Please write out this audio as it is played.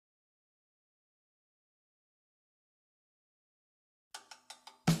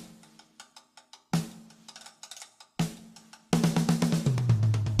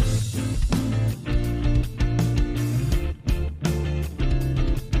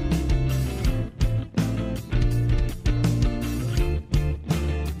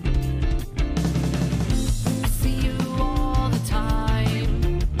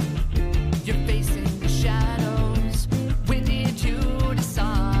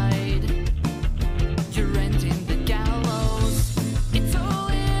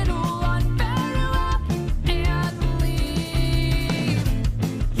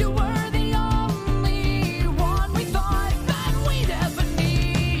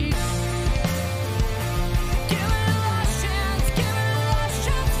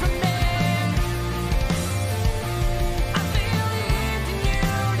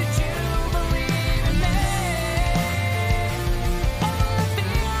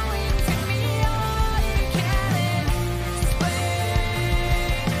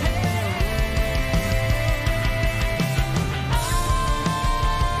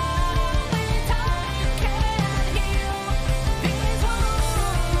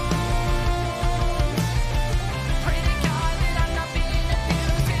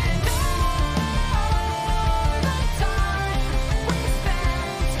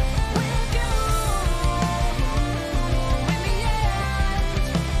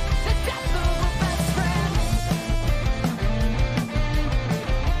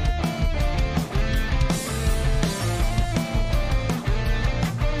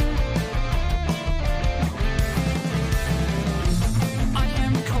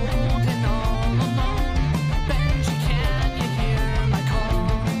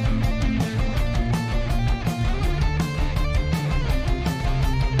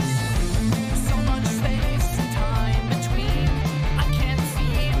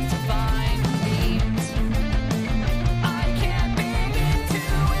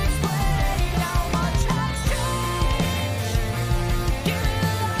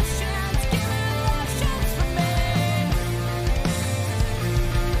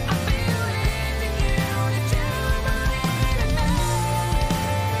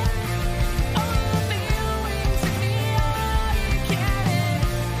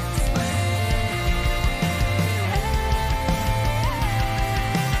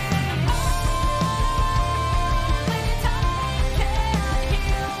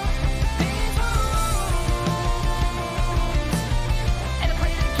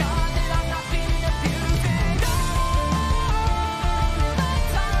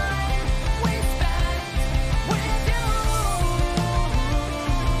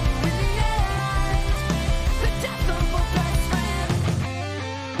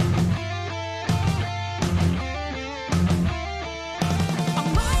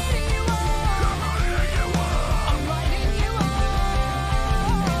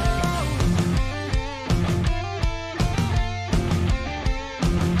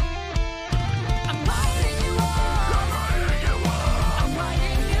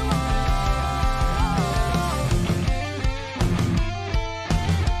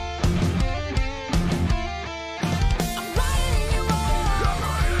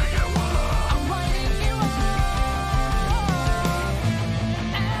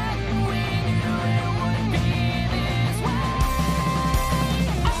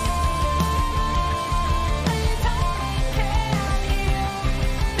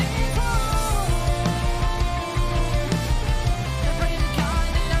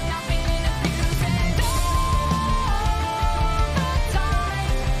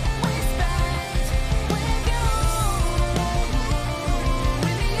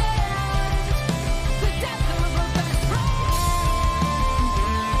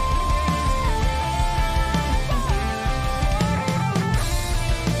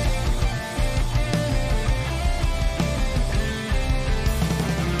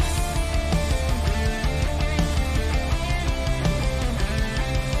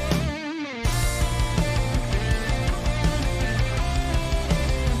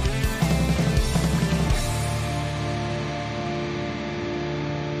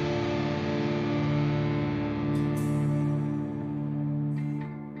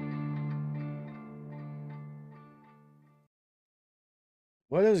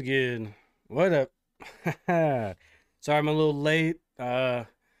What is good? What up? Sorry, I'm a little late. I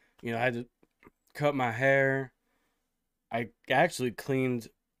had to cut my hair. I actually cleaned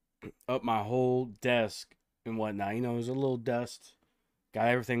up my whole desk and whatnot. It was a little dust. Got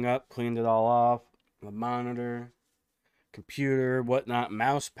everything up, cleaned it all off. The monitor, computer, whatnot,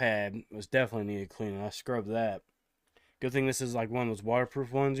 mouse pad was definitely needed cleaning. I scrubbed that. Good thing this is like one of those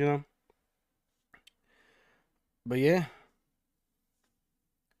waterproof ones. But yeah,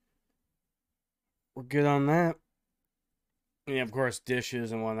 we're good on that. Yeah, of course,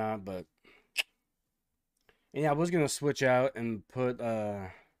 dishes and whatnot, but yeah, I was gonna switch out and put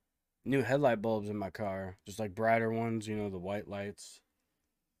new headlight bulbs in my car, just like brighter ones, the white lights,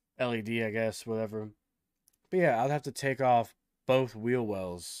 LED, I guess, whatever. But yeah, I'd have to take off both wheel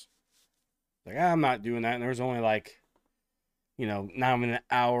wells. Like, I'm not doing that, and there's only like, not even an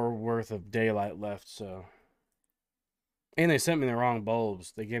hour worth of daylight left, so. And they sent me the wrong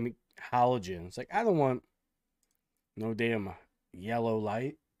bulbs. They gave me halogen. It's like, I don't want no damn yellow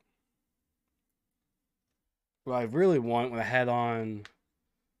light. What I really want, when I had on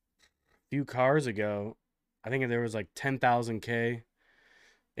a few cars ago, I think there was like 10,000K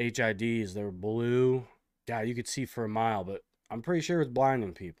HIDs. They were blue. God, you could see for a mile, but I'm pretty sure it's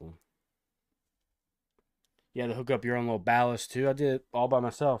blinding people. You had to hook up your own little ballast too. I did it all by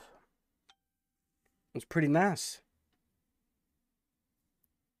myself. It was pretty nice.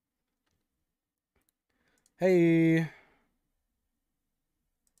 Hey.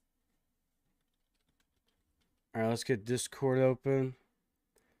 All right, let's get Discord open.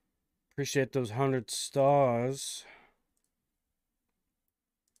 Appreciate those 100 stars.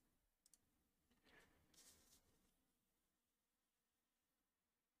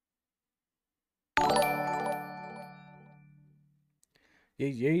 Yeah,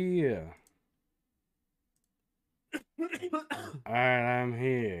 yeah. All right, I'm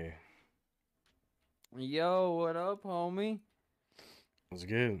here. Yo, what up, homie? That's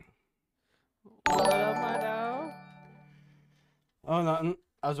good. What up, my dog? Oh, nothing.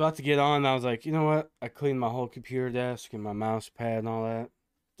 I was about to get on. And I was like, you know what? I cleaned my whole computer desk and my mouse pad and all that.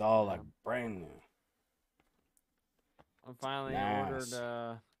 It's all like Yeah, brand new. I finally ordered Nice.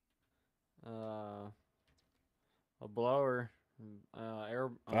 uh a blower, air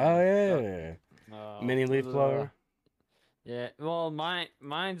Oh yeah. Mini leaf uh, blower. yeah. Well,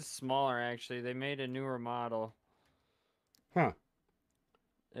 mine's smaller actually. They made a newer model. Huh.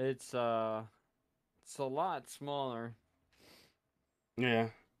 It's it's a lot smaller. Yeah.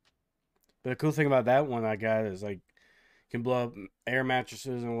 But the cool thing about that one I got is like you can blow up air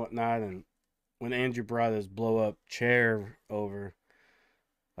mattresses and whatnot. And when Andrew brought his blow up chair over,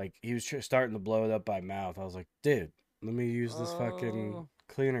 like he was starting to blow it up by mouth. I was like, dude, let me use this fucking Oh,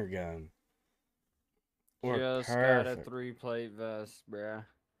 cleaner gun. Work just got a perfect. 3-plate vest, bruh.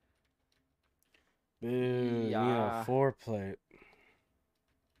 Dude, need a Yeah, 4 plate.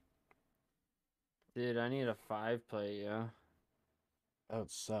 dude, I need a 5-plate, yeah. That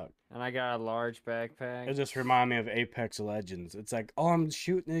would suck. And I got a large backpack. It just remind me of Apex Legends. It's like, oh, I'm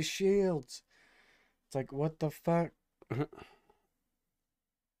shooting his shields. It's like, what the fuck?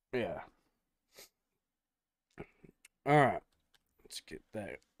 Yeah. All right. Let's get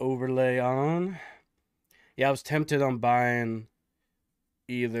that overlay on. Yeah, I was tempted on buying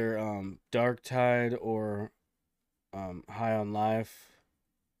either Dark Tide or High on Life,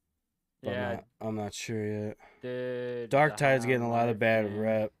 but Yeah, I'm not sure yet. dude, Dark the High Tide's getting on a lot of Life bad game.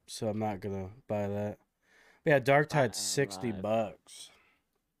 rep, so I'm not gonna buy that. But yeah, Dark High Tide's on 60 Life. bucks.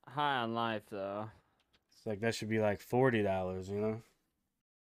 High on Life, though. It's like that should be like $40.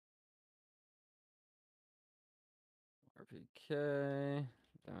 RPK.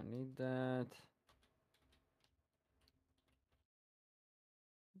 Don't need that.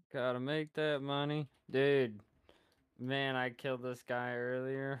 Gotta make that money. Dude, man, I killed this guy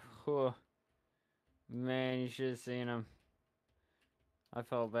earlier. Whew. Man, you should have seen him. I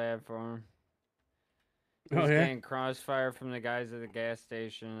felt bad for him. He Oh was yeah, getting crossfire from the guys at the gas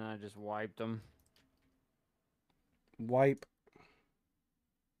station, and I just wiped him. wipe.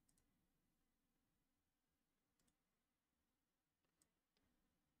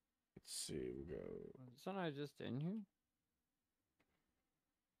 Let's see. We go. Wasn't I just in here?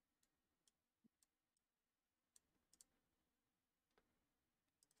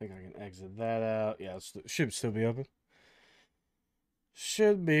 I think I can exit that out. Yeah, it should still be open.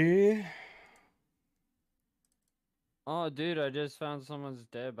 Should be Oh, dude, I just found someone's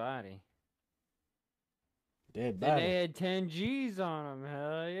dead body. dead And body. they had 10 G's on them.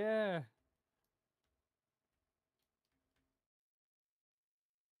 Hell yeah.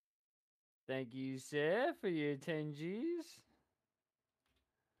 Thank you, sir, for your 10 G's.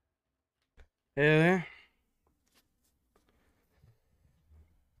 Yeah.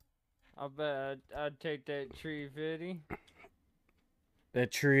 I bet I'd take that tree 50.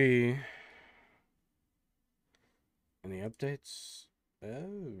 That tree. Any updates?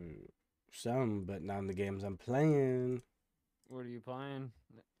 Oh, some, but not in the games I'm playing. What are you playing?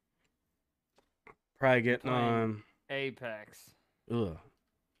 Probably I'm getting playing on. Apex. Ugh.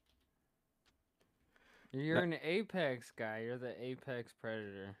 You're an Apex guy. You're the Apex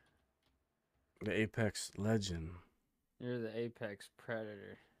Predator. The Apex Legend. You're the Apex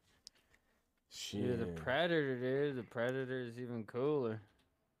Predator. You're the Shit. Predator, dude. The Predator is even cooler.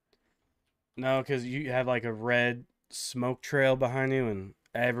 No, because you have like a red smoke trail behind you, and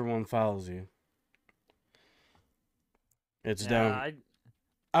everyone follows you. It's Yeah, dumb. I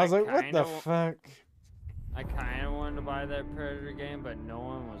I was like, what kind the of, fuck? I kind of wanted to buy that Predator game, but no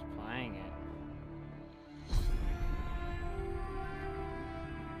one was playing it.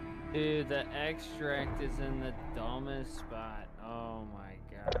 Dude, the extract is in the dumbest spot. Oh my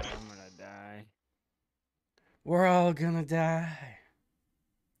god, I'm gonna die. We're all gonna die.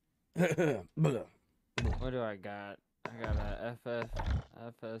 Blah. What do I got? I got a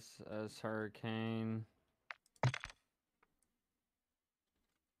FSS Hurricane.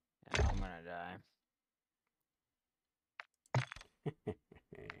 Yeah, I'm gonna die.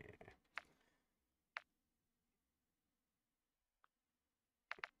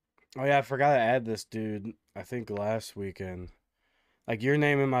 Oh yeah, I forgot to add this dude. I think last weekend. Like your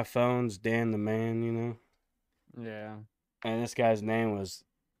name in my phone's Dan the Man, you know, Yeah. and this guy's name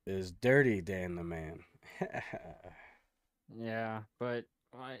is Dirty Dan the Man. Yeah, but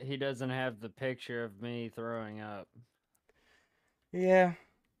he doesn't have the picture of me throwing up. Yeah,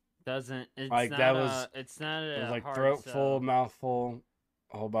 Doesn't like that was it's not it was a like hard throat full, sell. mouth full,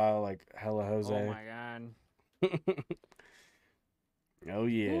 a whole bottle like hella Oh Jose. my god. Oh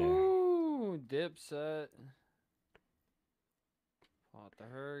yeah. Woo! Dipset. Fought the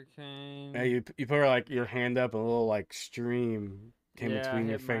Yeah, hurricane. you put like your hand up, a little like stream came Yeah, I between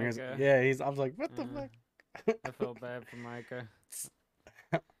your hit fingers. Micah. Yeah, I was like, what the Uh, fuck? I felt bad for Micah.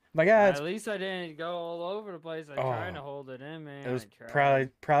 My God, At least I didn't go all over the place. I tried oh, to hold it in, it man. I was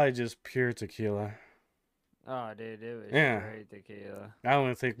tried. probably just pure tequila. Oh, dude, it was Yeah, straight tequila. I don't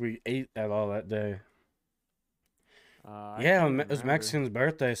even think we ate at all that day. I Yeah, can't it was remember. Mexican's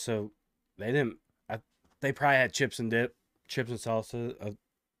birthday, so they didn't. They probably had chips and dip, chips and salsa.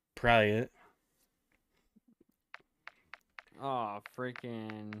 Probably it. Oh,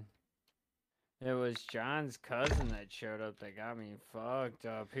 freaking. It was John's cousin that showed up that got me fucked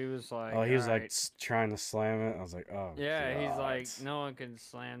up. He was Oh, like, he was like alright. trying to slam it. I was like, oh Yeah, he's god. like, no one can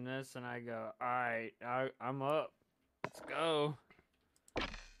slam this. And I go, alright, I'm up. Let's go.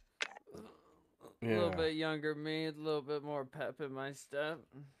 A little Yeah. bit younger me, a little bit more pep in my step.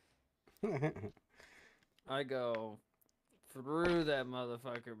 I go through that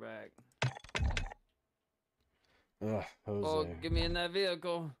motherfucker back. Ugh, Oh, Jose. get me in that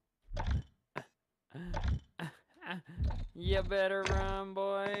vehicle. You better run,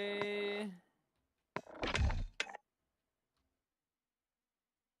 boy.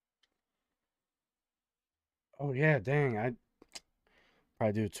 Oh yeah, dang. I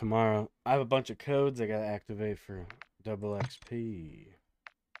probably do it tomorrow. I have a bunch of codes I gotta activate for double XP.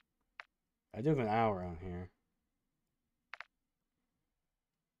 I do have an hour on here.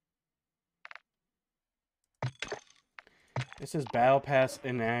 It says battle pass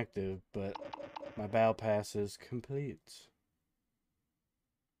inactive, but my battle pass is complete.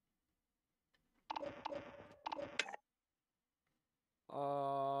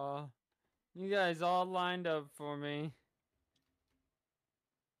 You guys all lined up for me.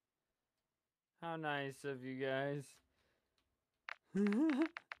 How nice of you guys.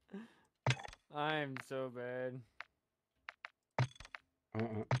 I am so bad.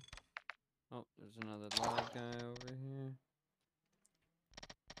 Uh-uh. Oh, there's another live guy over here.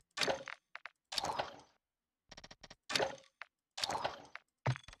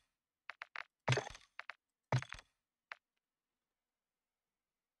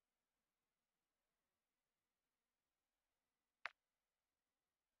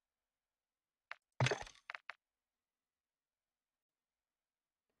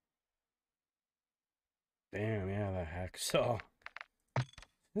 Damn, yeah, that hacksaw.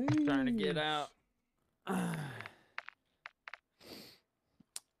 Trying to get Jeez. out.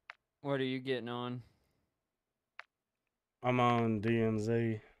 What are you getting on? I'm on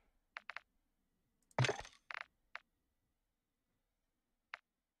DMZ.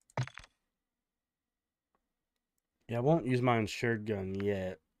 Yeah, I won't use my insured gun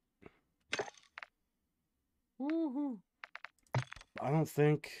yet. Woohoo. I don't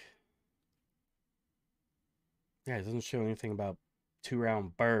think. Yeah, it doesn't show anything about 2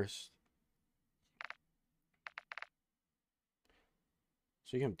 round burst.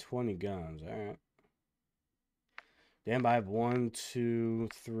 So you have 20 guns. All right. Damn, I have one, two,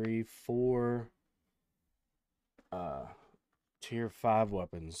 three, four uh tier 5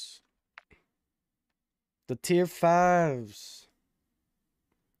 weapons. The tier 5s.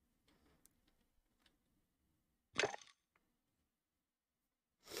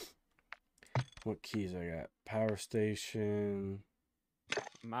 What keys I got? Power station.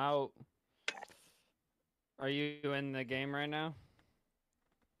 I'm out. Are you in the game right now?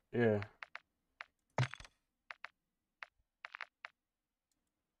 Yeah.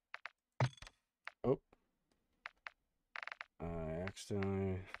 Oh, I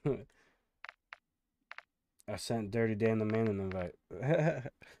accidentally. I sent Dirty Dan the man an invite.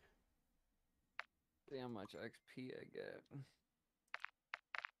 See how much XP I get.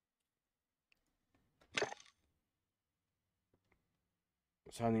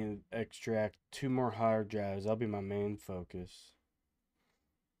 So I need to extract 2 more hard drives. That'll be my main focus.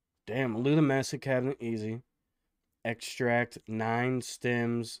 Damn, loot a massive cabinet easy. Extract 9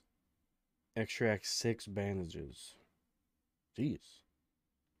 stems. Extract 6 bandages. Jeez.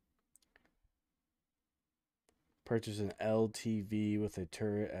 Purchase an LTV with a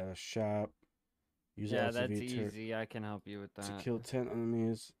turret at a shop. Use Yeah, that's LTV turret easy. I can help you with to that. kill 10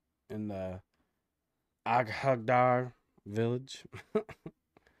 enemies in the Aghagdar village.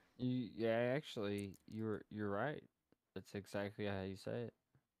 Yeah, actually, you're right. That's exactly how you say it.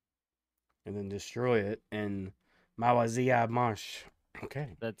 And then destroy it in Mawazia Marsh. Okay.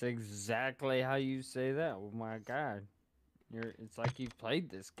 That's exactly how you say that. Oh my god. It's like you've played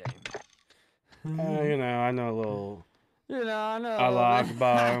this game. I know a little I know a Allah little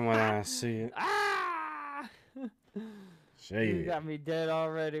Akbar when I bit. see it. Ah! You Shit. got me dead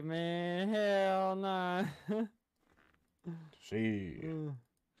already, man. Hell nah. Shit.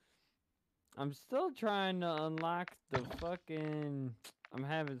 I'm still trying to unlock the fucking. I'm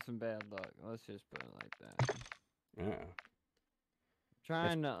having some bad luck. Let's just put it like that. Yeah. That's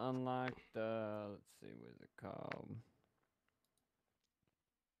Trying to unlock the. Let's see, what's it called?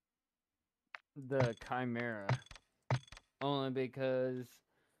 The Chimera. Only because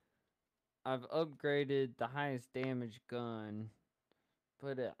I've upgraded the highest damage gun,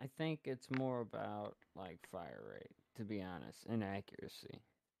 but I think it's more about like fire rate, to be honest, and accuracy.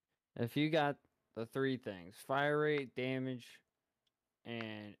 If you got the three things fire rate, damage,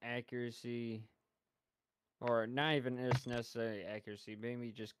 and accuracy, or not even just necessarily accuracy,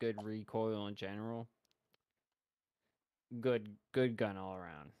 maybe just good recoil in general, good gun all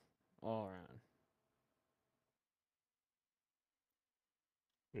around. All around.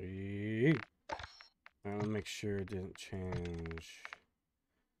 I'll make sure it didn't change.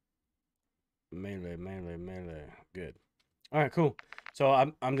 Melee, melee, melee. Good. All right, cool. So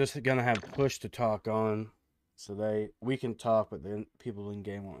I'm just gonna have push to talk on, so we can talk, but then people in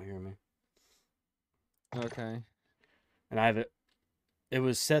game won't hear me. Okay. And I have it. It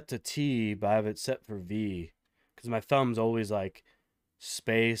was set to T, but I have it set for V, because my thumb's always like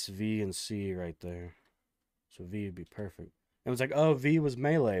space V and C right there. So V would be perfect. It was like, oh, V was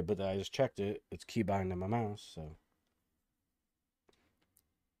melee, but then I just checked it. It's keybind in my mouse, so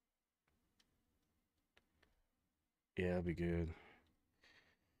yeah, it'll be good.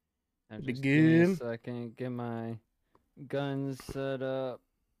 Now It'll be just give me a good. second. Get my guns set up.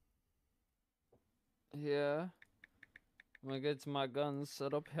 Yeah. I'm gonna get my guns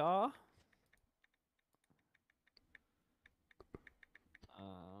set up here. I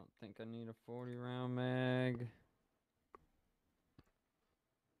don't think I need a 40 round mag.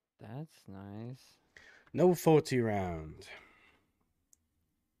 That's nice. No 40 round.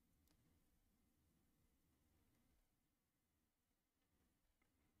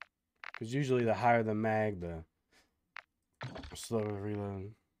 Because usually the higher the mag, the slower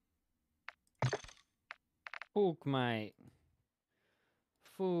reload. Fook, mate.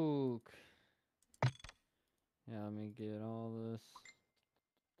 Fook. Yeah, let me get all this.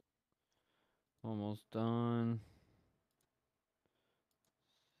 Almost done.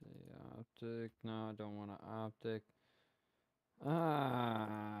 See, optic. No, I don't want an optic.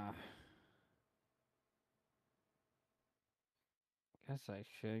 Ah. Guess I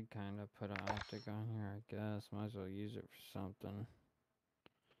should kind of put an optic on here, I guess. Might as well use it for something.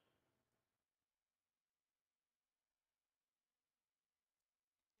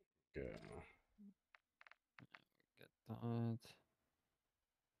 Go. Get that.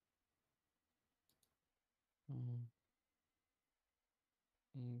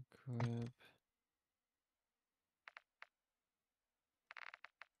 Equip.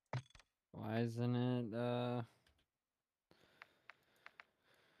 Why isn't it,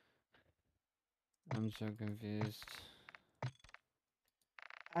 I'm so confused.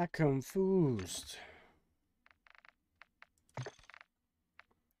 I confused.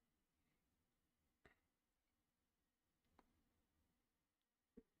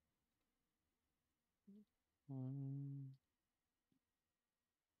 Mm.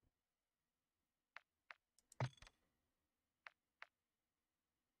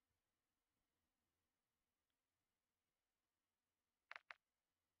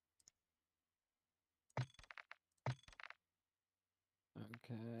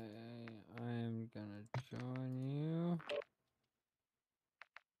 Okay, I'm gonna join you.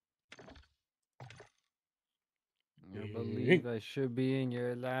 I believe I should be in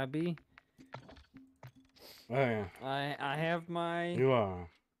your lobby. Oh yeah, I have my you are.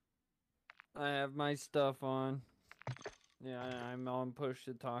 stuff on. Yeah, I'm on push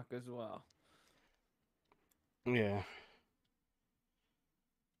to talk as well. Yeah.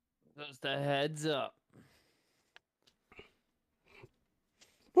 Just a heads up.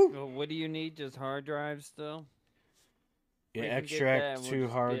 Woo. Well, what do you need? Just hard drives still? Yeah, We can get that extract and we'll 2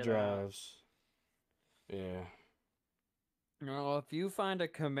 just hard get out. drives. Yeah. No, if you find a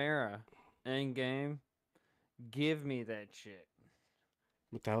Chimera in game, give me that shit.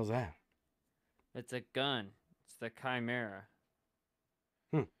 What the hell's that? It's a gun. It's the Chimera.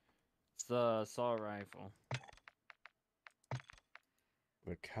 Hmm. It's the assault rifle.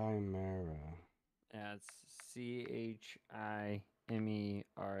 The Chimera. Yeah, it's Chimera.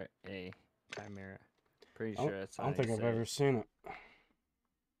 Chimera. Pretty I don't, sure that's I how don't you think I've say ever it. seen it.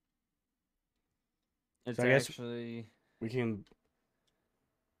 So It's I guess actually. we can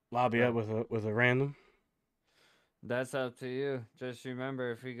lobby up Go. with a random. That's up to you. Just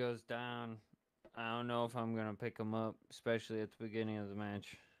remember, if he goes down, I don't know if I'm gonna pick him up, especially at the beginning of the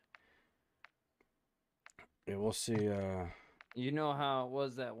match. Yeah, we'll see. You know how it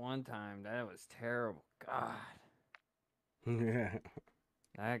was that one time? That was terrible. God, Yeah.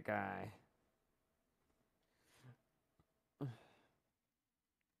 that guy.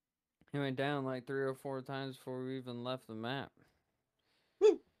 He went down like 3 or 4 times before we even left the map.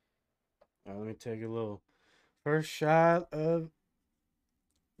 Let me take a little first shot of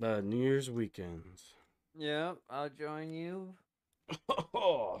the New Year's weekends. Yep, I'll join you.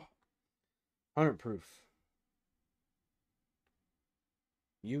 100 proof.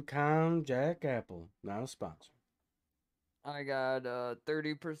 Yukon Jack Apple, not a sponsor. I got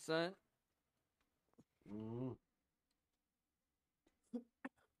 30%. Mm.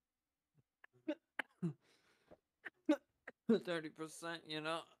 30%, you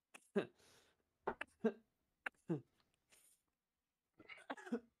know.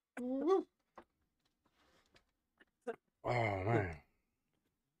 Oh man.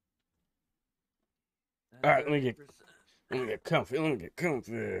 That All right, 30%. let me get comfy. Let me get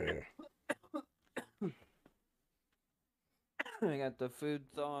comfy. I got the food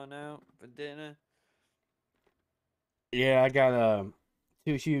thawing out for dinner. Yeah, I got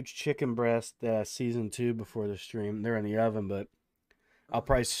 2 huge chicken breasts season 2 before the stream. They're in the oven, but I'll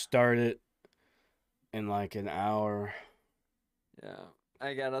probably start it in like an hour. Yeah,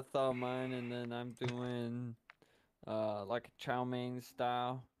 I gotta thaw mine, and then I'm doing like a chow mein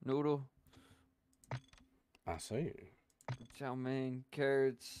style noodle. I see. Chow mein,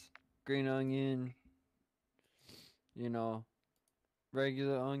 carrots, green onion, you know,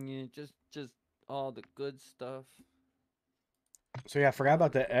 regular onion, just all the good stuff. So yeah, I forgot All the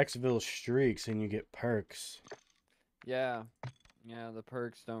about the good. Xville streaks, and you get perks. Yeah, yeah. The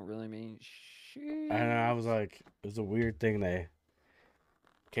perks don't really mean And I shit. was like, it was a weird thing they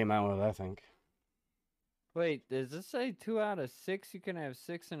came out with. I think Wait, does this say 2 out of 6? You can have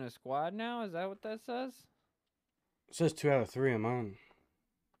 6 in a squad now. Is that what that says? it says 2 out of 3 on mine.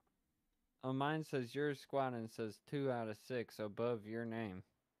 Oh, mine says your squad and it says 2 out of 6 above your name.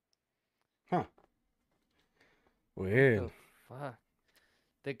 Huh? What Weird. the fuck?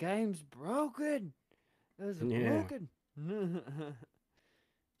 The game's broken. It was Yeah. broken.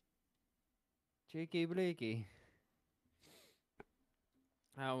 Cheeky bleaky.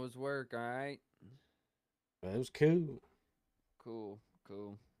 How was work? All right. That was cool. Cool.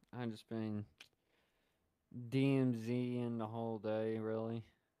 Cool. I just been DMZing the whole day, really.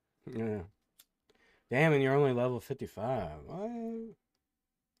 Yeah. Damn, and you're only level 55. What?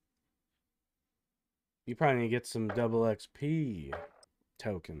 You probably need to get some double XP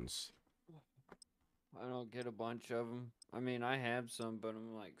tokens. I don't get a bunch of them. I mean, I have some, but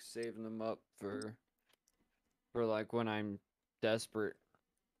I'm like saving them up for like when I'm desperate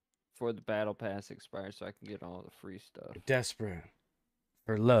for the battle pass expires, so I can get all the free stuff. You're desperate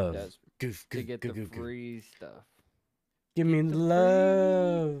for love. Desperate Goof, to goof, get goof, the goof, goof. free stuff. Give me Get the free.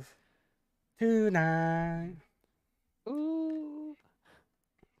 love. tonight. Ooh.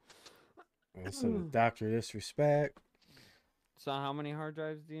 I send the doctor disrespect. So how many hard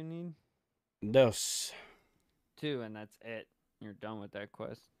drives do you need? Dos. 2, and that's it. You're done with that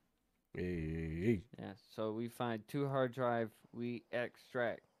quest. Hey. Yeah, so we find 2 hard drive, we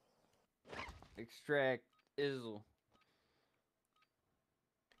extract. Extract Izzle.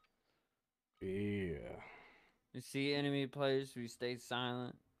 Yeah. You see enemy players, we stay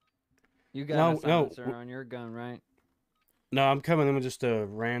silent. You got a No, silencer on your gun, right? no, I'm coming in with just a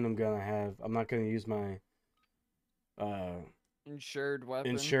random gun I have. I'm not gonna use my Insured weapon.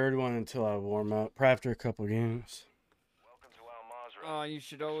 insured one until I warm up. Probably after a couple games. Oh, you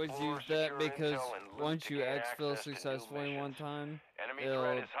should always use that because once you exfil successfully one time,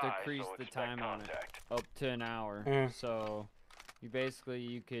 it'll decrease the time on it up to an hour. So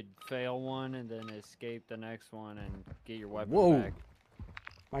you could fail one and then escape the next one and get your weapon back.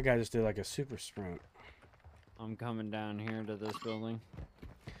 My guy just did like a super sprint. I'm coming down here to this building.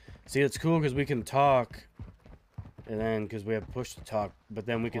 See, it's cool because we can talk, and then because we have push to talk, but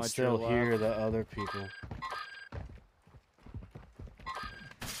then we can still hear the other people.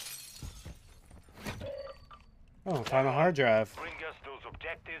 Oh, found a hard drive. Bring us those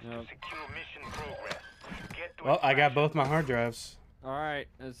objectives to secure mission progress. Well, I got both my hard drives. All right,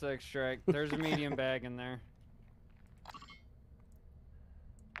 let's extract. There's a medium bag in there.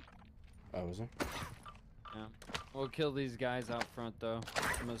 Oh, was there? Yeah. We'll kill these guys out front, though.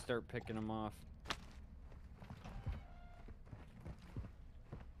 I'm gonna start picking them off.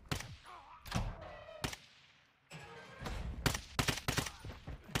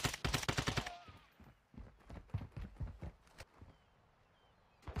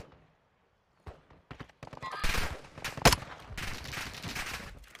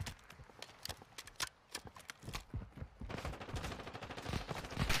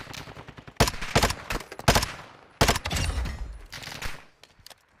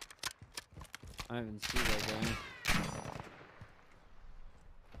 I haven't seen that guy.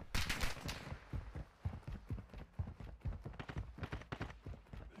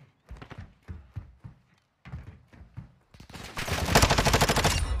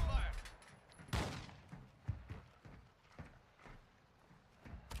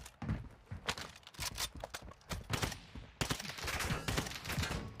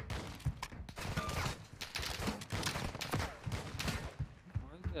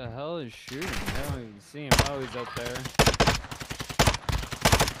 What the hell is shooting? I don't even see him. Oh, he's up there.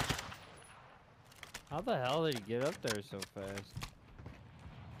 How the hell did he get up there so fast?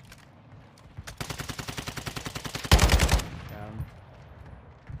 Got him.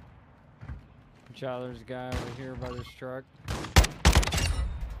 Watch out, there's a guy over here by this truck.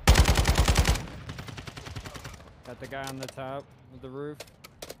 Got the guy on the top of the roof.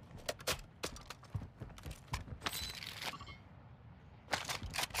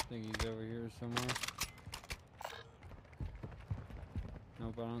 I think he's over here somewhere.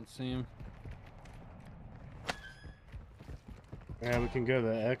 Nope, I don't see him. Yeah, we can go to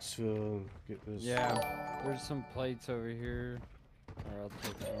the exfil. Get this. Yeah, there's some plates over here. Or I'll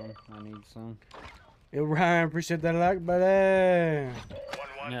take some. I need some. Yo, Ryan, appreciate that like, buddy.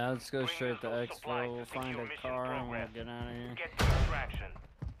 Yeah, let's go straight to exfil. We'll find a car and we'll get out of here.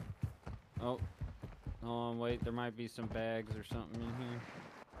 Oh. Hold on, wait. There might be some bags or something in here.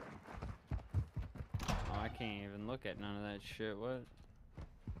 Oh, I can't even look at none of that shit. What?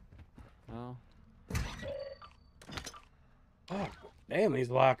 Oh. Oh, damn, these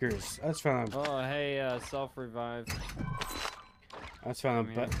lockers. That's found. Oh, hey, self-revive. That's found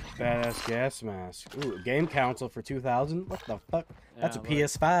a badass gas mask. Ooh, a game console for 2,000. What the fuck? That's a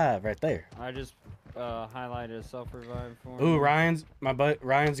PS5 right there. I just highlighted a self-revive for him. Ooh, Ryan's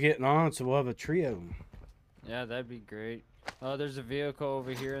getting on, so we'll have a trio. Yeah, that'd be great. Oh, there's a vehicle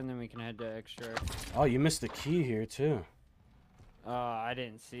over here, and then we can head to extract. Oh, you missed the key here too. I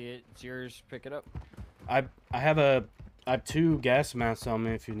didn't see it. It's yours. Pick it up. I have 2 gas masks on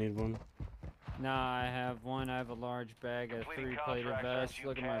me if you need one. Nah, I have one. I have a large bag, a 3-plated vest.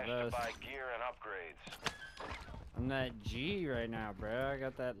 Look at my vest. I'm that G right now, bro. I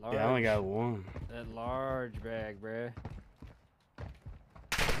got that large. Yeah, I only got one. That large bag, bro.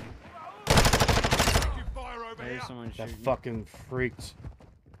 There's someone shooting. That fucking freaked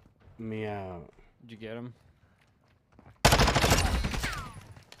me out. Did you get him?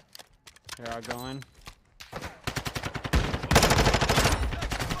 Here, I'll go in.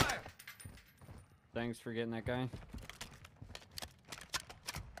 Thanks for getting that guy.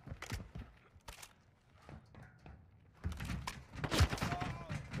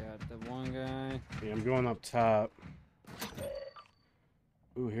 Got the one guy. Yeah, I'm going up top.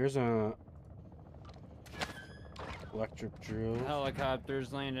 Ooh, here's a Electric drill.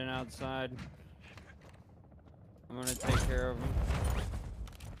 Helicopters landing outside. I'm gonna take care of them.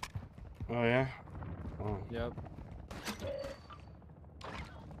 Oh yeah. Oh. Yep.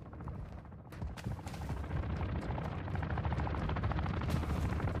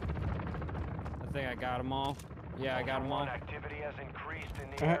 I think I got them all. Yeah, I got them all. Activity has increased in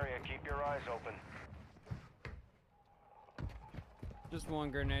the area. Keep your eyes open. Just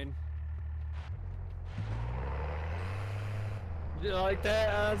one grenade. You like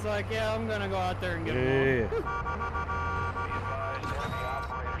that? I was like, yeah, I'm gonna go out there and get them all. Be advised, enemy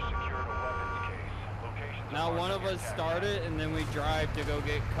operators secured a weapons case. Locations Now are one of marked us for start it, and then we drive to go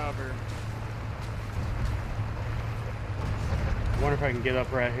get cover. Wonder if I can get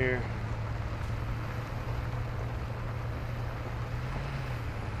up right here.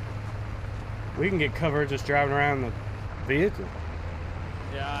 We can get cover just driving around the vehicle.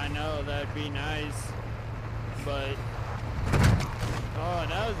 Yeah, I know, that'd be nice. But, oh,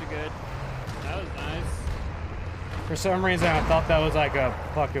 that was good. That was nice. For some reason, I thought that was like a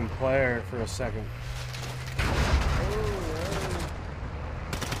fucking player for a second.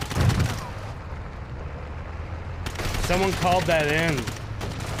 Someone called that in.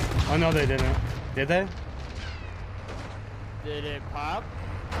 Oh no, they didn't. Did they? Did it pop?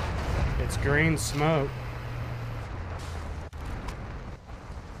 It's green smoke.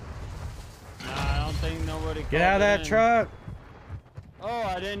 Nah, I don't think nobody Get out of that truck. Oh,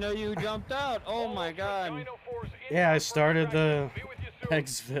 I didn't know you jumped out. Oh my god. Yeah, I started the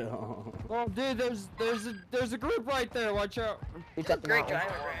exfil. Oh, dude, there's a group right there. Watch out. You took them out.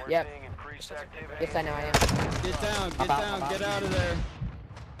 Yep. Yes, I know I am. Get down, get out of there.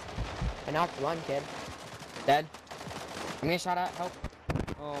 I knocked one kid. Dead. Give me a shot at help.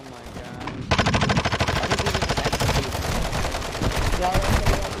 Oh my god. I think he's in the back. No,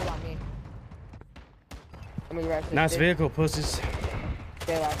 don't on me. Let me rush this Nice dude. vehicle, pussies.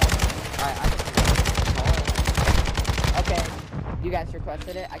 Stay alive. Alright, okay. You guys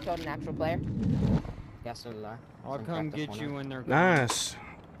requested it. I killed an actual player. Yes, so did I. I'll come get you when they're gone. Nice.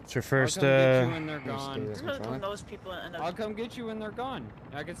 It's your first, I'll come get you when they're gone. When those people end up. I'll come get you when they're gone.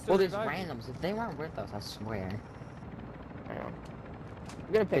 I can still Well, there's revive you. randoms. If they weren't with us, I swear. I know.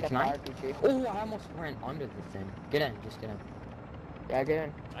 I'm gonna pick up the RPG. Oh, I almost ran under the thing. Get in, just get in. Yeah, get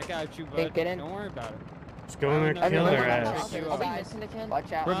in. I got you, Hey, bud. get in. Don't worry about it. Let's go in there and kill their ass. Are we missing a kid?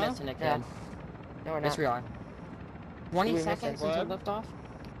 Watch out. We're missing a kid. Yeah. No, we're not. Yes, we are. 20 seconds since we lift off.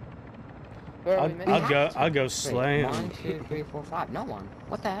 I'll go slay him. 1, 2, 3, 4, 5. No one.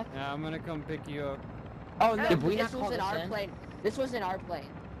 What the heck? Yeah, I'm gonna come pick you up. Oh no, this was in our plane. This was in our plane.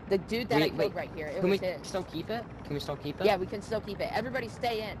 The dude that I killed right here. It was his. Can we still keep it? Can we still keep it? Yeah, we can still keep it. Everybody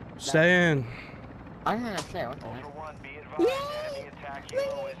stay in. Stay in. I'm gonna stay. What the heck? Yay!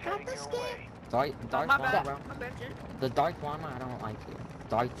 Got the skin. Dark Llama. The Dark Llama, I don't like it.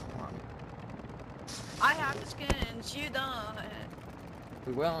 Dark Llama. I have the skins, you don't.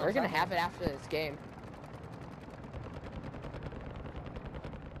 We will. We're gonna have it after this game.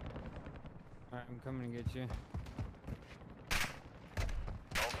 Alright, I'm coming to get you.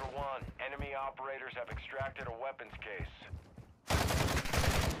 Ultra One, enemy operators have extracted a weapons case.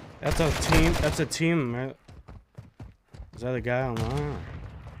 That's a team. That's a team, right? Is that a guy online?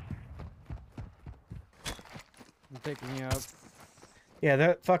 I'm picking you up. Yeah,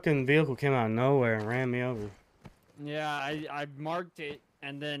 that fucking vehicle came out of nowhere and ran me over. Yeah, I marked it,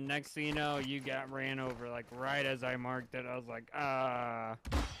 and then next thing you know, you got ran over. Like, right as I marked it, I was like, On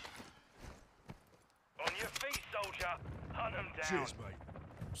your feet, soldier. Hunt them down. Cheers, mate.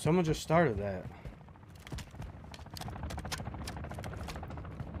 Someone just started that.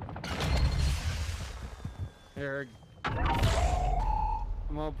 Here.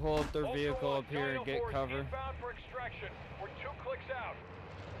 I'm gonna pull up their vehicle up here and get cover. Inbound for extraction. We're 2 clicks out.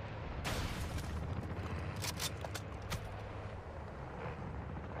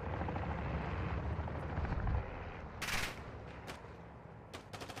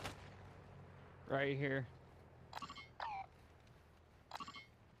 Right here.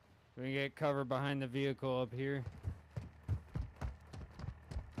 We get cover behind the vehicle up here.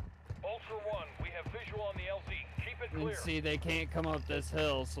 Ultra One, we have visual on the LZ. Keep it And clear. see, they can't come up this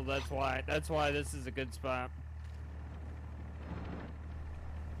hill, so that's why this is a good spot.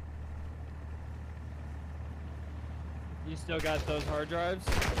 You still got those hard drives?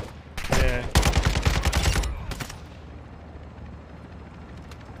 Yeah.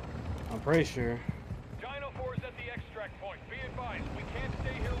 I'm pretty sure. Dino 4 is at the extract point. Be advised, we can't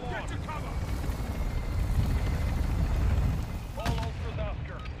stay here long. Get to cover! All Ultras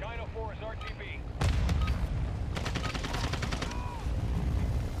Oscar. Dino 4 is RTB.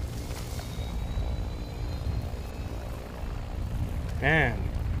 Man.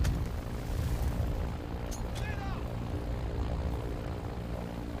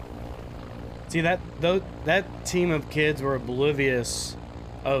 See that team of kids were oblivious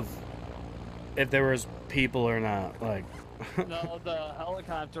of if there was people or not. Like, No, the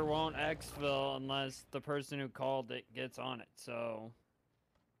helicopter won't exfil unless the person who called it gets on it. So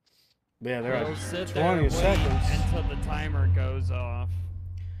yeah, they're they'll like sit there 20 and wait seconds. until the timer goes off.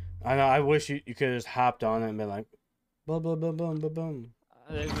 I know. I wish you could have just hopped on it and been like, boom, boom, boom, boom, boom, boom.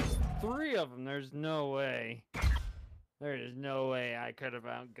 There was 3 of them. There's no way. There is no way I could have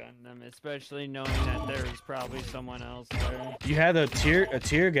outgunned them, especially knowing that there was probably someone else there. You had a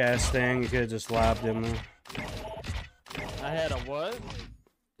tear gas thing. You could have just lobbed him. I had a what?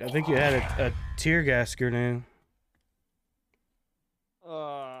 I think you had a tear gas grenade.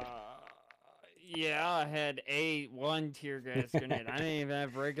 Yeah, I had one tear gas grenade. I didn't even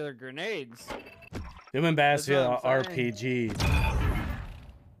have regular grenades. Them and Bass That's what I'm RPG.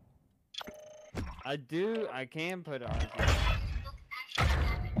 I can put RPG.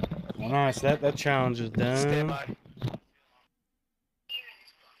 Well, nice. That challenge is done. Stand by.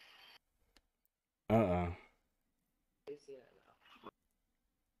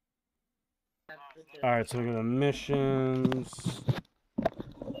 Alright, so we go to missions.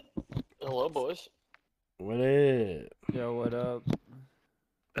 Hello, boys. What is? Yo, what up?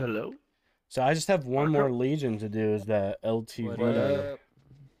 Hello. So I just have one more Legion to do. Is that LTV? What up?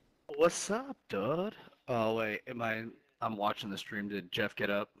 What's up, dude? Oh wait, I'm watching the stream. Did Jeff get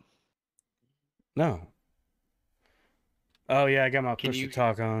up? No. Oh yeah, I got my Can push you- to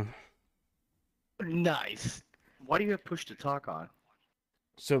talk on. Nice. Why do you have push to talk on?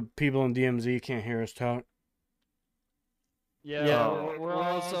 So people in DMZ can't hear us talk. Yeah, Oh. we're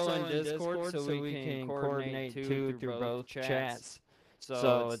also in Discord, so we can coordinate too through both chats.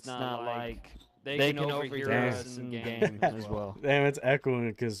 So it's not like they can overhear us in game as well. Damn, it's echoing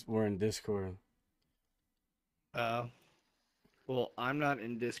because we're in Discord. Well, I'm not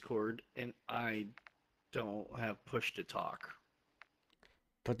in Discord, and I don't have push to talk.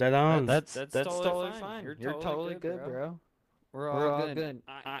 Put that on. That's totally fine. You're totally good, bro. We're all good.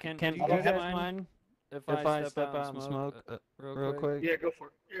 Can you guys mind if I step out and smoke real quick? Yeah, go for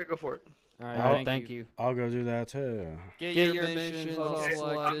it. Yeah, go for it. All right, thank you. I'll go do that too. Get your missions all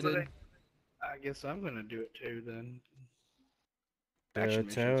selected. I guess I'm gonna do it too then. Do Action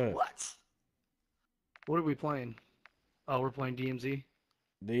it to missions. it. What are we playing? Oh, we're playing DMZ.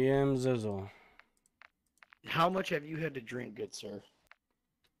 DM Zizzle. How much have you had to drink, good sir?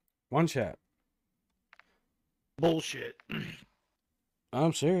 One shot. Bullshit.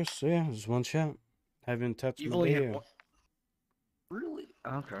 I'm serious. Yeah, just one shot. Haven't touched You've my only had beer. one. Really?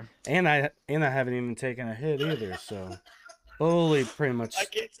 Okay. And I haven't even taken a hit either. So, fully pretty much. I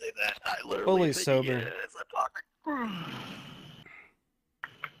can't say that. I literally Fully think sober. it is a talk.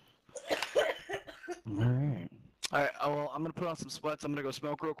 Alright. Alright, well, I'm gonna put on some sweats. I'm gonna go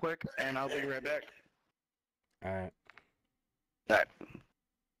smoke real quick, and I'll be right back. All right. Alright.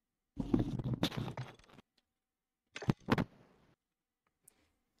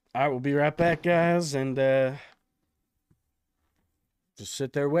 All right, we'll be right back, guys, and just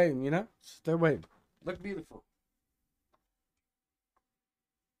sit there waiting. You know, sit there waiting. Look beautiful.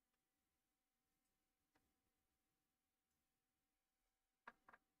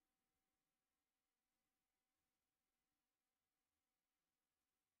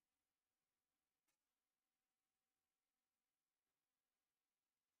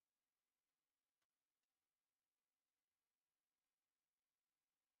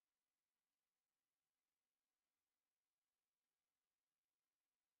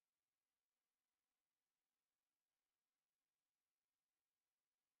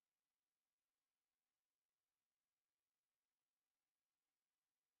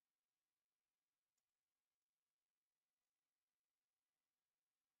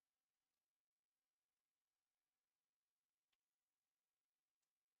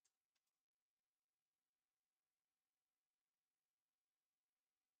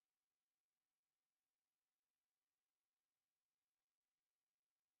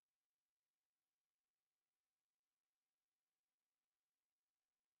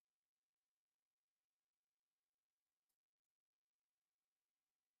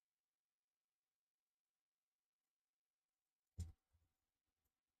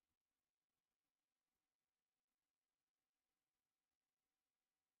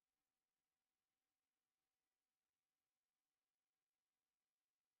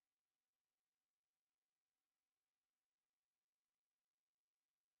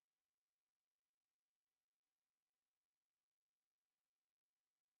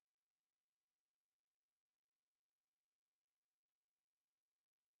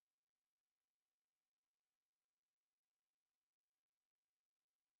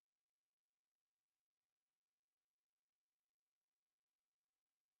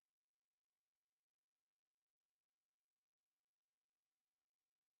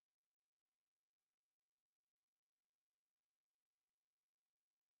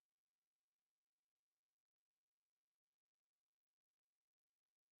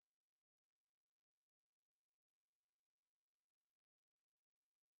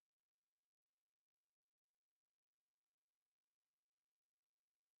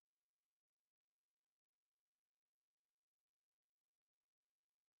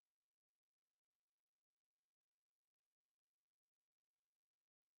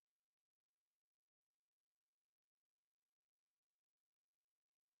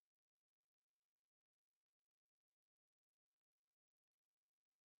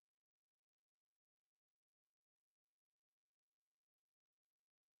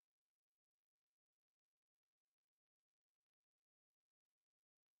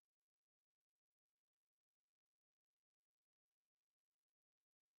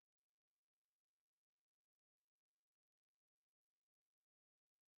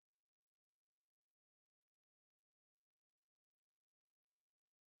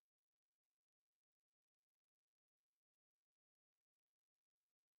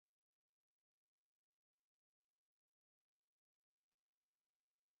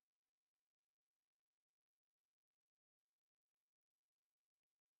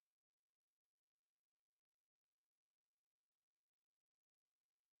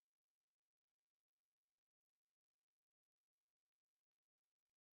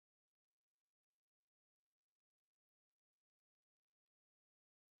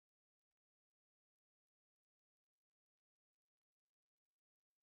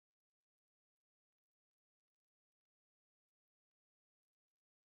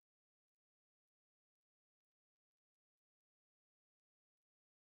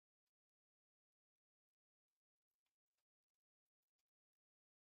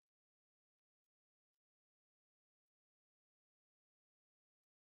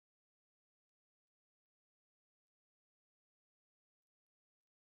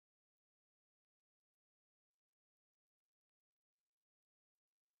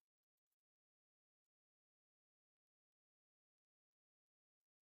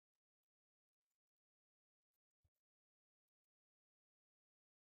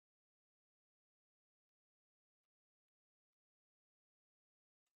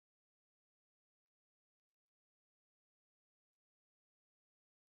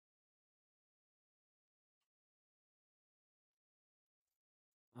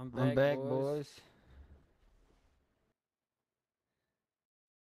 I'm I'm back, back, boys. boys.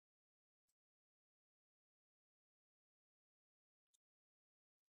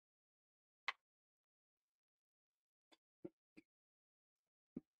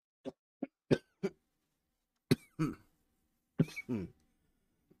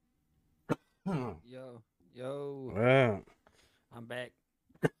 Yo, yo, Well, I'm back.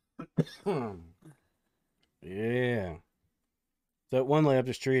 yeah. That one lady up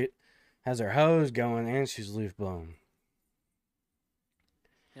the street has her hose going and she's leaf blowing.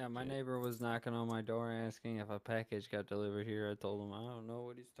 Yeah, my neighbor was knocking on my door asking if a package got delivered here. I told him I don't know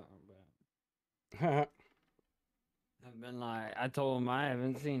what he's talking about. I've been like, I told him I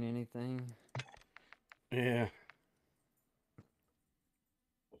haven't seen anything. Yeah.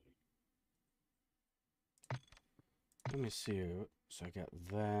 Let me see here. So I got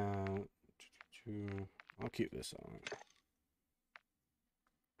that. I'll keep this on.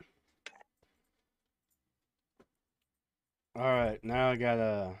 Alright, now I got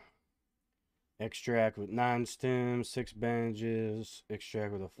a extract with 9 stems, 6 bandages,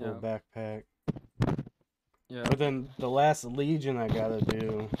 extract with a full backpack. Yeah. But then the last Legion I gotta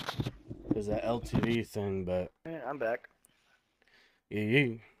do is that LTV thing, but Yeah, I'm back.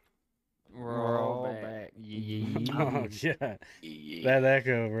 yeah. We're all back. Oh yeah. That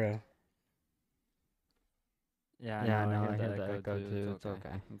echo, bro. Yeah, Yeah, I know. I I hear heard the that echo too. too. It's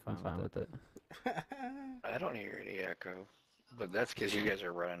okay. I'm fine with it. I don't hear any echo, but that's because you guys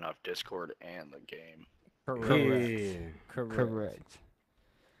are running off Discord and the game. Correct. Yeah. Correct.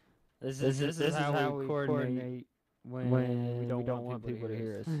 This is how we coordinate when we don't want people to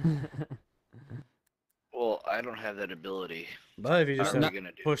hear us. Well, I don't have that ability. But if you just How are we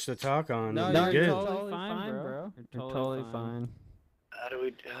gonna do? push the talk on, No, it'll be you're good. totally fine, bro. You're totally fine. How do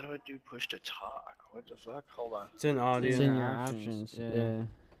I do push to talk? What the fuck? Hold on. It's in audio. It's in your options. Yeah.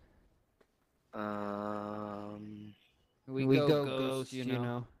 We go ghost, you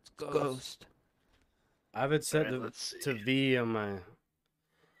know. It's ghost. I have it set Alright, to V on my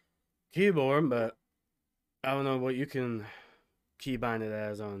keyboard, but I don't know what you can keybind it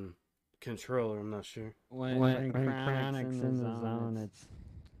as on controller. I'm not sure. When Chronic's in the zone, it's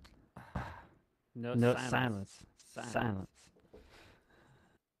no silence. Silence.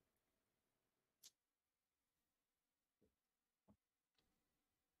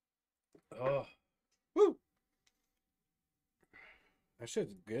 Oh, woo! That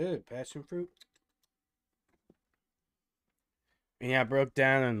shit's good. Passion fruit. And yeah, I broke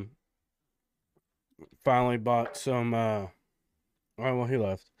down and finally bought some. Oh well, he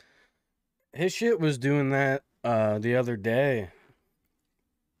left. His shit was doing that the other day.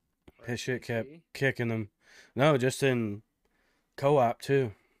 His shit kept kicking him. No, just in co-op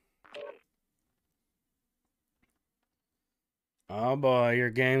too. Oh boy, your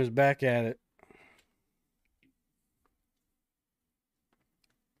game's back at it.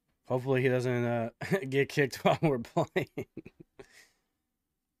 Hopefully he doesn't get kicked while we're playing.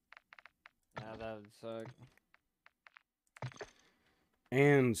 Yeah, that would suck.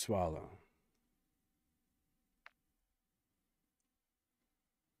 And swallow.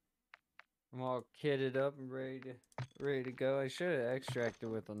 I'm all kitted up and ready to go. I should have extracted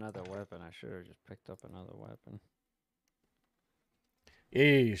with another weapon. I should have just picked up another weapon.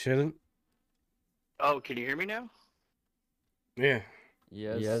 Yeah, you shouldn't. Oh, can you hear me now? Yeah.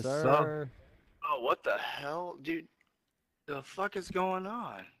 Yes, sir. Oh, what the hell, dude? The fuck is going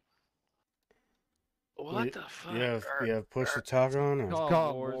on? What the fuck? You have push the talk on? Or? It's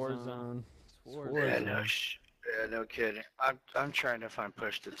called Warzone. Yeah, no kidding. I'm trying to find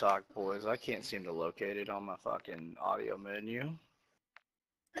push to talk, boys. I can't seem to locate it on my fucking audio menu.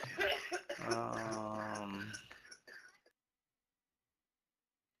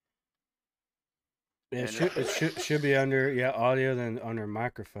 Yeah, it should be under audio, then under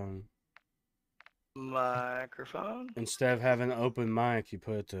microphone. Microphone? Instead of having an open mic, you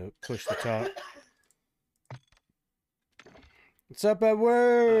put it to push the talk. What's up,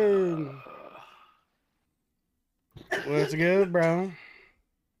 Edward? What's good, bro?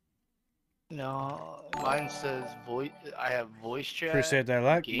 No, mine says voice. I have voice chat. Appreciate that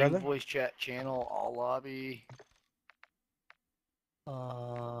like, game brother. Voice chat channel, all lobby.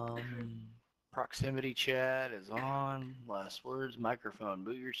 Proximity chat is on. Last words. Microphone.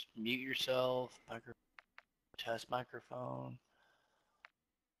 Mute yourself. Test microphone.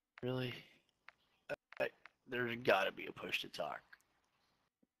 Really? There's got to be a push to talk.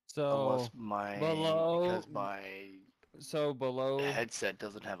 So Because my below headset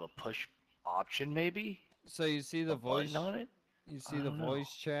doesn't have a push option, maybe. So you see the voice on it. You see the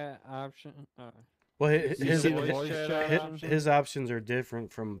voice chat option. Well, You see the voice chat option? his options are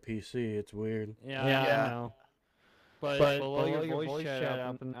different from PC. It's weird. Yeah, Yeah. I know. But below your voice chat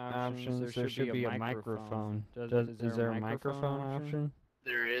options, there should be a microphone. Is there a microphone option?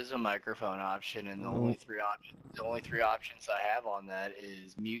 There is a microphone option, and the Oh. only three options I have on that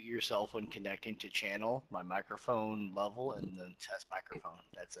is mute yourself when connecting to channel, my microphone level, and then test microphone.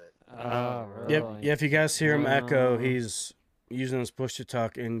 That's it. Oh, Yep. really? Yeah. If you guys hear him echo, Oh. he's using his push to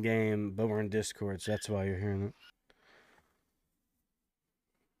talk in game, but we're in Discord, so that's why you're hearing it.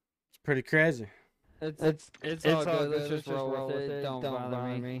 It's pretty crazy. It's all good. Let's just roll with it. Don't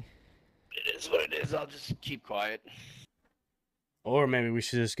bother me. It is what it is. I'll just keep quiet. Or maybe we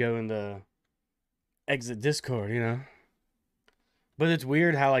should just go into exit Discord, you know? But it's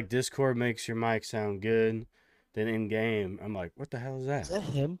weird how, like, Discord makes your mic sound good, then in game, I'm like, what the hell is that? Is that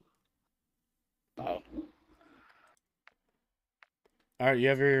him? Oh. All right, you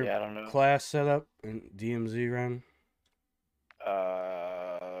have your Yeah, I don't know. class set up in DMZ, Ryan?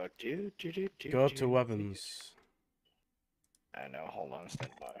 Go up to weapons. I know. Hold on,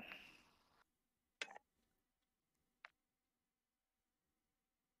 stand by.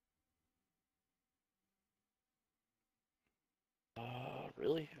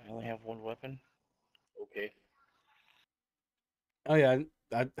 Really? I only have one weapon? Okay. Oh, yeah.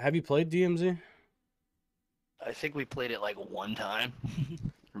 Have you played DMZ? I think we played it like one time.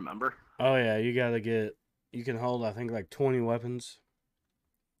 Remember? Oh, yeah. You can hold, I think, like 20 weapons.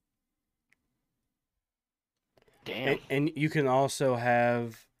 Damn. And you can also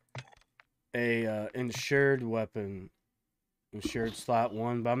have a insured weapon, insured slot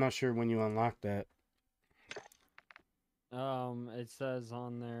 1, but I'm not sure when you unlock that. It says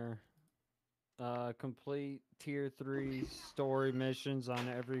on there, complete tier 3 story missions on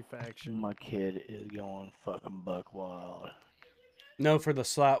every faction. My kid is going fucking buck wild. No, for the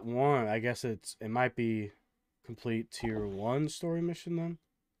slot 1, I guess it might be complete tier 1 story mission then.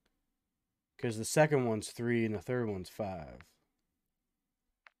 Because the second one's 3 and the third one's 5.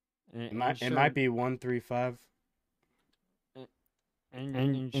 It might be 1, 3, 5. And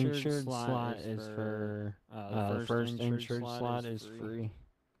insured slot is for the first insured slot is free.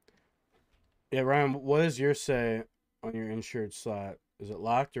 Yeah, Ryan, what does yours say on your insured slot? Is it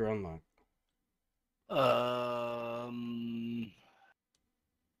locked or unlocked?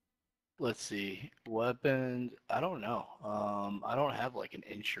 Let's see. Weapons. I don't know. I don't have like an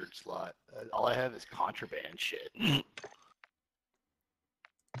insured slot. All I have is contraband shit.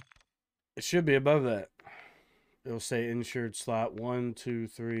 It should be above that. It'll say insured slot 1, 2,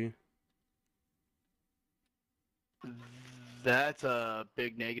 3. That's a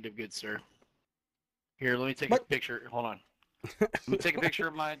big negative, good sir. Here, let me take a picture. Hold on. Let me take a picture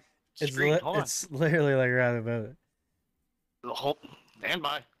of my screen. Hold on. It's literally like right above it. Hold. Stand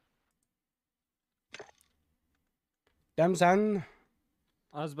by. Damn son.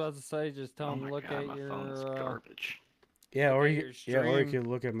 I was about to say, just tell him to look at my your phone's garbage. Yeah, or at you your could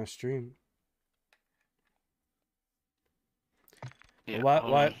look at my stream. Yeah,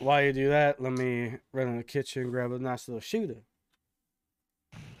 While you do that, let me run in the kitchen and grab a nice little shooter.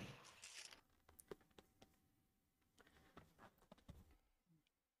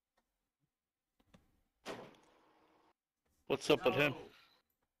 What's up with him?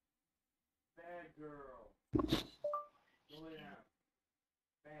 Bad girl. Go lay down.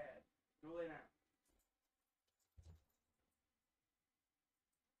 Bad. Go lay down.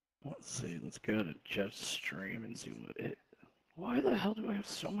 Let's see. Let's go to Jeff's stream and see what it. Why the hell do I have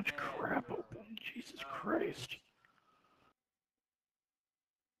so much crap open? Jesus Christ.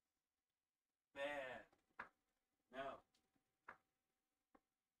 Bad. No.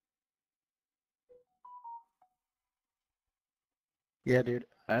 Yeah, dude.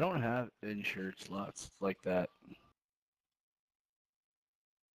 I don't have insured slots like that.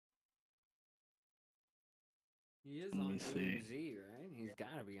 He is Let on me see. DMZ, right? He's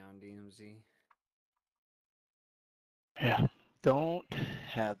got to be on DMZ. Yeah. Don't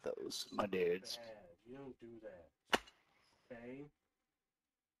have those, my dudes. Bad. You don't do that. Okay.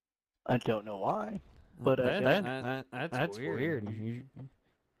 I don't know why, but That's weird.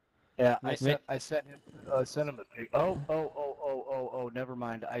 yeah, I sent him a pic. Oh, never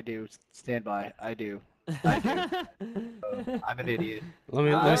mind. I do. Stand by. I do. I'm an idiot. Let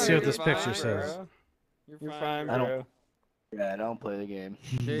me see what this You're picture fine, says. bro. You're fine, I don't- bro. Yeah, I don't play the game.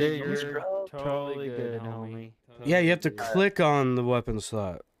 Dude, you're totally good, homie. Yeah, you have to Totally click on the weapon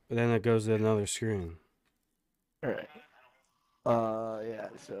slot, and then it goes to another screen. Alright. Yeah,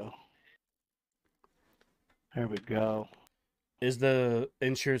 so. There we go. Is the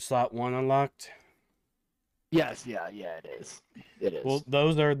insured slot 1 unlocked? Yes, yeah, it is. It is. Well,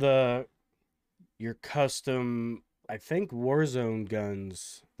 those are your custom, I think, Warzone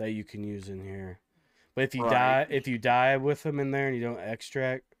guns that you can use in here. But if you die with them in there and you don't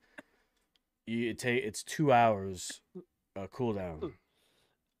extract, it's 2 hours cooldown.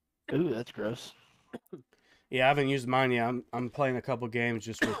 Ooh, that's gross. Yeah, I haven't used mine yet. I'm playing a couple games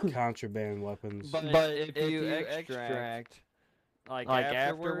just with contraband weapons. But if you extract, like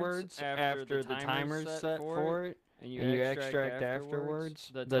afterwards, after the timer's set for it, and you extract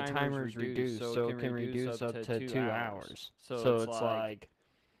afterwards, the timer's reduced, so it can reduce up to 2 hours. So it's like,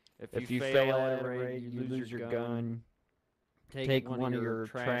 if you fail at a raid, you lose your gun. Take one of your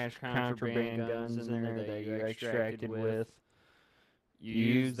trash contraband guns in there that you extracted with. You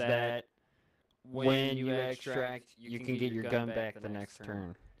use that. When you extract, you can get your gun back the next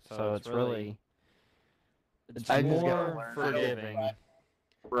turn. So it's really, it's more forgiving.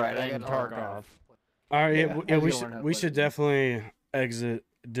 Right, I than got Tarkov. All right, Yeah, yeah, I we was gonna learn how to we play should the game. definitely exit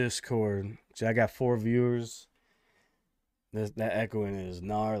Discord. See, I got 4 viewers. That echoing is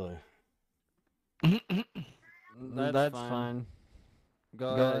gnarly. That's fine. Go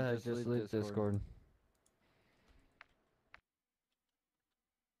ahead, just leave Discord.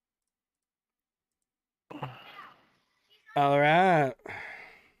 All right.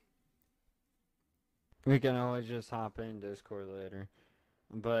 We can always just hop in Discord later.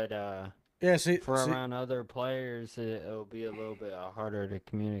 But Yeah, see, around other players, it'll be a little bit harder to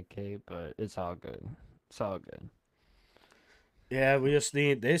communicate, but it's all good. It's all good. yeah, they just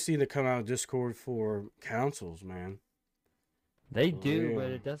need to come out of Discord for councils, man. They For do, real.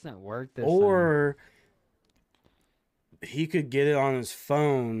 but it doesn't work this time. Or he could get it on his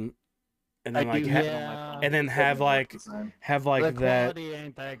phone and then and then have the that. quality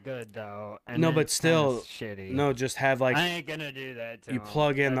ain't that good though. And No, but it's kinda still, shitty. no, just have like I ain't gonna do that to you him.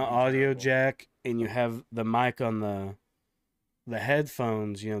 plug in the That'd be audio terrible. jack and you have the mic on the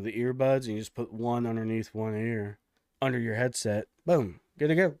headphones, you know, the earbuds, and you just put one underneath one ear under your headset. Boom, good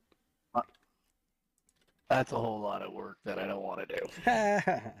to go. That's a whole lot of work that I don't want to do.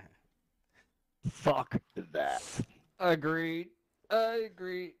 Fuck that. Agreed. I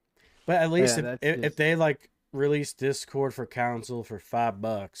agree. But at least Yeah, if they like release Discord for council for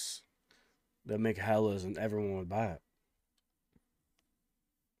 $5, they'll make hellas and everyone would buy it.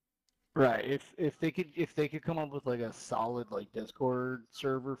 Right. If they could come up with like a solid like Discord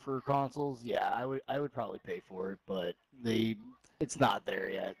server for consoles, yeah, I would probably pay for it, but it's not there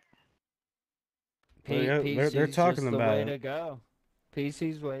yet. Well, yeah, they're talking just about the way it. to go.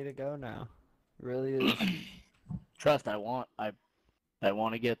 PC's way to go now. Really is. Trust, I want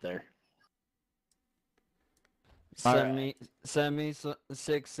to get there. Send me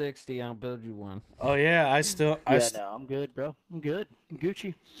 660. I'll build you one. Oh yeah, No, I'm good, bro. I'm good. I'm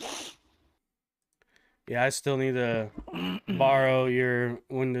Gucci. Yeah, I still need to borrow your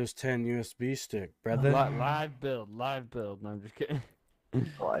Windows 10 USB stick, brother. Live build. No, I'm just kidding.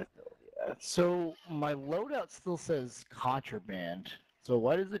 Live build, yeah. So my loadout still says contraband. So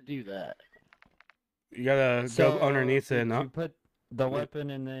why does it do that? You gotta go underneath it. Did No? you put the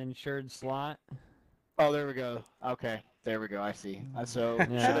weapon in the insured slot? Oh, there we go. Okay, there we go. I see. So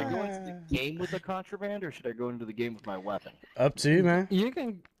should I go into the game with the contraband, or should I go into the game with my weapon? Up to you, man. You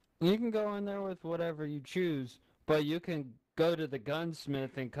can go in there with whatever you choose, but you can go to the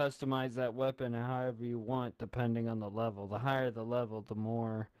gunsmith and customize that weapon however you want, depending on the level. The higher the level, the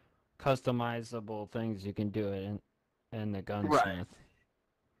more customizable things you can do it in the gunsmith. Right.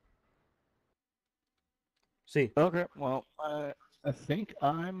 See. Okay. Well, I think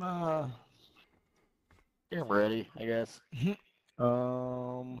I'm ready, I guess.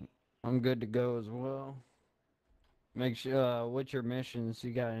 I'm good to go as well. Make sure. What's your missions?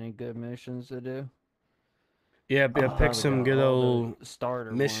 You got any good missions to do? Yeah, pick some good old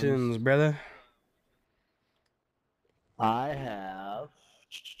starter missions, ones. brother. I have.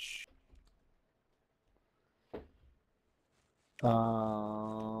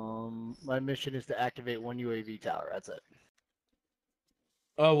 My mission is to activate one UAV tower. That's it.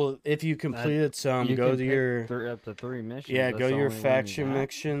 Oh well, if you completed some, You go can to pick your up to 3 missions. yeah, That's go to the your only one you faction got.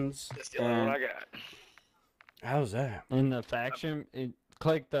 missions. That's the only one I got. How's that? In the faction,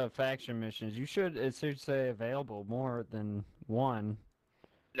 click the faction missions. It should say available more than one.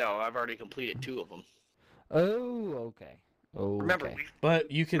 No, I've already completed 2 of them. Oh, okay. Oh, Remember, okay.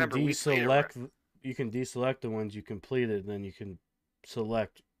 But you can we played deselect. You can deselect the ones you completed, then you can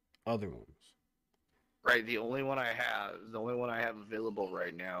select other ones. right? The only one I have available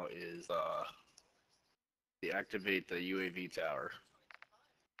right now is deactivate the UAV tower.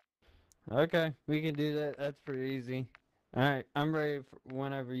 Okay, we can do that. That's pretty easy. All right, I'm ready for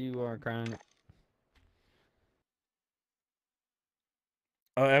whenever you are, Crown.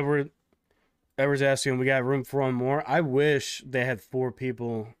 Oh, Edward's asking, we got room for one more. I wish they had 4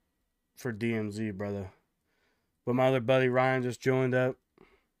 people for DMZ, brother. But my other buddy Ryan just joined up.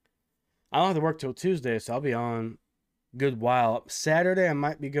 I don't have to work till Tuesday, so I'll be on a good while. Saturday, I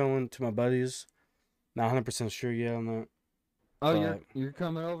might be going to my buddies. Not 100% sure yet on that. Oh, But you're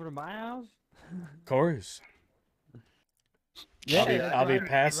coming over to my house? Corey's. Yeah, I'll be right-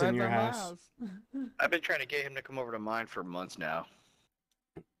 passing right your by my house. I've been trying to get him to come over to mine for months now.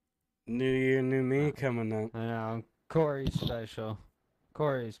 New year, new me coming up. I know. Corey's special.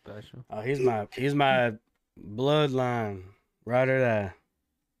 Corey's special. Oh, he's my bloodline. Right or die.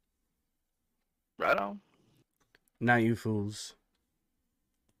 Right on. Not you fools.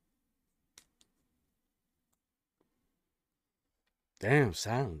 Damn,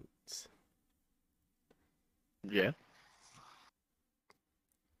 silence. Yeah.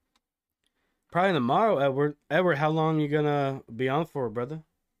 Probably tomorrow, Edward. Edward, how long you gonna be on for, brother?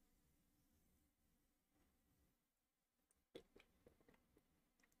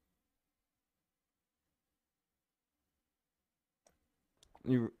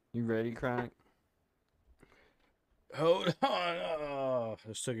 You ready, Chronic? Hold on. Oh,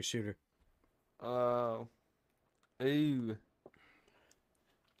 let's take a shooter. Oh. Ooh.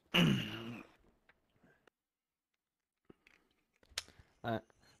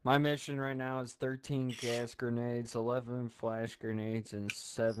 My mission right now is 13 gas grenades, 11 flash grenades, and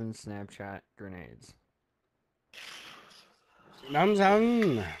 7 snapshot grenades. All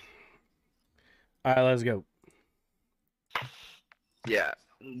right, let's go. Yeah.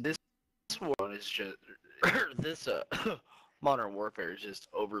 This one is just this Modern Warfare is just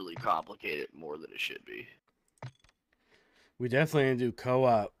overly complicated more than it should be. We definitely need to do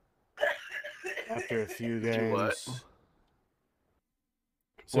co-op after a few games. Do what?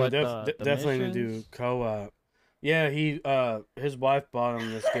 So What, the definitely need to do missions? co-op. Yeah, his wife bought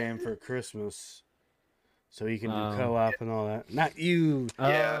him this game for Christmas, so he can do Oh. co-op and all that. Not you,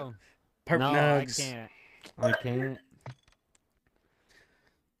 Yeah. Oh. perp No, nugs. I can't.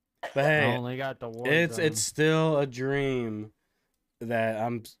 But I hey, only got the war it's still a dream that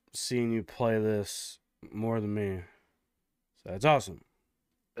I'm seeing you play this more than me. So it's awesome.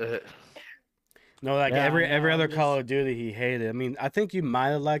 No, like Yeah, every I know, other I'm Call just- of Duty he hated. I mean, I think you might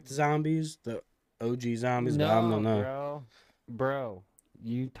have liked zombies, the OG zombies, but I don't know. Bro,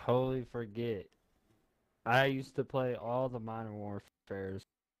 you totally forget. I used to play all the Modern Warfares.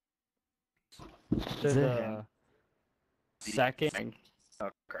 To the second.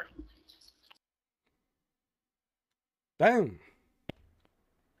 Okay. Damn.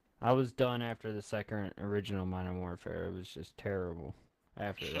 I was done after the second original Modern Warfare. It was just terrible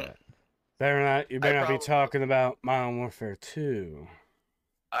after that. You better not be probably- talking about Modern Warfare 2.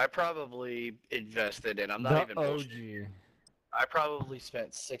 I probably invested in. I'm The not even bullshitting. OG. I probably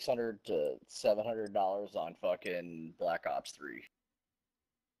spent $600 to $700 on fucking Black Ops 3.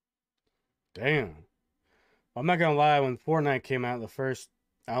 Damn. I'm not gonna lie, when Fortnite came out,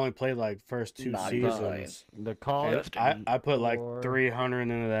 I only played like first 2 Not even seasons. The Call And of I put like War. 300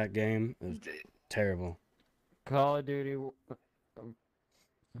 into that game. It was terrible. Call of Duty.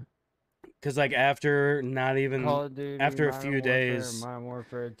 Cause like after not even Call of Duty. after a Modern few Warfare, days, Modern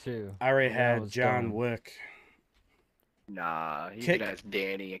Warfare 2. I already That had was John done. Wick. Nah, you Kick- can ask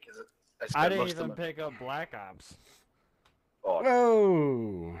Danny because I I spent didn't most even of my pick up Black Ops. oh,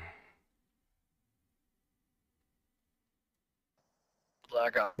 Whoa.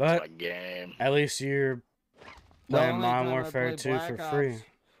 Black Ops But- my game. At least you're The playing only Modern time I Warfare played 2 for Black free. Ops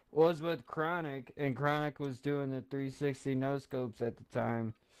was with Chronic, and Chronic was doing the 360 no scopes at the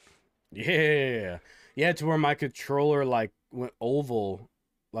time. Yeah. Yeah, to where my controller like went oval,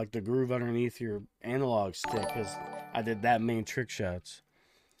 like the groove underneath your analog stick, because I did that many trick shots.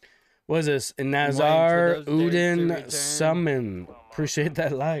 What is this? Nazar those days to Uden return. Summon. Appreciate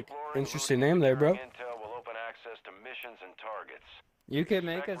that like. Interesting name there, bro. Intel will open access to missions and targets. You can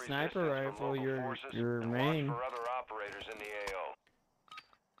make a Expect sniper resistance from rifle local your forces your and watch main. for other operators in the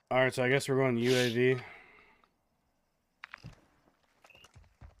AO. Alright, so I guess we're going UAV.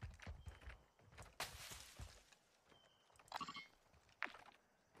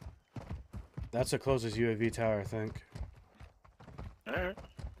 That's the closest UAV tower, I think. Alright.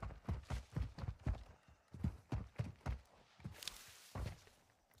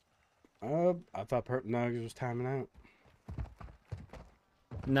 I thought Perp Nugs was timing out.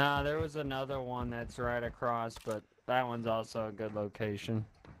 Nah, there was another one that's right across, but that one's also a good location.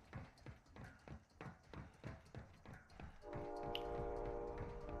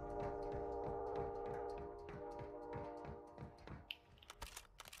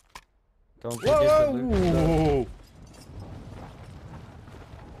 Don't forget to loot stuff. Whoa!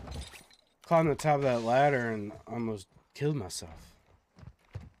 climbed the top of that ladder and almost killed myself.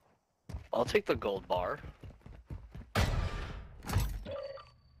 I'll take the gold bar.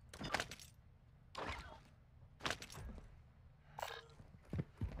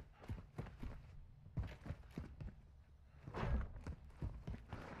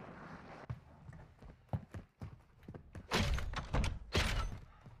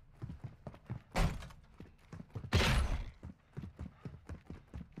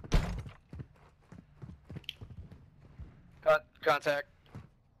 Contact.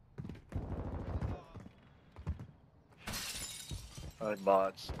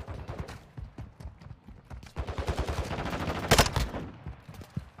 Bots.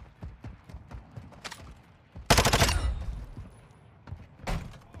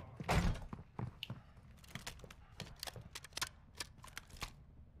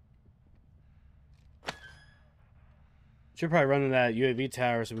 Should probably run to that UAV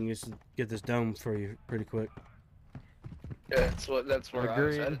tower so we can just get this done for you pretty quick. Yeah, that's where I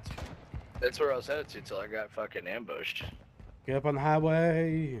was Agreed. headed to. That's where I was headed to till I got fucking ambushed. Get up on the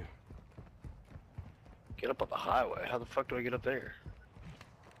highway. Get up on the highway? How the fuck do I get up there?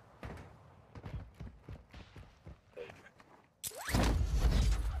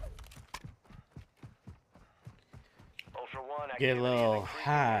 Ultra One, Get a activity is little increasing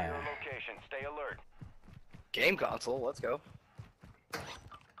high. near your location. Stay alert. Game console, let's go.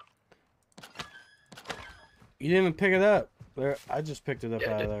 You didn't even pick it up. There, I just picked it up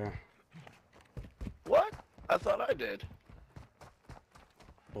Yeah, I out of did. there. What? I thought I did.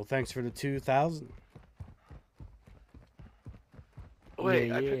 Well, thanks for the 2,000. Wait,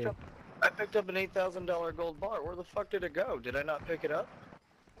 Yeah, yeah. I picked up an $8,000 gold bar. Where the fuck did it go? Did I not pick it up?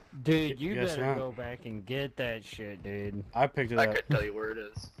 Dude, you Guess better not. go back and get that shit, dude. I picked it I up. couldn't tell you where it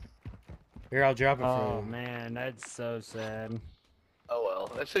is. Here, I'll drop it for Oh you. man, that's so sad. Oh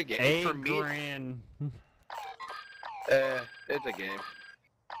well, that's a game. $8 For me, grand. it's a game.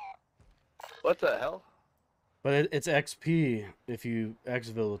 What the hell? But it's XP if you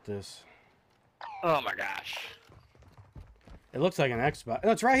exfil with this. Oh my gosh. It looks like an Xbox.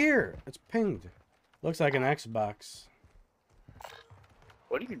 No, it's right here. It's pinged. Looks like an Xbox.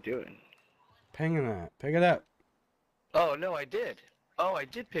 What are you doing? Pinging that. Pick it up. Oh no, I did. Oh, I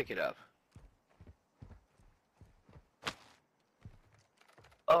did pick it up.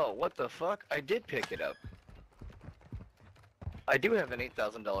 Oh, what the fuck? I did pick it up. I do have an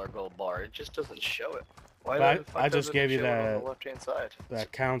 $8,000 gold bar. It just doesn't show it. Why But the fuck I does just it gave you show it on that- the left-hand side?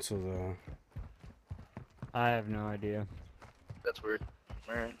 That council though. I have no idea. That's weird.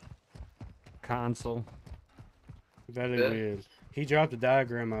 Alright. Console. Very Yeah. weird. He dropped the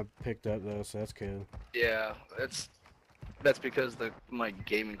diagram I picked up though, so that's good. Yeah, that's because my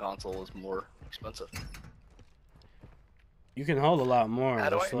gaming console was more expensive. You can hold a lot more. How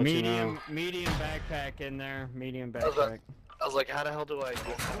do just I- to let you know. Medium backpack in there. Medium How's that? backpack. I was like, how the hell do I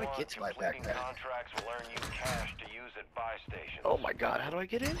get to my Completing backpack? contracts will earn you cash to use at buy stations. Oh my god, how do I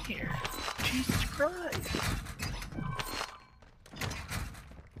get in here? Jesus Christ.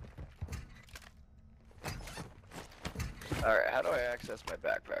 Alright, how do I access my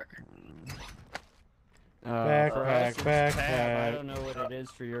backpack? For us, Backpack, it's tab. I backpack. don't know what it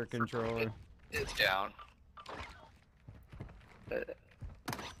is for your controller. It's down.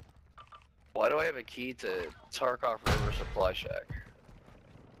 Why do I have a key to Tarkov River Supply Shack?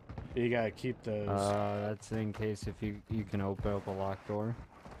 You gotta keep those. That's in case if you can open up a locked door.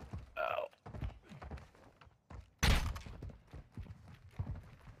 Oh.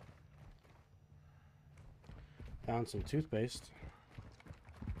 Found some toothpaste.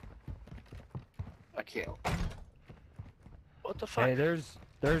 I can't. What the fuck? Hey,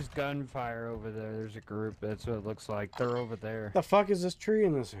 there's gunfire over there. There's a group. That's what it looks like. They're over there. The fuck is this tree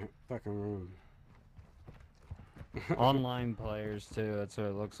in this fucking room? Online players too. That's what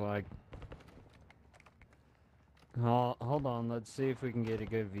it looks like. Hold on. Let's see if we can get a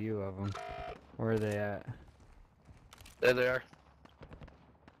good view of them. Where are they at? There they are.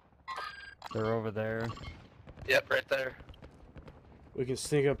 They're over there. Yep, right there. We can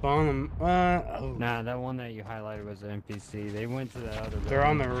sneak up on them. Oh. Nah, that one that you highlighted was an NPC. They went to the other. They're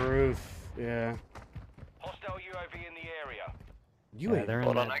on the building. roof. Yeah. Hostile UAV in the area. You Yeah, ain't. they're in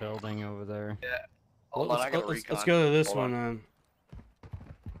Hold on, that I- building over there. Yeah. Hold on, I gotta recon. let's go to this Hold one on.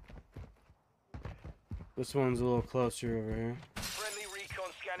 then. This one's a little closer over here. Friendly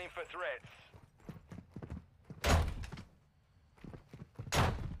recon scanning for threats.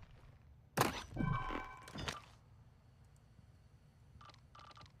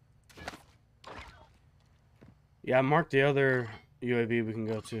 Yeah, mark the other UAV we can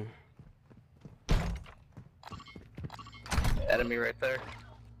go to. Enemy right there.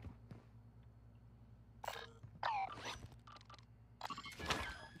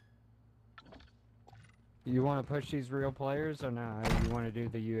 You want to push these real players or not? Or you want to do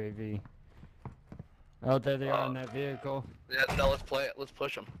the UAV? Oh, there they are in that vehicle. Yeah, no, let's play it. Let's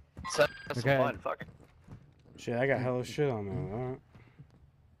push them. Have some Okay. fun. Fuck it. Shit, I got hella shit on me. Alright.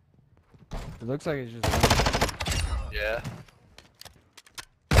 It looks like it's just. Yeah.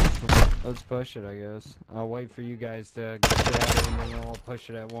 Let's push it, I guess. I'll wait for you guys to get out of it and then we'll all push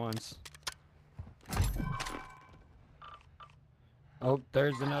it at once. Oh,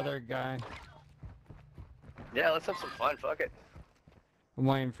 there's another guy. Yeah, let's have some fun. Fuck it. I'm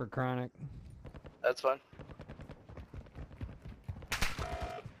waiting for Chronic. That's fun.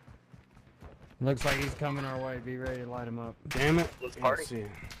 Looks like he's coming our way. Be ready to light him up. Damn it. Let's party. See.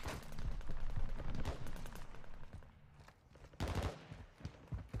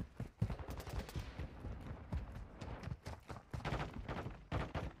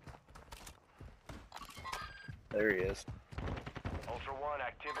 There he is. Ultra One,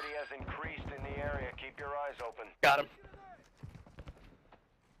 activity has increased in the area. Keep your eyes open. Got him.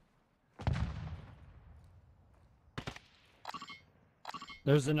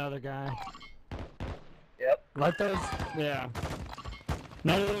 There's another guy. Yep. Let those. Yeah.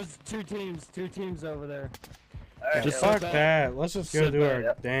 None of those two teams over there. Alright, Just yeah, fuck that. Let's just go Sit do back. our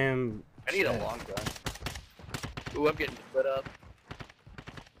Yep. damn. I need a shit. long gun. Ooh, I'm getting split up.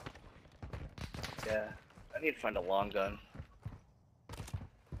 Yeah. I need to find a long gun.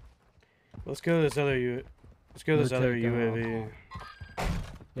 Let's go to this other Let's go to this We're other taking UAV.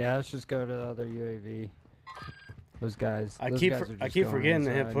 Yeah, let's just go to the other UAV. Those guys. I those keep guys for- are I just keep going forgetting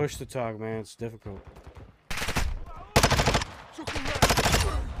to hit inside. push to talk, man. It's difficult.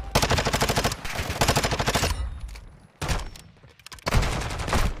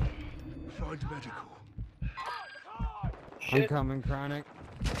 I'm coming, Chronic.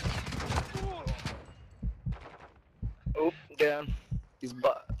 Oop, down. He's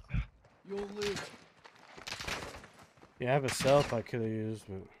butt. Yeah, I have a self I could have used,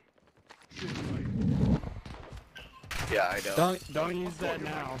 but Yeah, I know. Don't use that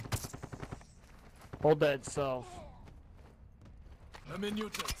now. Hold that self. I'm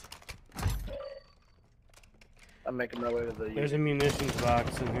making my way to the. there's a munitions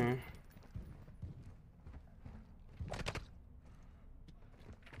box in here.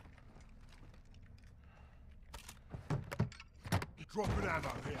 Dropping ammo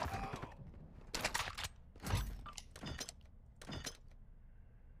here.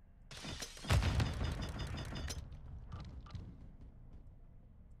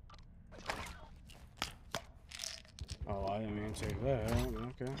 Oh, I didn't mean to take that.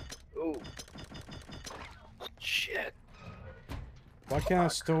 Okay. Ooh. Shit. Why can't I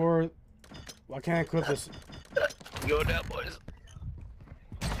store? Why can't I equip this? Go down, boys.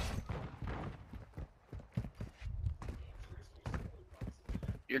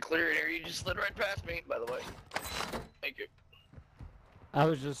 You're clear here. You just slid right past me, by the way. Thank you. I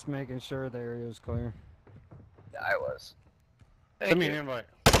was just making sure the area was clear. Yeah, I was. Thank Send me you. an invite.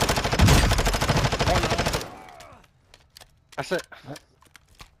 Oh no. That's it.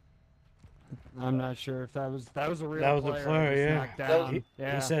 I'm not sure if that was a real That was a player. player, that was yeah. knocked That was- down.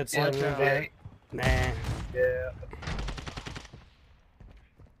 Yeah. He said Yeah, something watch about out. it. Nah. Yeah.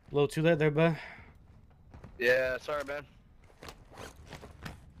 A little too late there, bud. Yeah, sorry, man.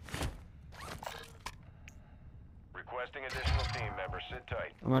 Requesting additional team members. Sit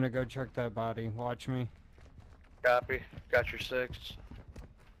tight. I'm gonna go check that body. Watch me. Copy. Got your 6.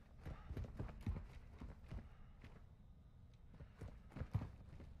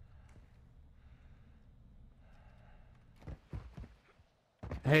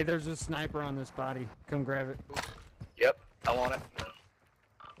 Hey, there's a sniper on this body. Come grab it. Yep, I want it.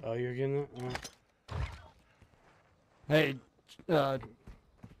 Oh, you're getting it? Hey,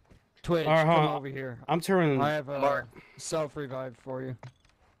 Twitch, Alright, hold come on. over here. I'm turning. I have a Mark. self-revive for you.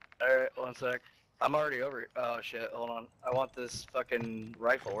 Alright, one sec. I'm already over it. Oh shit, hold on. I want this fucking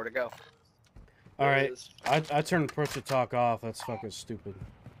rifle. Where'd it go? There it Alright, is. I turned push to talk off. That's fucking stupid.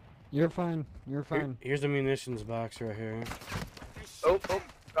 You're fine. You're fine. Here's the munitions box right here. Oh,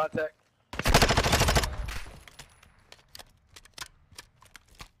 contact.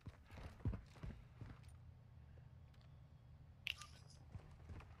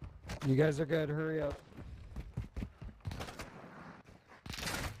 You guys are good. Hurry up.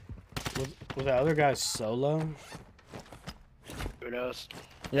 Was that other guy solo? Who knows?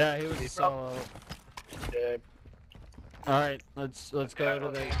 Yeah, he was He's solo. Yeah, All right, let's go to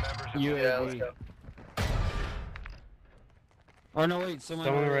Additional the team members have been yeah, let's UAV. go. Oh no, wait, someone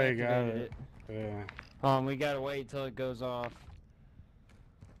Someone already already got activated it. Yeah. We gotta wait till it goes off.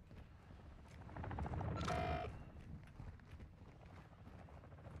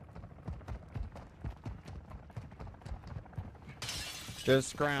 Just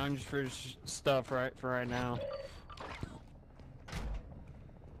scrounge for stuff for right now.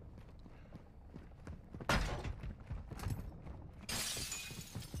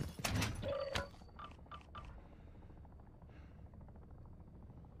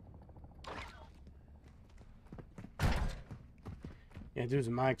 Yeah, dude's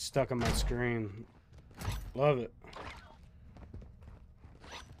mic stuck on my screen. Love it.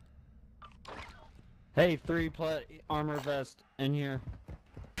 Hey, 3-plat armor vest in here.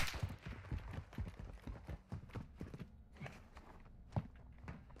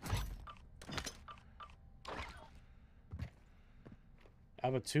 I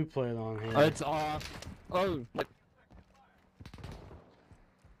have a 2-plate on here. It's off. Oh.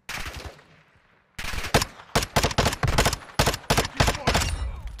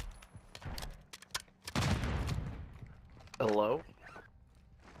 Hello?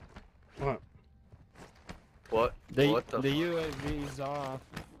 What? What? The What the fuck? UAV's off.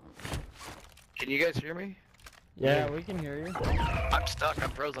 Can you guys hear me? Yeah, we can hear you. I'm stuck. I'm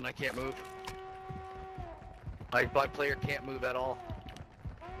frozen. I can't move. My player can't move at all.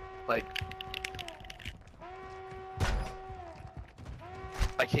 Like,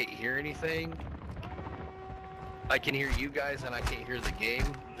 I can't hear anything. I can hear you guys and I can't hear the game.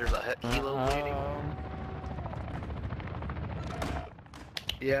 There's a helo bleeding.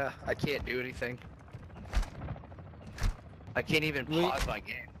 Yeah, I can't do anything. I can't even pause my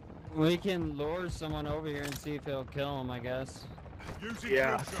game. We can lure someone over here and see if he'll kill him, I guess. Using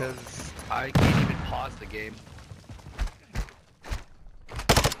Yeah, grid shot. because I can't even pause the game.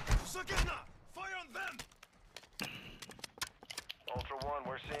 Sakana! Fire on them! Ultra One,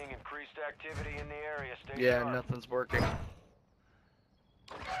 we're seeing increased activity in the area. Stay Yeah, sharp. nothing's working.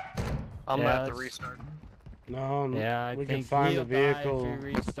 I'm gonna have to restart. No, Yeah, we I can think find he'll a vehicle. die if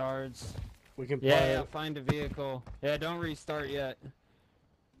he restarts. We can Yeah, play yeah, it. find a vehicle. Yeah, don't restart yet.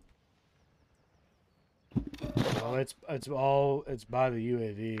 Well, it's by the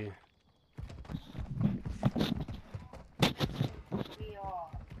UAV.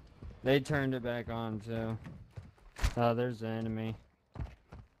 They turned it back on too. Oh, there's the enemy.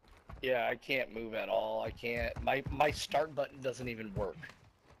 Yeah, I can't move at all. I can't. My start button doesn't even work.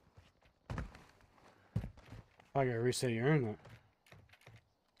 I gotta reset your internet.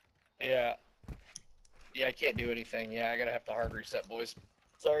 Yeah. Yeah, I can't do anything. Yeah, I gotta have to hard reset, boys.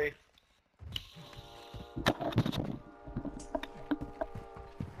 Sorry.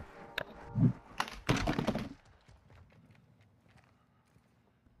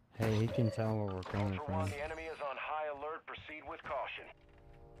 Hey, he can tell where we're coming Ultra One, from. the enemy is on high alert. Proceed with caution.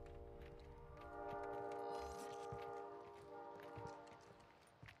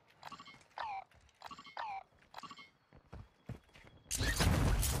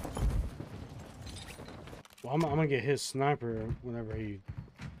 Well, I'm gonna get his sniper whenever he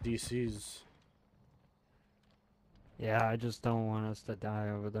DCs. Yeah, I just don't want us to die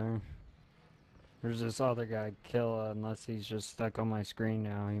over there. There's this other guy, Killa, unless he's just stuck on my screen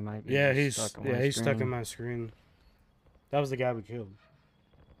now. He might be Yeah, just he's stuck on my he's stuck screen. on my screen. That was the guy we killed.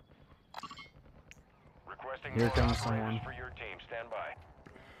 Requesting Here more comes operators someone. for your team. Stand by.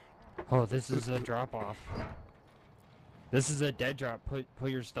 Oh, this is a drop off. This is a dead drop. Put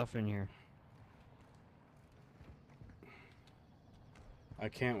your stuff in here. I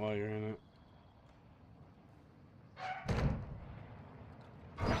can't while you're in it.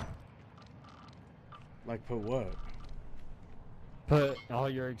 Like, put what? Put all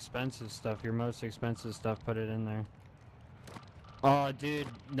your expensive stuff, your most expensive stuff, put it in there. Oh, dude,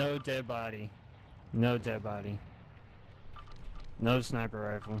 no dead body. No dead body. No sniper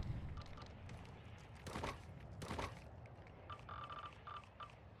rifle.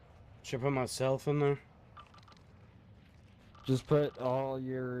 Should I put myself in there? Just put all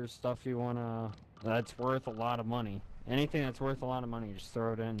your stuff you wanna, that's worth a lot of money. Anything that's worth a lot of money, just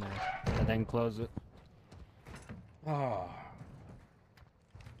throw it in there. And then close it. Oh.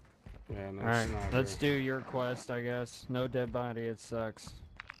 Yeah, no Alright, sniper. let's do your quest, I guess. No dead body, it sucks.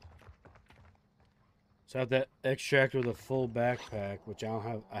 So I have that extract with a full backpack, which I don't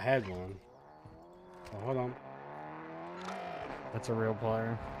have. I had one. Oh, hold on. That's a real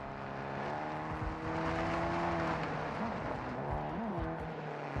player.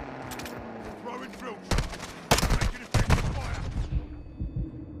 Throwing drill shot. Making effective fire.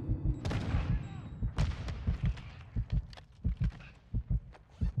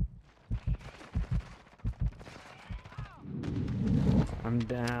 I'm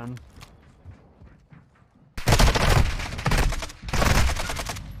down.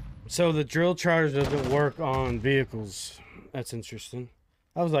 So the drill charge doesn't work on vehicles. That's interesting.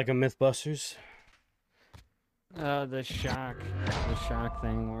 That was like a Mythbusters. The shock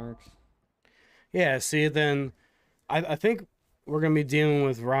thing works. Yeah, see, then I think we're gonna be dealing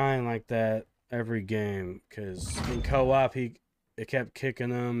with Ryan like that every game because in co-op it kept kicking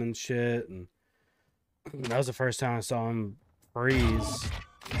him and shit, and that was the first time I saw him freeze.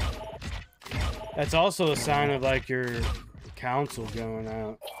 That's also a sign of like your console going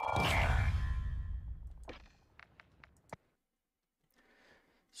out.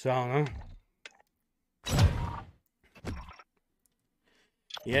 So I don't know.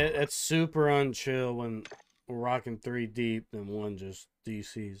 Yeah, it's super unchill when we're rocking 3 deep and one just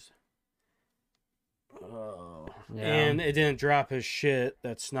DCs. Oh. Yeah. And it didn't drop his shit.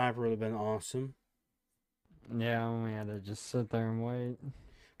 That sniper would have been awesome. Yeah, we had to just sit there and wait.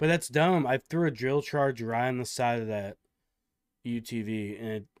 But that's dumb. I threw a drill charge right on the side of that UTV and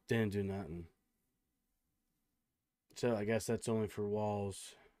it didn't do nothing. So I guess that's only for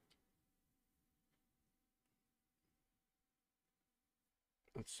walls.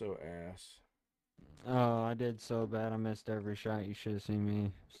 That's so ass. Oh, I did so bad. I missed every shot. You should have seen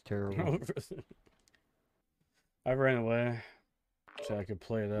me. It's terrible. I ran away so I could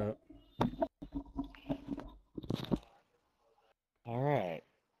play it up. All right.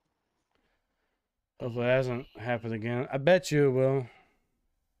 Hopefully it hasn't happened again. I bet you it will.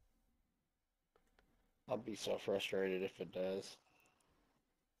 I'll be so frustrated if it does.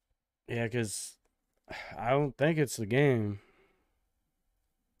 Yeah, because I don't think it's the game.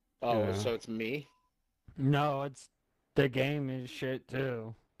 Oh, Yeah. so it's me? No, it's the game is shit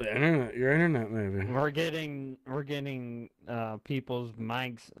too. The internet, your internet maybe. We're getting people's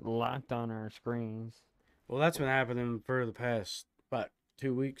mics locked on our screens. Well, that's been happening for the past, what,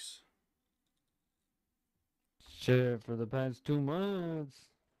 2 weeks? Shit, for the past 2 months.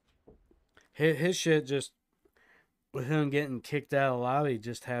 His shit just, with him getting kicked out of the lobby,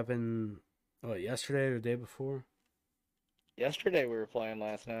 just happened, what, yesterday or the day before? Yesterday we were playing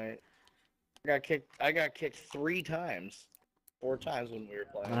last night. I got kicked 3 times. 4 times when we were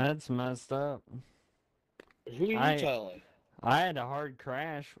playing. That's messed up. Who are you telling? I had a hard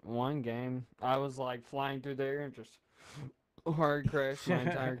crash one game. I was like flying through the air and just hard crashed my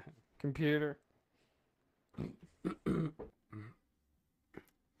entire computer.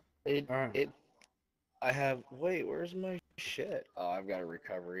 Wait, where's my shit? Oh, I've got a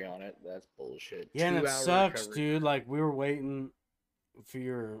recovery on it. That's bullshit. Yeah, and it 2-hour sucks, recovery. dude. Like, we were waiting for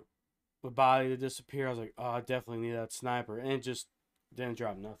your body to disappear. I was like, oh, I definitely need that sniper. And it just didn't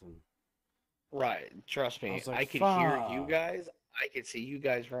drop nothing. Right. Trust me. Like, I could hear you guys. I could see you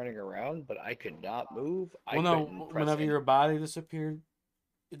guys running around, but I could not move. Well, no, whenever your body disappeared,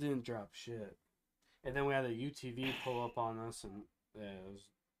 it didn't drop shit. And then we had a UTV pull up on us, and yeah, it was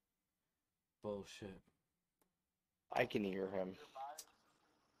bullshit. I can hear him.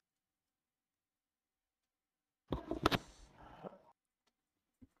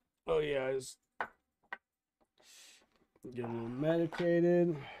 Oh, yeah, I was getting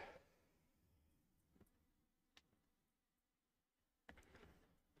medicated.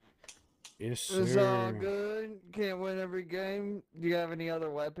 Yes, sir. It's all good. Can't win every game. Do you have any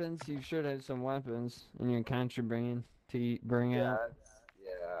other weapons? You should have some weapons in your contraband to bring out.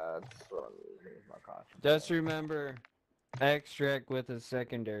 Yeah, that's what here's my contract. Just remember, extract with a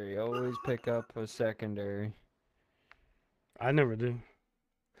secondary. Always pick up a secondary. I never do.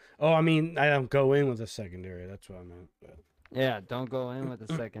 Oh, I mean, I don't go in with a secondary. That's what I meant. But... Yeah, don't go in with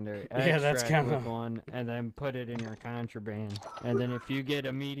a secondary. Yeah, that's Extract kinda- with one, and then put it in your contraband. And then if you get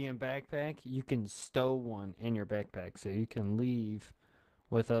a medium backpack, you can stow one in your backpack, so you can leave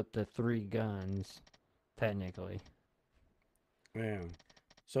with up to 3 guns, technically. Man.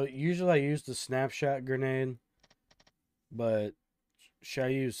 So usually I use the snapshot grenade, but should I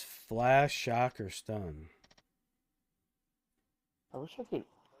use flash, shock, or stun? I wish I could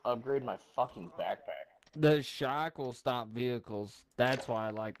upgrade my fucking backpack. The shock will stop vehicles. That's why I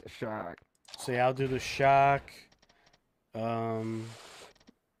like the shock. See, I'll do the shock.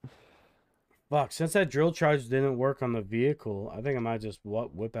 Fuck, since that drill charge didn't work on the vehicle, I think I might just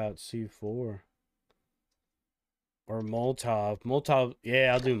whip out C4. Or Molotov. Molotov,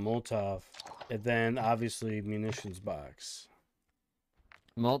 yeah, I'll do Molotov. And then, obviously, munitions box.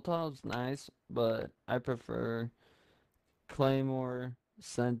 Molotov's nice, but I prefer Claymore,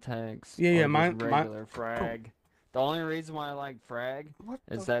 Syntax, Yeah, or mine- just regular frag. The only reason why I like frag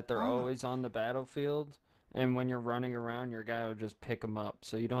is that they're always on the battlefield, and when you're running around, your guy will just pick them up,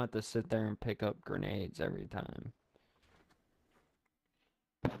 so you don't have to sit there and pick up grenades every time.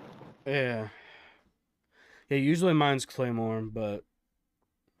 Yeah. Yeah, usually mine's Claymore, but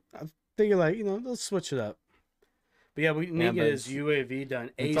I figure, like, let's switch it up. But yeah, we need to get his UAV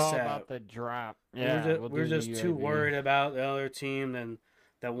done It's all ASAP. about the drop. Yeah, We're just too worried about the other team than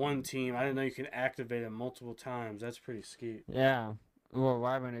that one team. I didn't know you can activate it multiple times. That's pretty skeet. Yeah. Well,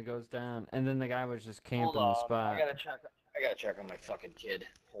 why when it goes down? And then the guy was just Hold camping on. the spot. I gotta check on my fucking kid.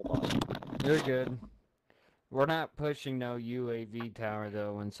 Hold on. You're good. We're not pushing no UAV tower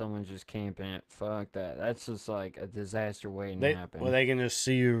though when someone's just camping it. Fuck that. That's just like a disaster waiting to happen. Well, they can just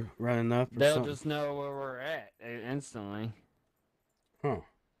see you running up or They'll something. just know where we're at instantly. Huh.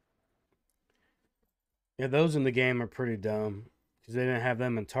 Yeah, those in the game are pretty dumb because they didn't have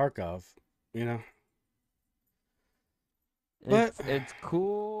them in Tarkov, you know. It's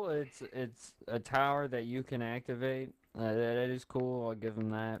cool. It's a tower that you can activate. That is cool. I'll give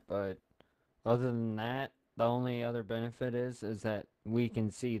them that. But other than that, the only other benefit is that we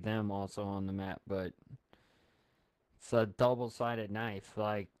can see them also on the map. But it's a double-sided knife.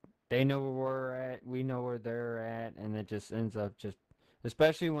 Like they know where we're at, we know where they're at, and it just ends up just.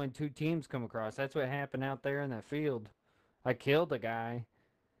 Especially when two teams come across. That's what happened out there in that field. I killed a guy.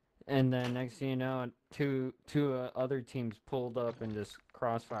 And then next thing you know, two other teams pulled up and just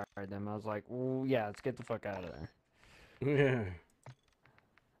crossfired them. I was like, "Ooh, yeah, let's get the fuck out of there." Yeah.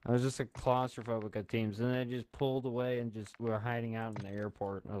 I was just a claustrophobic of teams, and they just pulled away and just were hiding out in the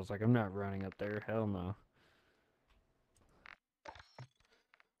airport. And I was like, I'm not running up there. Hell no.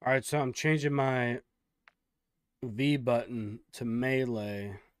 All right, so I'm changing my V button to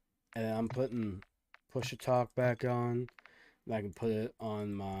melee, and I'm putting push to talk back on. And I can put it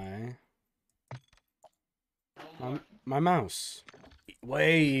on my mouse.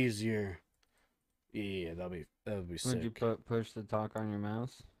 Way easier. Yeah, that'll be sick. Would you push the talk on your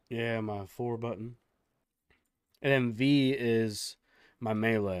mouse? Yeah, my 4 button. And then V is my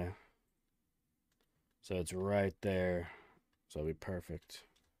melee. So it's right there. So it'll be perfect.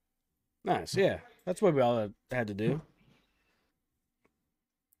 Nice, yeah. That's what we all had to do.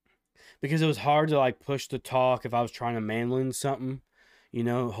 Because it was hard to like push the talk if I was trying to manland something, you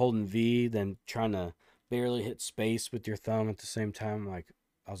know, holding V, then trying to barely hit space with your thumb at the same time. Like,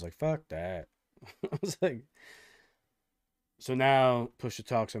 I was like, fuck that. I was like, so now push the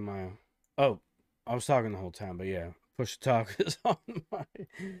talk's on my. Oh, I was talking the whole time, but yeah, push the talk is on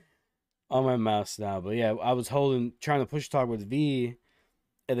my mouse now. But yeah, I was trying to push talk with V,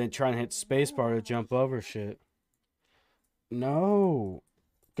 and then trying to hit spacebar to jump over shit. No,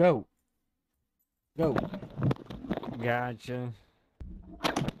 go. Gotcha.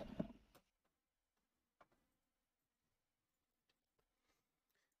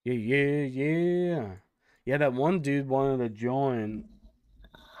 Yeah. Yeah, that one dude wanted to join,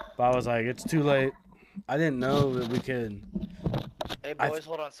 but I was like, it's too late. I didn't know that we could. Hey boys,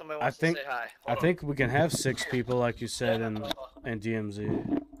 hold on. Somebody wants to say hi. I think we can have 6 people, like you said, in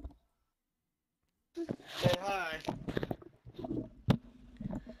DMZ. Say hi.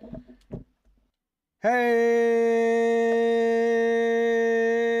 Hey!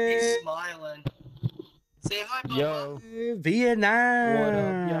 He's smiling. Say hi, Bubba. Yo. Vietnam!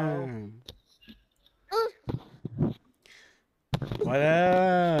 What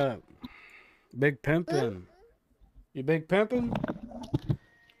up? Big pimpin'. You big pimpin'?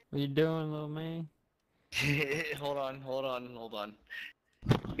 What you doing, little man? hold on.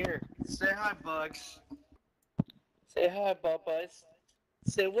 Here, say hi, Bugs. Say hi, Bubba's.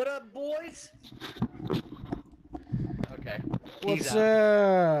 Say what up, boys? Okay. What's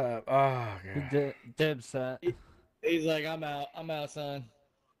up? Oh, God. Dipset. He's like, I'm out, son.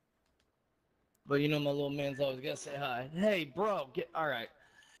 But you know my little man's always gotta say hi. Hey, bro, alright.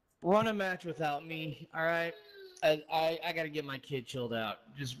 Run a match without me, alright? I gotta get my kid chilled out.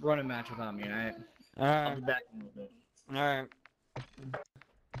 Just run a match without me, alright? I'll be back in a little bit. Alright.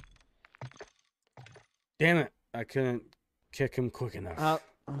 Damn it. I couldn't kick him quick enough.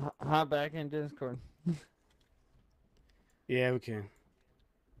 Hop back in Discord. Yeah, we can.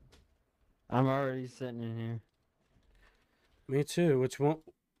 I'm already sitting in here. Me too. Which one?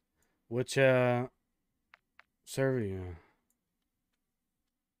 Which server you on?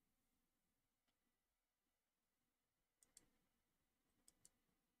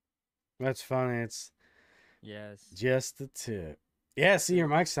 That's funny. It's just the tip. Yeah, see, your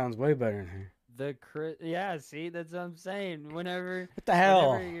mic sounds way better in here. Yeah, see, that's what I'm saying. Whenever What the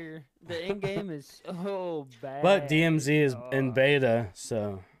hell? The in game is so bad. But DMZ is in beta,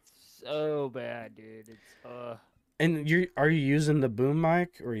 so bad, dude. It's And are you using the boom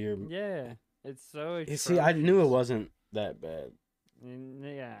mic or you're? Yeah, it's so. You see, I knew it wasn't that bad.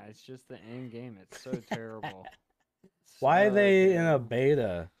 Yeah, it's just the in game. It's so terrible. Why are So they in a terrible.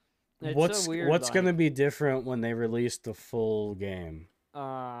 beta? It's What's so weird, what's like, gonna be different when they release the full game?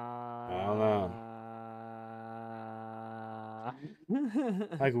 I don't know.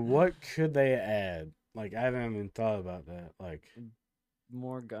 Like, what could they add? Like, I haven't even thought about that. Like,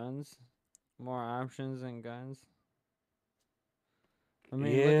 More guns, more options and guns. I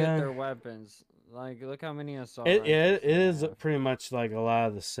mean, look at yeah, their weapons. Like, look how many assault it rifles it they is have. pretty much like a lot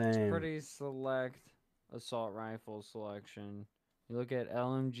of the It's same. pretty select assault rifle selection. You look at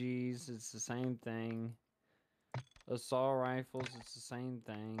LMGs, it's the same thing. Assault rifles, it's the same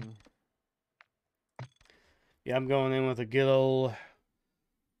thing. Yeah, I'm going in with a good old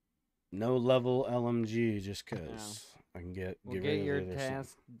no level LMG just cause I can get We'll rid get of your it or something.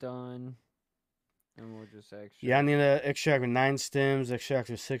 task done, and we'll just extract. Yeah, I need to extract with 9 stems, extract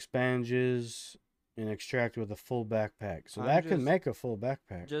with 6 bandages, and extract with a full backpack. So that could make a full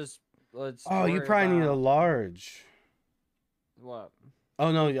backpack. Let's. Oh, you worry probably need a about- large. What?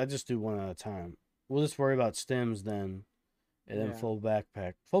 Oh no, I just do one at a time. We'll just worry about stems then, and then Yeah. full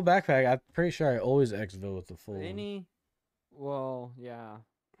backpack. Full backpack. I'm pretty sure I always exfil with the full one. Any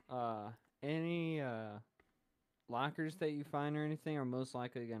lockers that you find or anything are most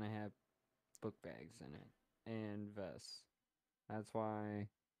likely gonna have book bags in it and vests. That's why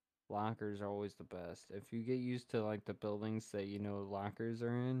lockers are always the best. If you get used to like the buildings that you know lockers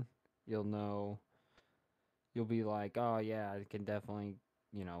are in, you'll be like, oh yeah, I can definitely,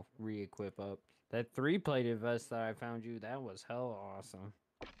 re-equip up. That 3-plated vest that I found you, that was hella awesome.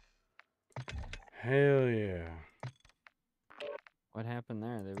 Hell yeah. What happened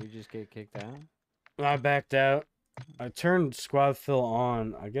there? Did we just get kicked out? I backed out. I turned squad fill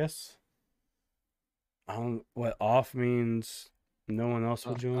on. I guess. I don't. What off means? No one else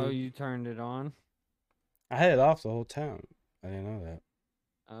will join. Oh, you turned it on? I had it off the whole time. I didn't know that.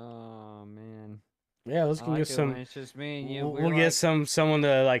 Oh man. Yeah, let's I go like get it some. when it's just me and you. We'll get someone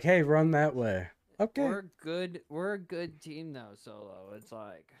to like, hey, run that way. Okay. We're a good team though, solo. It's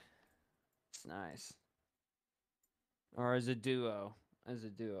like, it's nice. Or as a duo. I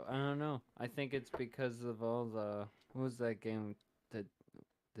don't know. I think it's because of all the, what was that game? The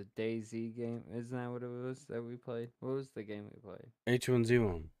DayZ game? Isn't that what it was that we played? What was the game we played?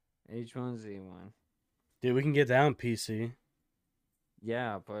 H1Z1. H1Z1. Dude, we can get that on PC.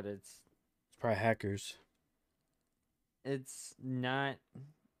 Yeah, but it's probably hackers. It's not.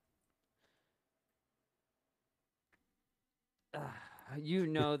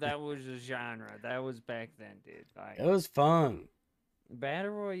 That was a genre. That was back then, dude. Like, It was fun.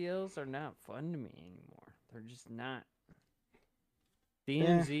 battle royales are not fun to me anymore. They're just not.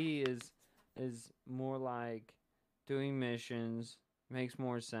 DMZ is more like doing missions. Makes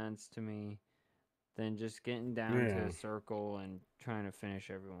more sense to me than just getting down to a circle and trying to finish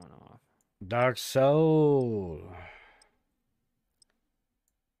everyone off. Dark Soul.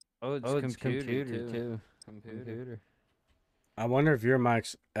 Oh, it's computer too. Computer. I wonder if your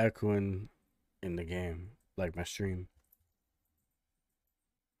mic's echoing in the game, like my stream.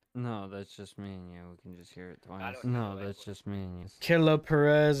 No, that's just me and you. We can just hear it twice. No, that's just me and you. Killa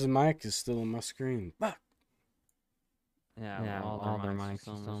Perez's mic is still on my screen. Fuck. Yeah, all their mics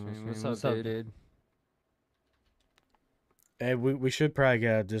on the screen. What's up, dude? Hey, we should probably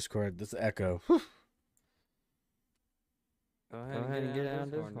get out of Discord. This echo. Whew. Go ahead and get out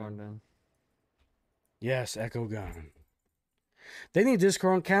of Discord then. Yes, echo gone. They need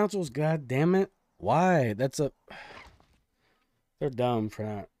Discord on consoles, god damn it. Why? They're dumb for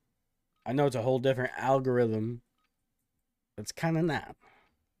that. I know it's a whole different algorithm. It's kind of not.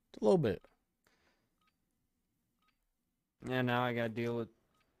 A little bit. Yeah, now I gotta deal with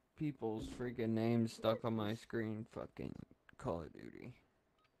people's freaking names stuck on my screen. Fucking Call of Duty.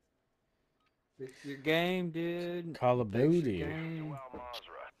 Fix your game, dude. Call of Duty.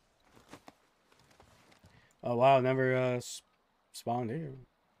 Oh wow, never spawned here.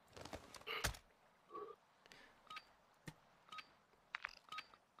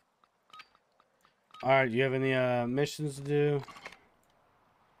 Alright, you have any missions to do?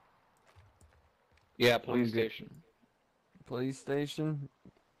 Yeah, police station. Police station?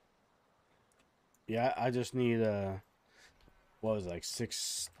 Yeah, I just need what was it, like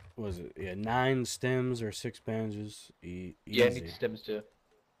 6, what was it? Yeah, 9 stems or 6 bandages. Easy. Yeah, I need stems too.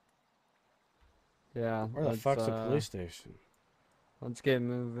 Yeah. Where the fuck's the police station? Let's get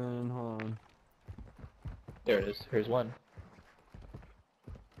moving. Hold on. There it is. Here's one.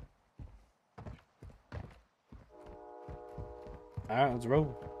 Alright, let's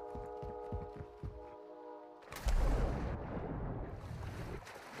roll.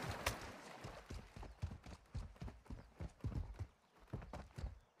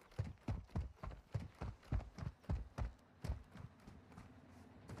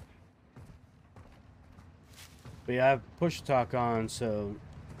 But yeah, I have push talk on, so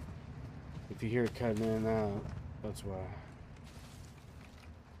if you hear it cutting in and out, that's why.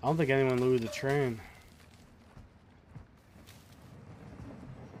 I don't think anyone looted the train.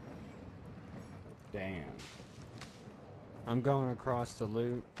 Damn. I'm going across the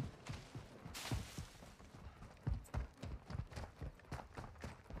loot.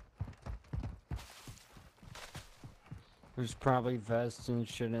 There's probably vests and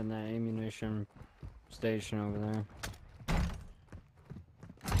shit in that ammunition station over there.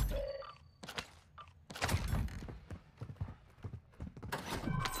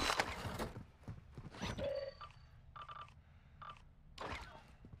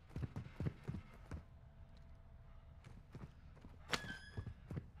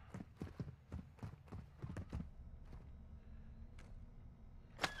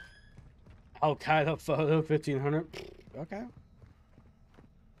 Al Qaeda photo 1500. Okay.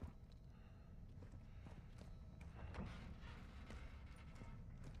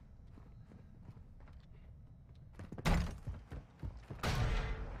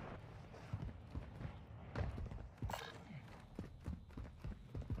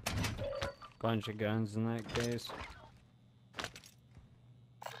 Bunch of guns in that case.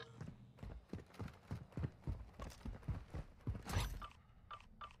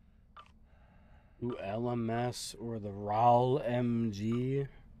 Ooh, LMS or the RAL MG.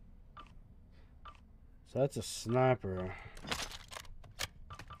 So that's a sniper.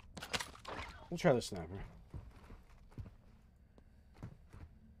 We'll try the sniper.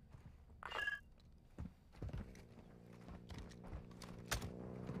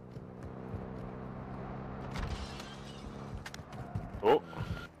 Oh.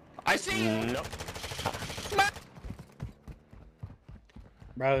 I see you! No.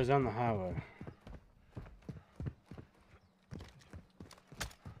 Bro, he's on the highway.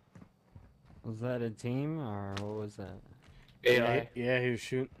 Was that a team or what was that? AI. Yeah, he was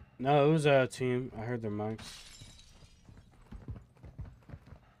shooting. No, it was a team. I heard their mics.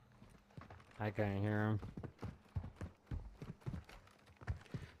 I can't hear him.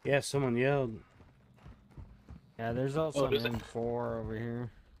 Yeah, someone yelled. Yeah, there's also there's an M4 over here.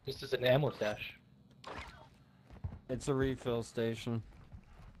 This is an ammo stash. It's a refill station.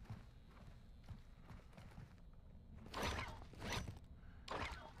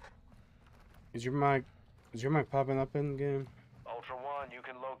 Is your mic popping up in the game? Ultra One, you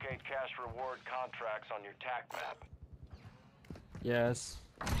can locate cash reward contracts on your TAC map. Yes.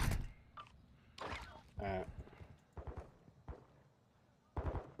 Alright.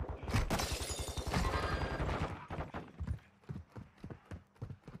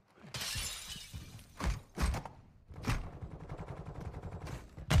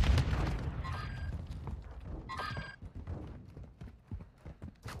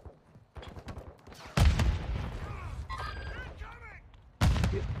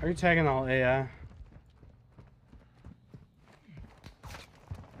 Are you tagging all AI?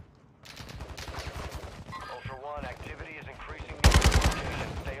 Ultra One, activity is increasing near your location.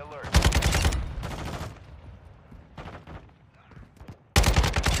 Stay alert.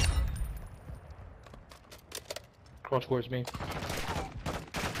 Cross towards me.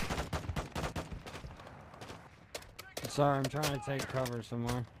 Sorry, I'm trying to take cover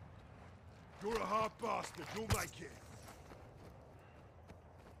somewhere. You're a hard bastard. You'll make it.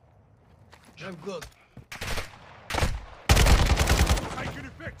 I'm good. Taking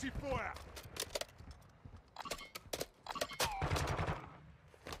effective fire.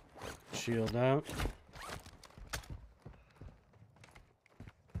 Shield out.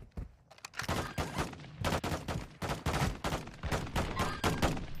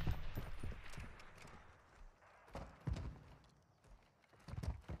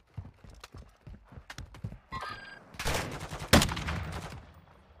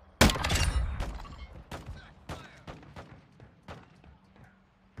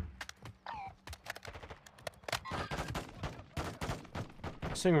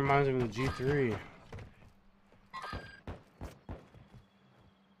 This thing reminds me of the G3.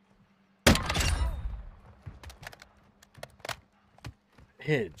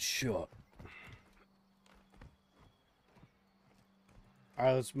 Headshot.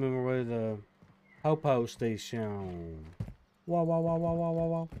 Alright, let's move our way to the Popo station. Wow, wow, wow, wow, wow, wow,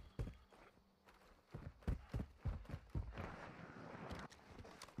 wow.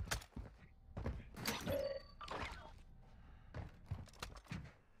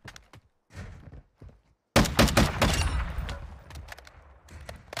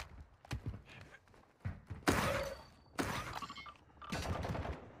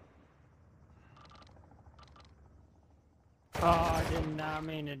 Oh, I did not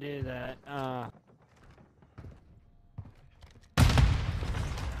mean to do that.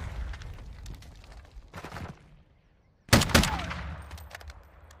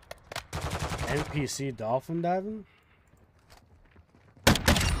 NPC dolphin diving?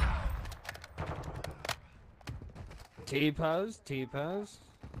 T-pose, T-pose.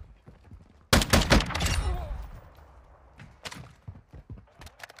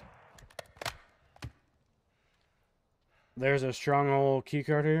 There's a stronghold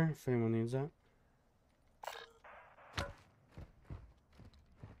keycard here if anyone needs that.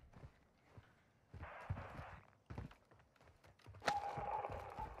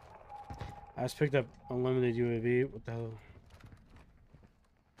 I just picked up unlimited UAV. What the hell?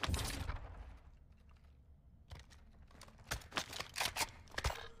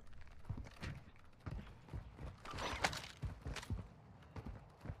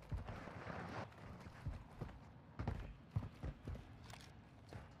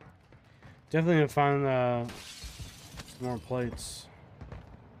 Definitely gonna find more plates,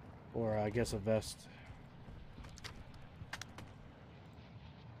 or I guess a vest.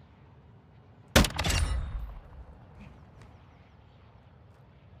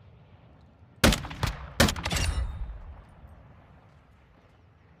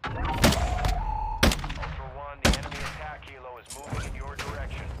 Ultra One, the enemy attack helo is moving in your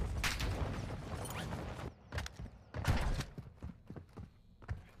direction.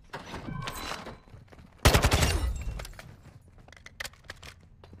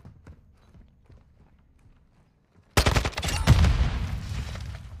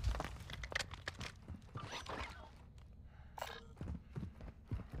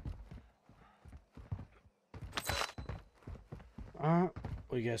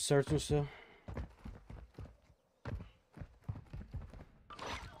 We got searching still.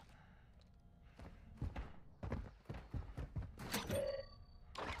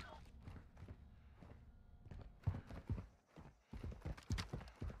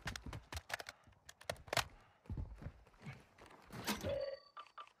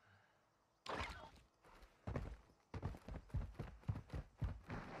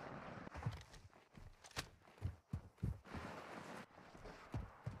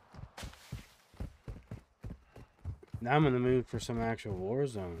 Now I'm in the mood for some actual war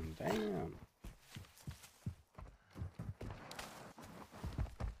zone. Damn.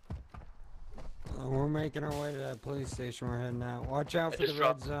 We're making our way to that police station. We're heading out. Watch out for the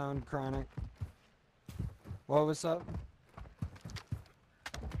red zone, Chronic. What was up?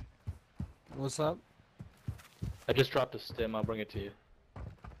 What's up? I just dropped a stim. I'll bring it to you.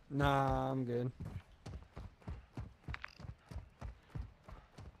 Nah, I'm good.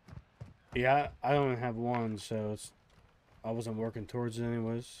 Yeah, I only have one, so I wasn't working towards it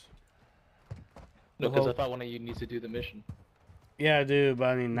anyways. No, because I thought one of you needs to do the mission. Yeah, I do, but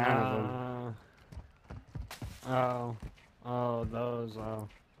I need 9 of them. Oh, those, oh.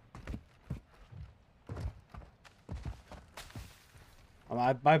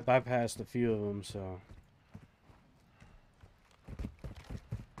 I bypassed a few of them, so.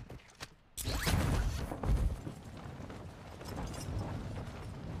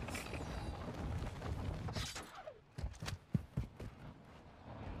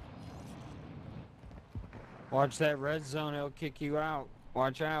 Watch that red zone, it'll kick you out.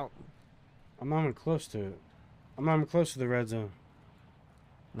 Watch out. I'm not even close to it. I'm not even close to the red zone.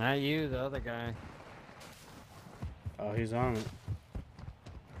 Not you, the other guy. Oh, he's on it.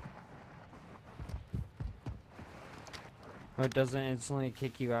 Oh, it doesn't instantly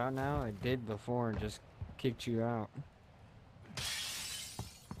kick you out now? It did before and just kicked you out.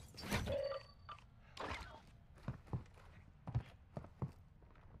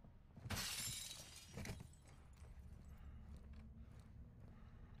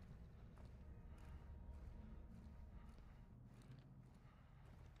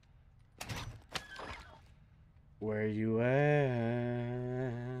 Where you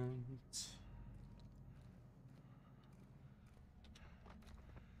at?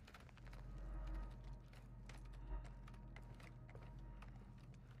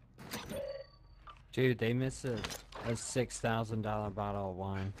 Dude, they missed a $6,000 bottle of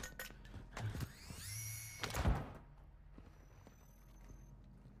wine.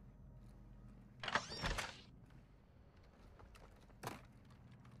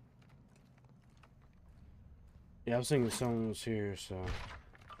 Yeah, I was thinking someone was here, so.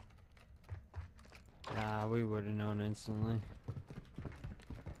 Nah, we would have known instantly.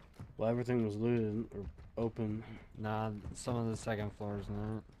 Well, everything was looted or open. Nah, some of the second floors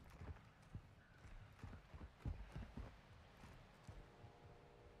not.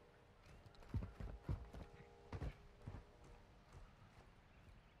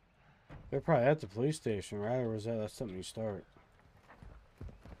 They're probably at the police station, right? Or was that's something you start?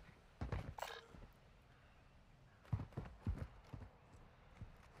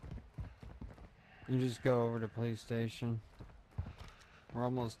 You just go over to police station. We're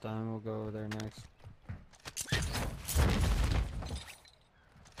almost done. We'll go over there next.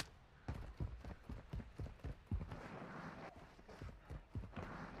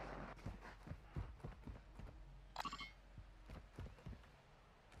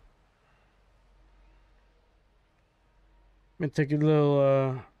 I'm gonna take a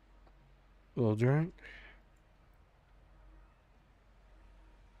little drink.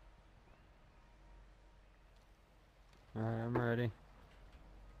 Alright, I'm ready.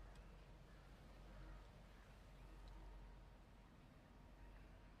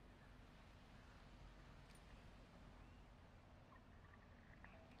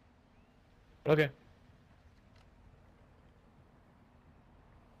 Okay.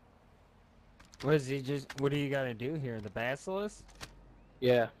 What is he just? What do you gotta do here? The basilisk?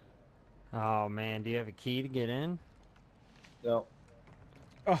 Yeah. Oh man, do you have a key to get in? No.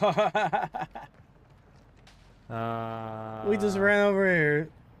 We just ran over here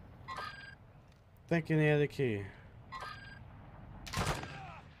thinking he had a key.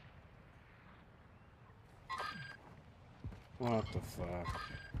 What the fuck?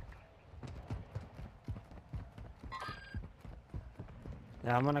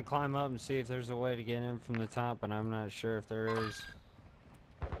 Yeah, I'm gonna climb up and see if there's a way to get in from the top, but I'm not sure if there is.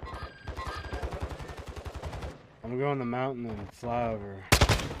 I'm gonna go on the mountain and fly over.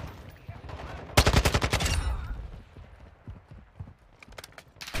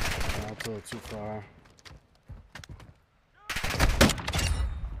 That's a little too far.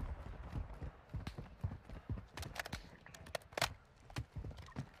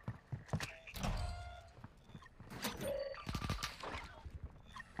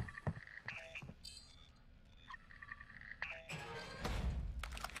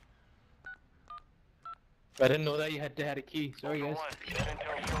 I didn't know that you had to have a key. Sorry, guys. You're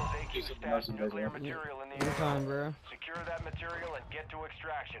fine, bro. Secure that material and get to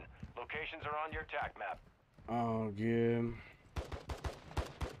extraction. Locations are on your TAC map. Oh, good.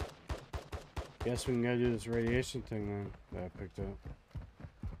 Guess we can go do this radiation thing then that I picked up.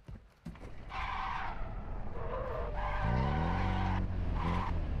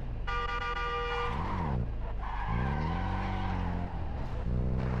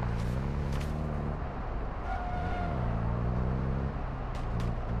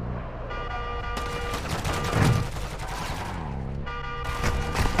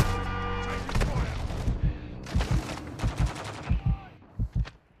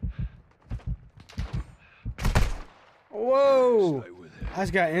 Whoa! I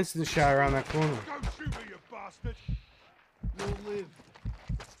just got instant shot around that corner. Don't shoot me, you bastard! You'll live.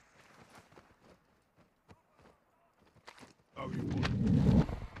 Oh, you would.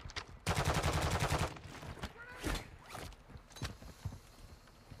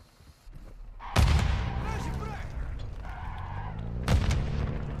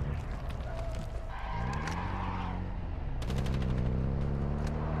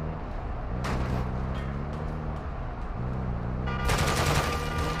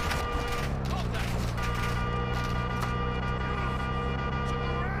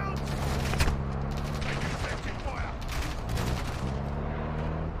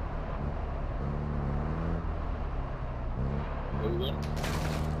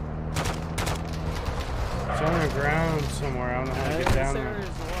 It's on the ground somewhere. I don't know how to get down This there. area's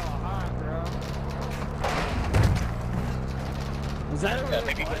a little hot, bro. Is that a real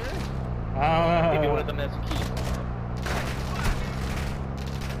maybe player? Maybe one of them has a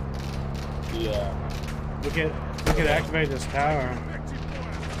key. Yeah. We could activate this tower.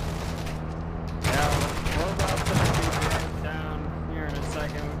 Yeah, we're about to be right down here in a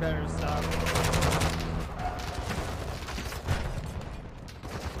second. We better stop.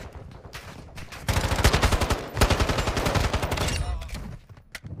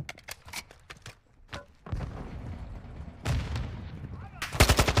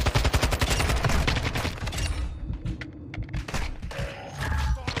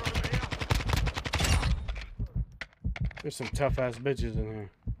 There's some tough ass bitches in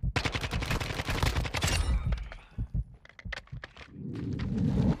here.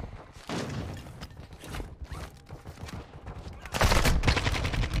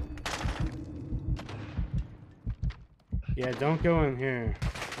 Yeah, don't go in here.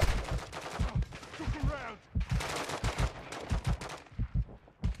 Look around.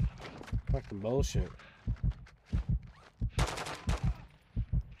 Fucking bullshit.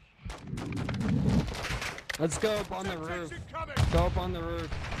 Let's go up on the roof. Go up on the roof.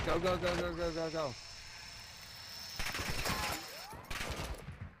 Go, go, go, go, go, go, go.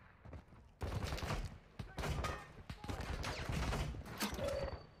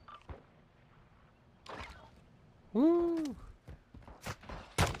 Woo!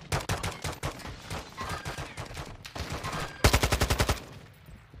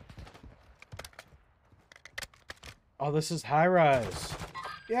 Oh, this is high rise.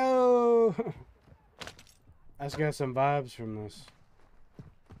 Yo! I just got some vibes from this.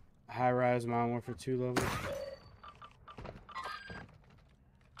 High rise Modern Warfare 2 level.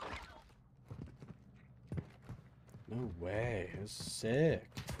 No way. That's sick.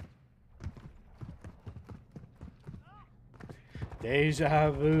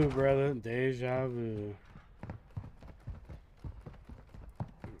 Deja vu, brother. Deja vu.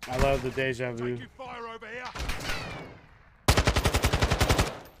 I love the deja vu. Taking fire over here.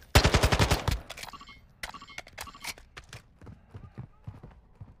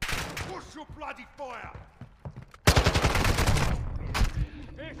 What's your bloody fire?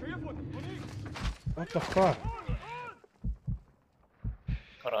 What the fuck?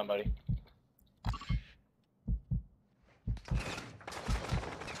 Hold on, buddy.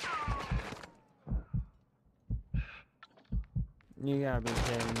 You gotta be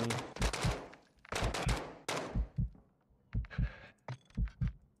kidding me.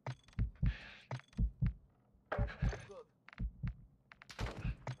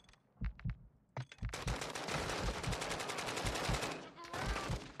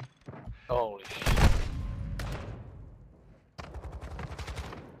 Holy shit.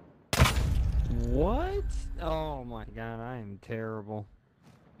 What? Oh my god, I am terrible.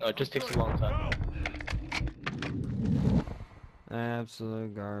 No, it just takes a long time.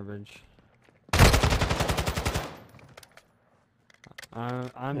 Absolute garbage. I'm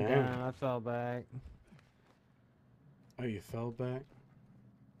Damn. down. I fell back. Oh, you fell back?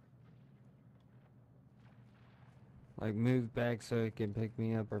 Like move back so it can pick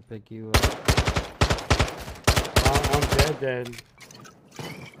me up or pick you up. Oh, I'm dead.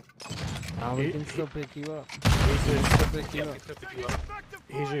 Oh, we can still pick you up.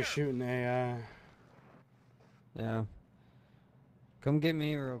 He's just shooting AI. Yeah. Come get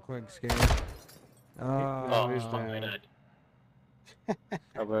me real quick, Scary. Oh, he's fuck, I down. died.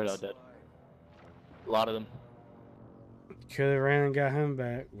 Alberto dead. A lot of them. Could have ran and got him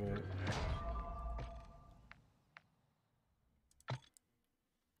back, but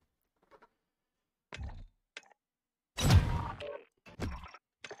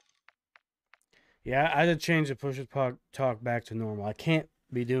yeah, I had to change the push to talk back to normal. I can't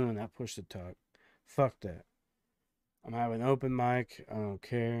be doing that push to talk. Fuck that. I'm having open mic. I don't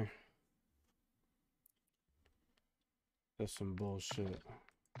care. That's some bullshit.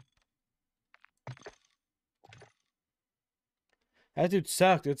 That dude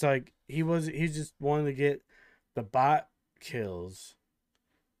sucked. It's like he just wanted to get the bot kills.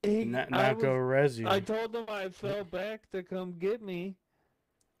 Not go res you. I told him I fell back to come get me.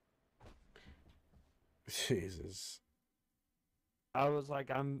 Jesus. I was like,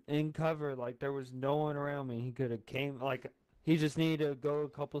 I'm in cover. Like, there was no one around me. He could have came. Like, he just needed to go a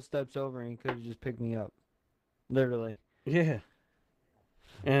couple steps over and he could have just picked me up. Literally. Yeah.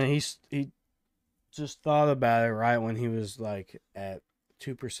 And he just thought about it right when he was like at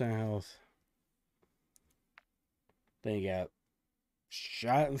 2% health. Then he got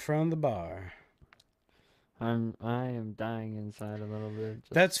shot in front of the bar. I am dying inside a little bit.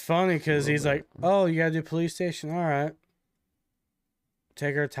 That's funny because he's like, oh, you gotta do police station? All right.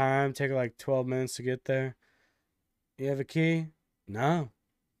 Take our time. Take like 12 minutes to get there. You have a key? No.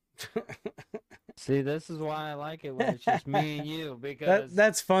 See, this is why I like it when it's just me and you, because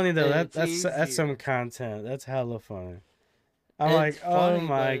that's funny though. That's some easier. content. That's hella funny. I'm It's like, oh funny,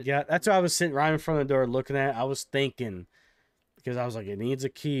 my but- god. That's why I was sitting right in front of the door looking at it. I was thinking because I was like, it needs a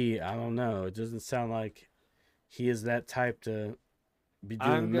key. I don't know. It doesn't sound like he is that type to be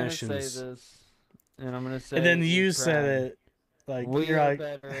doing I'm gonna missions. say this, and I'm gonna say. And then it with you said pride. it like We you're are like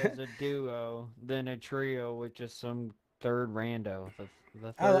better as a duo than a trio with just some third rando.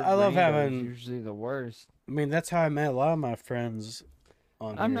 The I third love rando having- is usually the worst. I mean, that's how I met a lot of my friends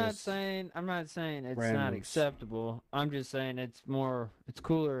on I'm here not is- saying it's randoms. not acceptable. I'm just saying it's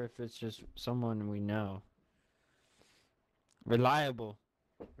cooler if it's just someone we know. Reliable.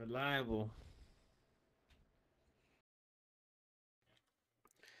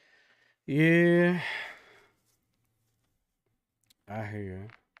 Yeah. I hear you.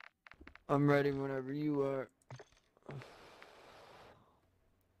 I'm ready whenever you are.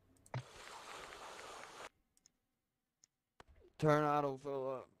 Turn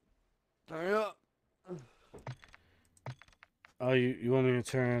autofill up. Turn it up. Oh, you want me to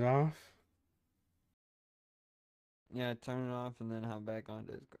turn it off? Yeah, turn it off and then hop back on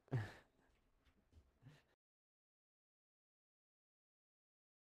Discord.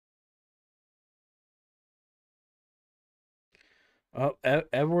 Oh,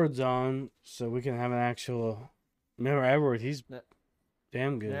 Edward's on, so we can have an actual. Remember Edward? He's Yeah.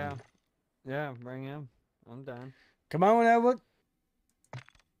 damn good. Yeah. Yeah, bring him. I'm done. Come on, Edward.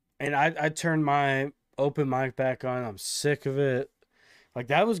 And I turned my open mic back on. I'm sick of it. Like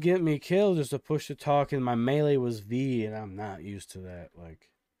that was getting me killed just to push the talk, and my melee was V, and I'm not used to that. Like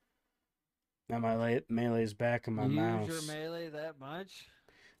now my melee's back in my You mouse. use your melee that much?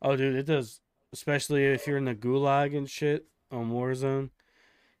 Oh, dude, it does. Especially if you're in the gulag and shit on Warzone.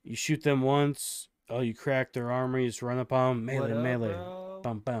 You shoot them once. Oh, you crack their armor. You just run up on them. Melee, What up, melee. bro?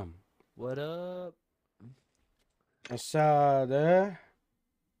 Bum, bum. What up? Asada.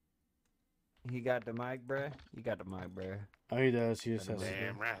 He got the mic, bruh. You got the mic, bruh. Oh, he does. He just Got has. the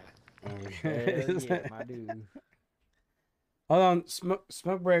mic, bruh. right. Oh, Hell yeah, my dude. Hold on.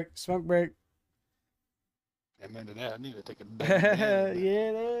 Smoke break. Smoke break. Amen to that. I need to take a Yeah, big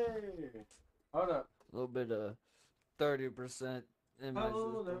there. Hold up. A little bit of 30% in my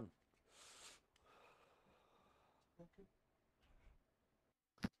Hold system. up.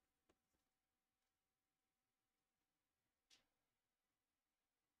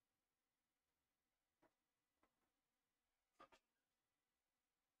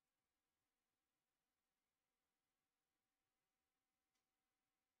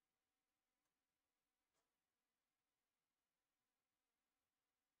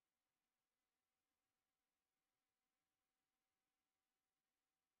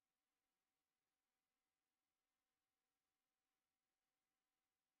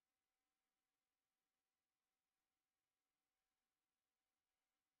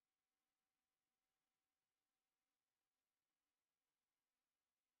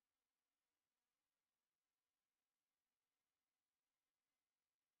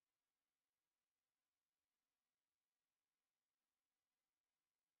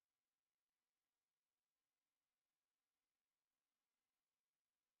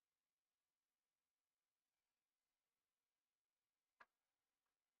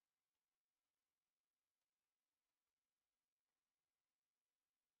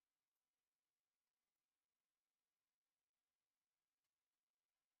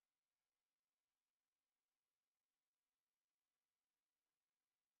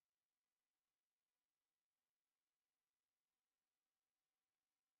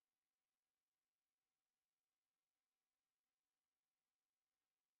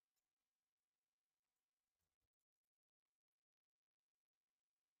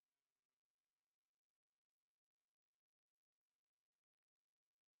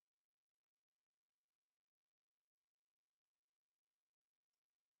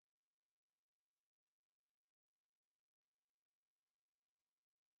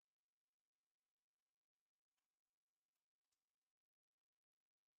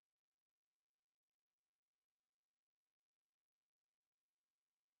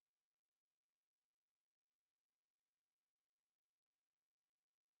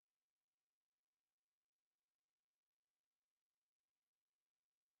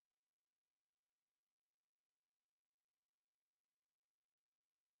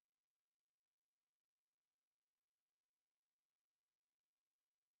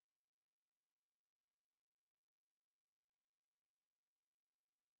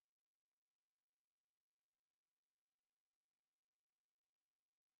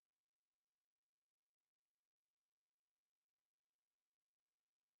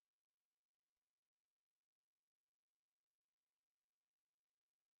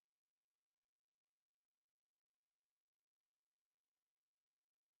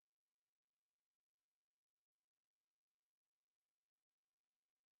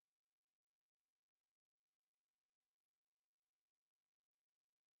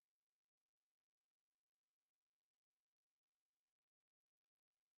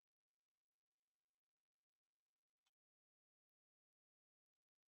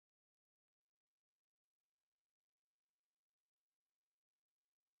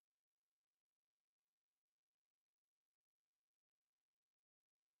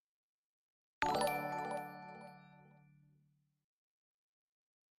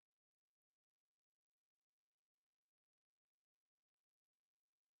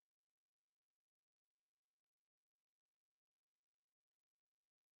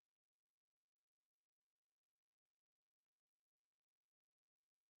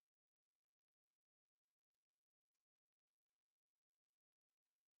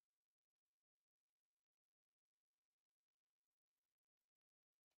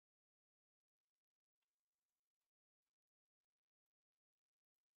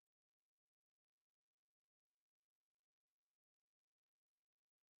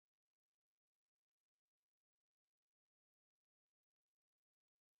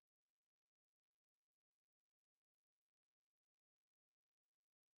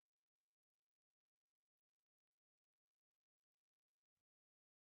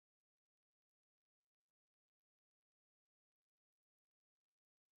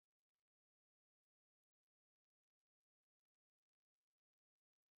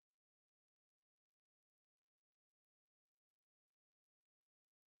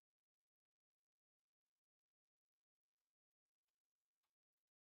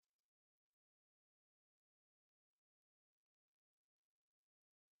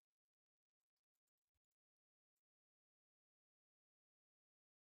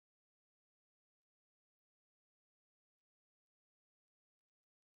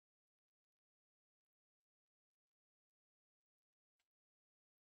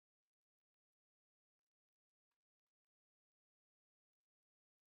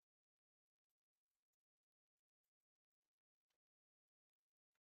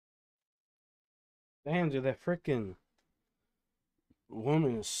 Damn, dude, that freaking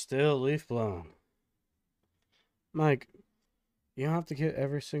woman is still leaf blowing. Mike, you don't have to get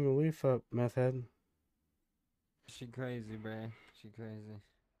every single leaf up, meth head. She crazy, bruh. She crazy.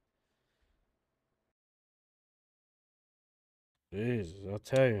 Jesus, I'll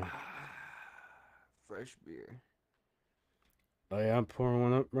tell you. Fresh beer. Oh yeah, I'm pouring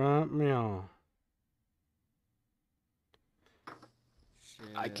one up right now. Shit,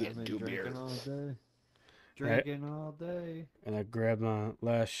 I I've can't been do beer. drinking all day. Drinking all day. And I grabbed my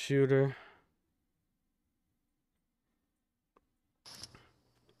last shooter.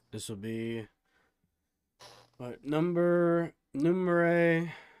 This will be what numero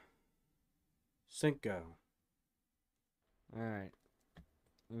cinco. Alright.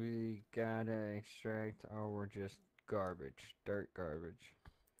 We gotta extract our just garbage. Dirt garbage.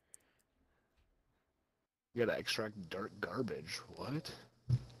 You gotta extract dirt garbage. What?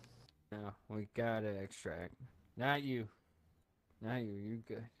 No, we gotta extract. Not you. Not you.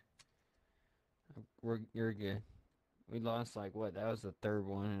 You're good. You're good. We lost like what? That was the third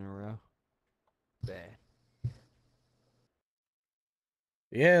one in a row. Bad.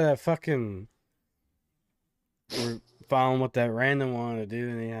 Yeah, that fucking. We're following what that random wanted to do,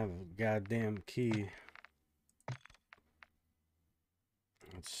 and they have a goddamn key.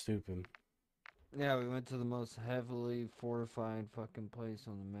 That's stupid. Yeah, we went to the most heavily fortified fucking place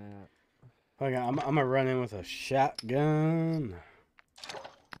on the map. Okay, I'm gonna run in with a shotgun.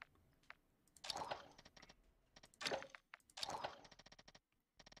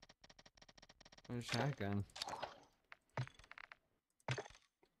 A shotgun.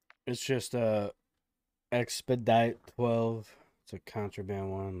 It's just a Expedite 12. It's a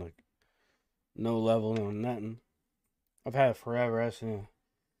contraband one, like no level, no nothing. I've had it forever.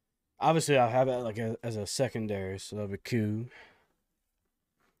 Obviously, I'll have it like as a secondary, so that'll be cool.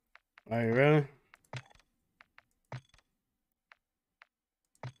 Are you ready?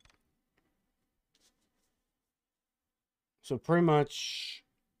 So pretty much,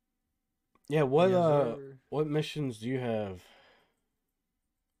 yeah. Yes, What missions do you have,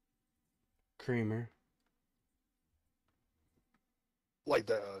 Creamer? Like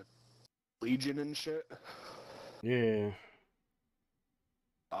the Legion and shit? Yeah.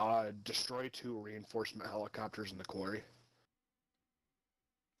 Destroy 2 reinforcement helicopters in the quarry.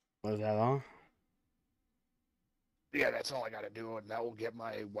 Was that all? Yeah, that's all I gotta do, and that will get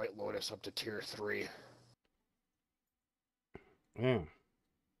my White Lotus up to tier 3. Yeah.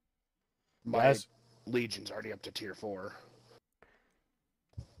 My Legion's already up to tier 4.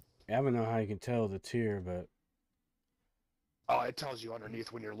 I don't know how you can tell the tier, but Oh, it tells you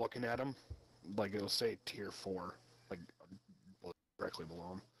underneath when you're looking at them. Like, it'll say tier 4, like, directly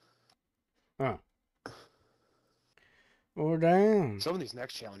below them. huh. Oh damn. Some of these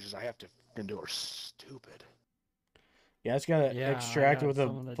next challenges I have to do are stupid. Yeah, it's got to Yeah, extract I got with some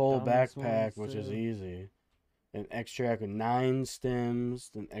a of the full dumbest backpack, ones, which is too. easy. And extract with 9 stems,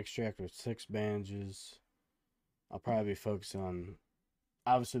 then extract with 6 bandages. I'll probably be focusing on,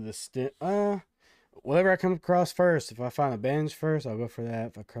 obviously, the whatever I come across first. If I find a bandage first, I'll go for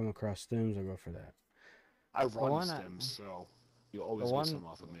that. If I come across stems, I'll go for that. I run stems, so you always get some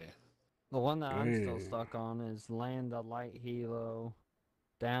off of me. The one that I'm still stuck on is land the light helo,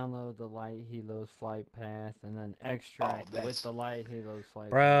 download the light helo's flight path, and then extract with the light helo's flight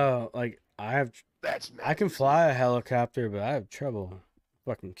path. Bro, like, That's I can fly a helicopter, but I have trouble.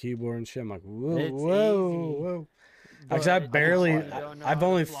 Fucking keyboard and shit. I'm like, whoa, It's whoa, easy, whoa. but Actually, I've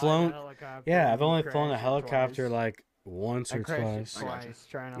only flown. helicopter. Yeah, And I've you only flown a crash it helicopter twice. like once I or crashed twice. it twice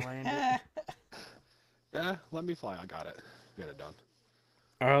trying to land it. Yeah, let me fly. I got it. Get it done.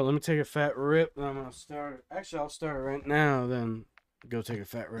 All right, let me take a fat rip. And I'm gonna start. Actually, I'll start right now. Then go take a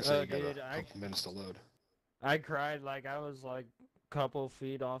fat rip. So you got a couple minutes to load. I cried like I was like a couple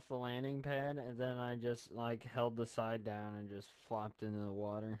feet off the landing pad, and then I just like held the side down and just flopped into the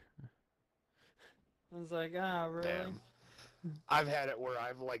water. I was like, ah, really? Damn. I've had it where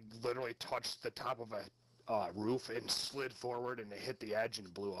I've like literally touched the top of a roof and slid forward and it hit the edge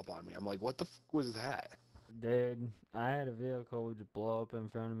and blew up on me. I'm like, what the fuck was that? Dude, I had a vehicle just blow up in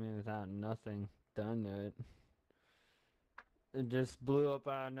front of me without nothing done to it. It just blew up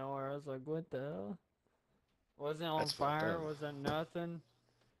out of nowhere. I was like, what the hell? Wasn't on fire, wasn't nothing.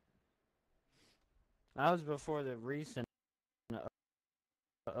 That was before the recent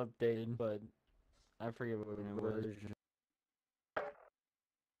updated, but I forget what it was.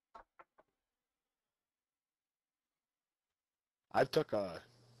 I took a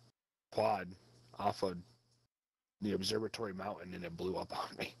quad off of the observatory mountain and it blew up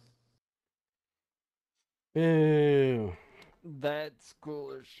on me. Ew. That's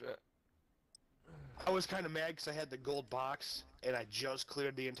cool as shit. I was kind of mad because I had the gold box, and I just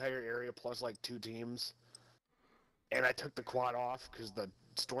cleared the entire area plus like 2 teams. And I took the quad off because the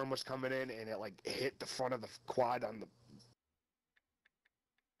storm was coming in, and it like hit the front of the quad on the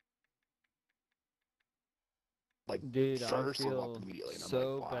Dude, I first and up feel immediately. And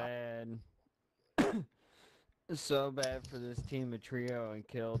so I'm like, wow. bad. So bad for this team of trio I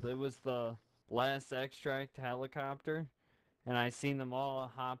killed. It was the last extract helicopter, and I seen them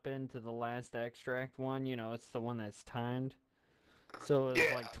all hop into the last extract one. You know, it's the one that's timed. So it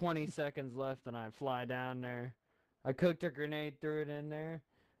was like 20 seconds left, and I fly down there. I cooked a grenade, threw it in there,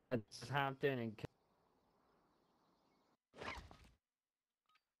 and just hopped in and killed.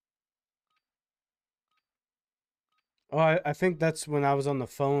 Oh, I think that's when I was on the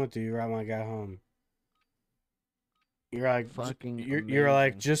phone with you right when I got home. You're like, Fucking you're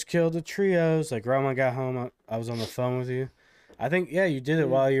like, amazing. just killed the trios. Like right when I got home, I was on the phone with you. I think, yeah, you did it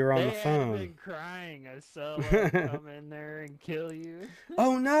Dude, while you were on the they had phone. been crying a solo come in there and kill you.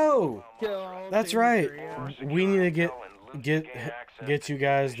 Oh no! Kill all That's team of right. trio. We need to get you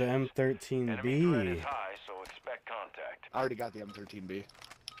guys the Enemy threat is M13B. high, so expect contact. I already got the M13B.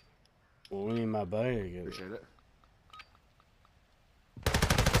 Well, we need my buddy to get it. Appreciate it.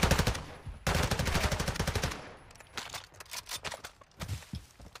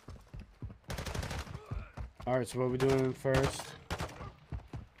 All right, so what we doing first?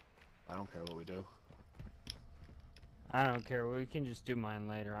 I don't care what we do. I don't care. We can just do mine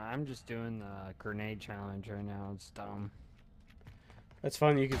later. I'm just doing the grenade challenge right now. It's dumb. That's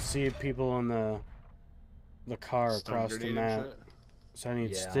fun. You can see people on the car Stun across the grenade and map. shit? So I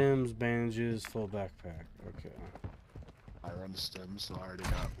need Yeah. stems, bandages, full backpack. Okay. I run the stims, so I already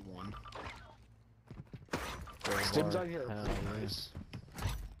got one. Go Stims hard. out here are Hell pretty yeah. nice.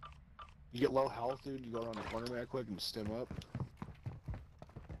 You get low health, dude. You go around the corner real quick and stim up.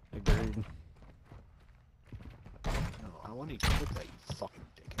 Agreed. No, I want you to click that, you fucking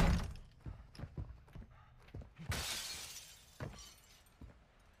dickhead.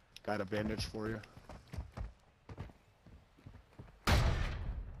 Got a bandage for you.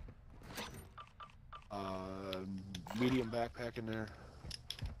 Medium backpack in there.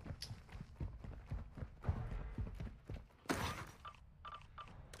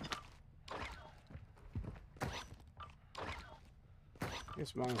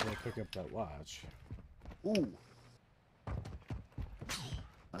 Guess might as well pick up that watch. Ooh.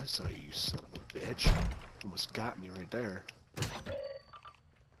 I saw you, son of a bitch. Almost got me right there.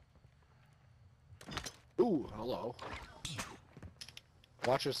 Ooh, hello.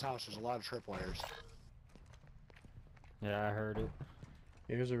 Watch this house, there's a lot of tripwires. Yeah, I heard it.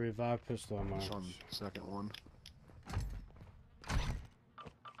 Here's a revived pistol on This mine. one, second one.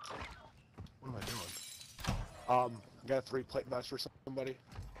 What am I doing? I got a 3 plate vest for somebody.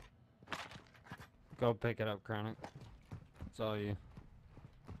 Go pick it up, Chronic. It's all you.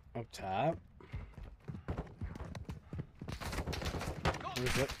 Up top.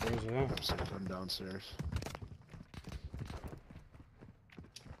 Where's it? Where's it at? Upstairs, I'm downstairs.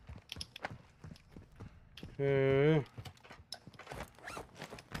 Uh,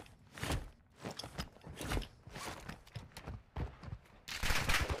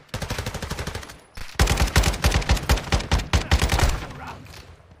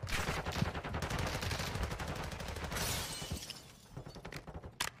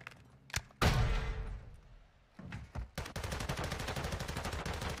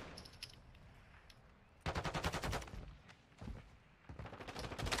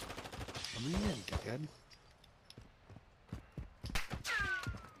 Come in, dickhead.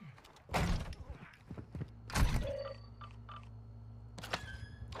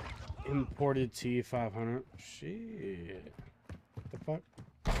 Imported T500. Shit. What the fuck?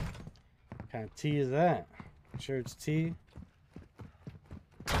 What kind of tea is that? Sure it's tea?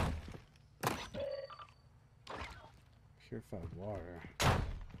 Purified water.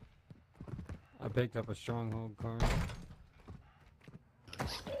 I picked up a stronghold card.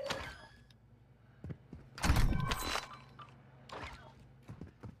 Nice.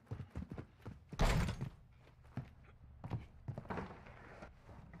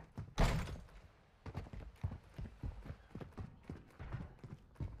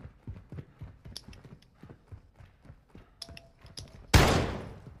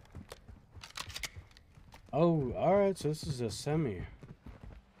 Oh, alright, so this is a semi.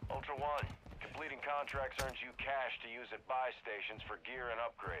 Ultra One, completing contracts earns you cash to use at buy stations for gear and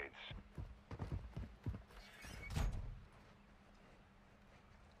upgrades.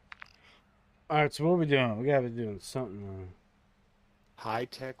 Alright, so what are we doing? We gotta be doing something.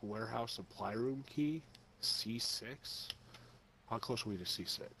 High-tech warehouse supply room key, C6. How close are we to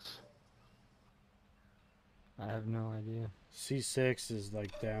C6? I have no idea. C6 is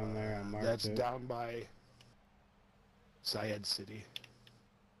like down there. I marked That's it. down by Syed City.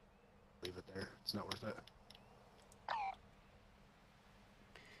 Leave it there. It's not worth it.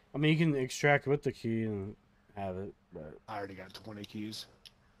 I mean, you can extract with the key and have it, but I already got 20 keys.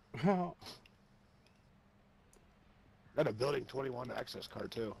 well, Got a building 21 access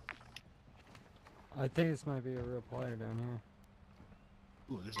card too. I think this might be a real player down here.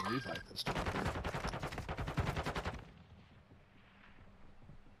 Ooh, there's a Levi pistol up here.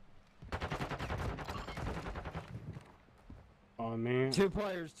 on me. Two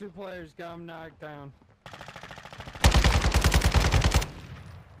players, got him knocked down.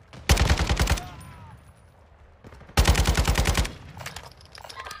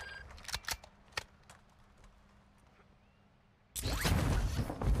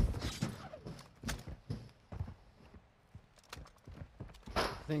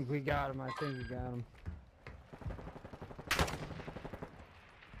 I think we got him.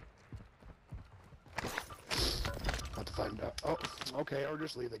 About to find out. Oh, okay, or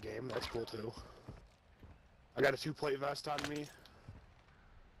just leave the game. That's cool too. I got a 2-plate vest on me.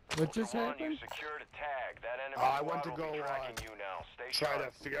 What just Ultra One, happened? you secured a tag. That enemy I squad went to will go be tracking you now. Stay try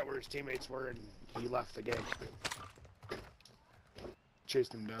sharp. to figure out where his teammates were, and he left the game.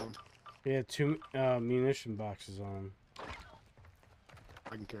 Chased him down. He had 2 munition boxes on him.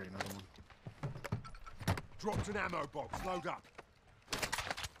 I can carry another one. Dropped an ammo box. Load up.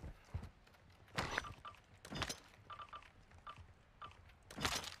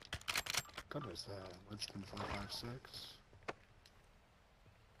 What is that? Winston 556.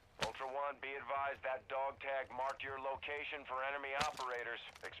 Ultra One, be advised that dog tag marked your location for enemy operators.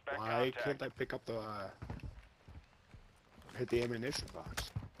 Expect Why contact. can't I pick up the hit the ammunition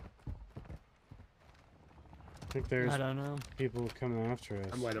box? I think there's I don't know. people coming after us.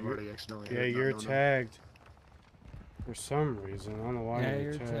 I might have already accidentally hit Yeah, it, not you're knowing them. tagged. For some reason, I don't know why Yeah,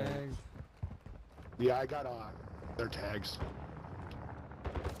 you're you're tagged. Yeah, I got their tags.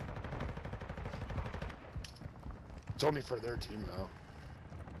 It's only for their team though.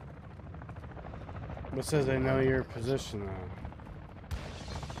 What says they know your position though?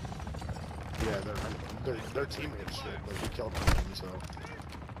 Yeah, their teammates should, but we killed them, so.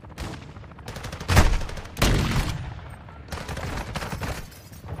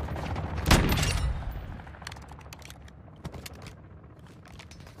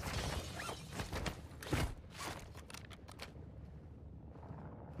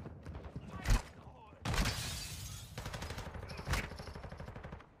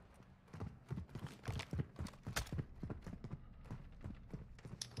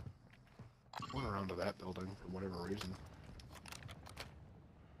 Went around to that building for whatever reason.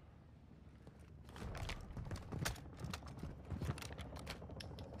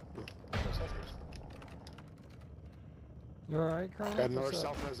 You alright, Carl? Got another What's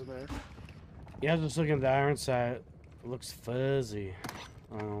up? self-res in there. Yeah, I was just looking at the iron sight. It looks fuzzy.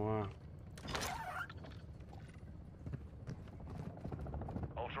 I don't know why.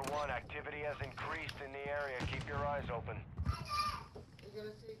 Ultra One, activity has increased in the area. Keep your eyes open. Yeah,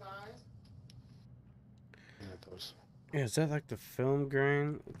 those. Yeah, is that like the film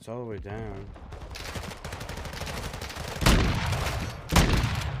grain? It's all the way down.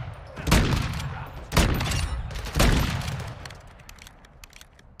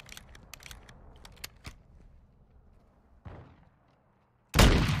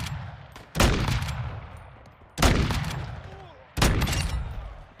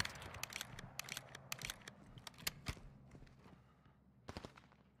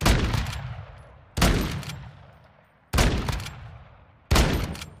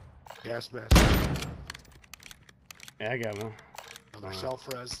 Gas mask. Yeah, I got one. Another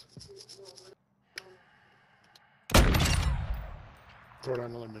self-res. Throw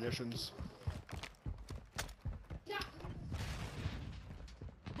down other munitions.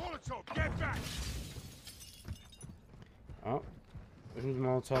 Molotov, get back! Oh, whose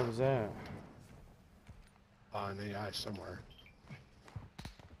Molotov is that? In the eye somewhere.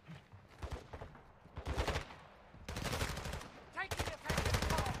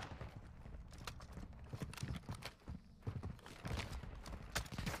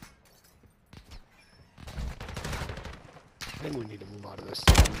 I think we need to move out of this.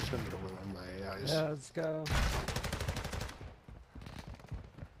 I'm just gonna go around my eyes. Yeah, let's go.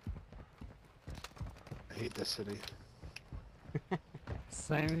 I hate this city.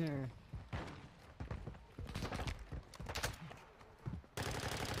 Same here.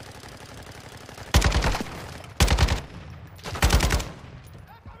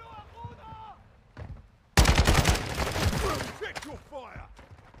 Check your fire!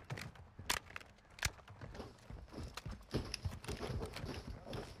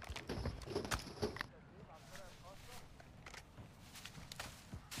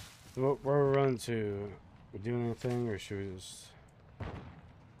 Where we run to? We doing anything, or should we just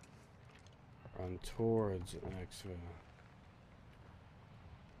run towards Xville?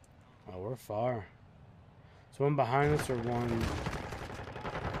 Oh, we're far. So one behind us or one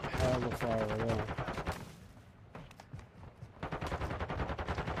hella far away?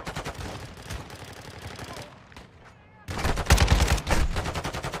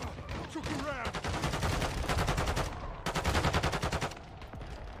 Took a round.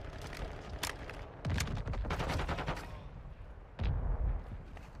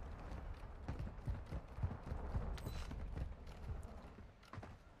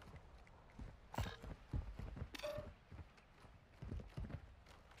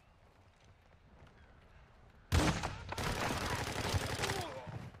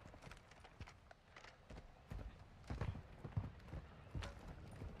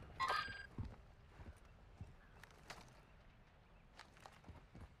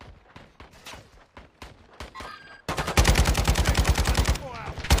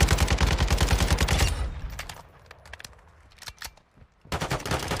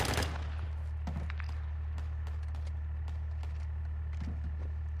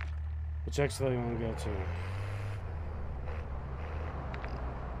 Which Xville you want to go to?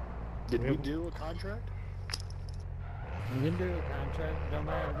 Did we do a contract? You can do a contract. Don't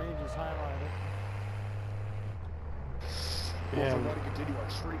matter to me. Just highlight it. Well, if Yeah. we want to continue our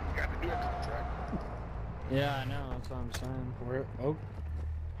streak, we got to do a contract. Yeah, I know. That's what I'm saying. Where? Oh,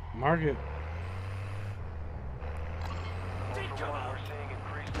 market. Ultra One, we're seeing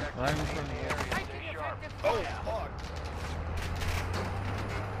increased Right in activity front in of the you. area. Stay sharp. Oh, fuck.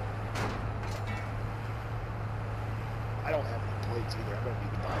 I don't have any plates either. I'm going to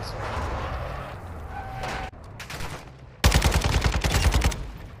need to buy some.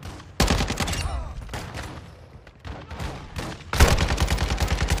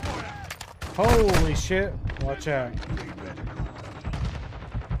 Holy shit! Watch out.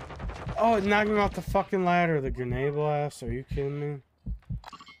 Oh, it knocked me off the fucking ladder. The grenade blast. Are you kidding me?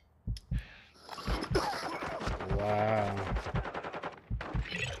 Wow.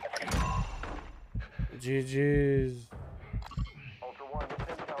 GG's. Ultra One, this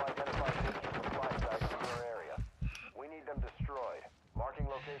intel identifies additional supply sites in your area. We need them destroyed. Marking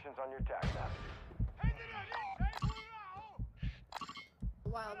locations on your tac map.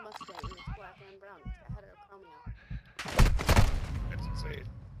 Wild Mustang, it's black and brown. It's got heterochromia. That's insane.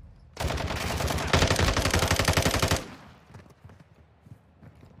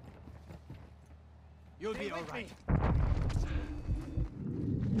 You'll be alright.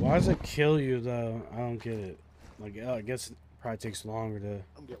 Why does it kill you though? I don't get it. Like, I guess it probably takes longer to. I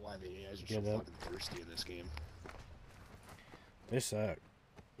don't get why the AIs are so Get up. fucking thirsty in this game. They suck.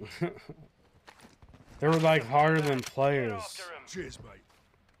 They were like harder than players. Cheers, mate.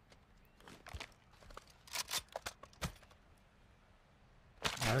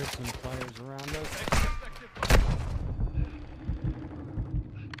 I heard some players around us.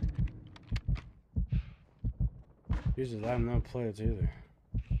 Usually I have no players either.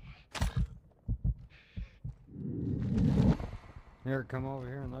 Here, come over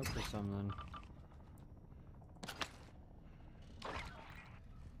here and look for something.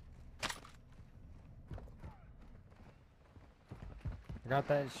 I got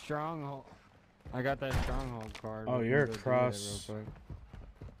that stronghold. I got that stronghold card. Oh, We can you're go do that across. real quick.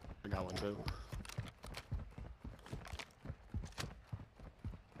 I got one too.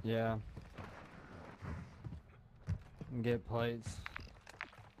 Yeah. And get plates.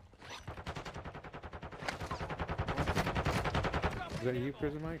 Is that you,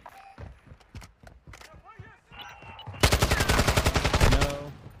 Prison Mike?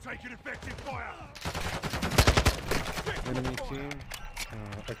 No. Taking effective fire. Enemy team?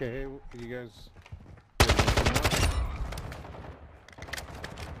 Okay, hey, you guys...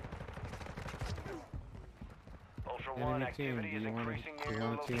 Ultra Enemy One, team, activity do is you wanna- increasing do near you your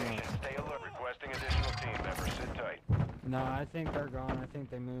wanna team location. up? Stay alert. Requesting additional team members. Sit tight. No, I think they're gone. I think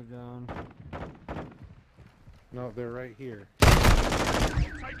they moved on. No, they're right here. Taking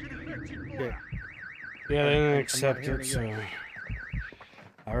effective Okay. fire. Yeah, they didn't I'm accept not hearing it, you. so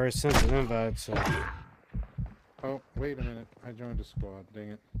I already sent an invite, so Oh, wait a minute. I joined a squad.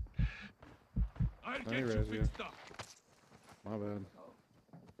 Dang it. I'll Let me get you res you. fixed up. My bad.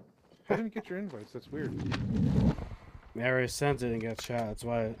 I didn't get your invites. That's weird. I already sent it and got shot. That's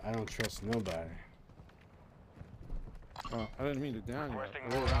why I don't trust nobody. Oh, I didn't mean to down you. I Requesting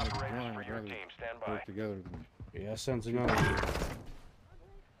really more wanted to operators join. for I'd your rather team. Stand by. work together than... Yeah, I sent another one.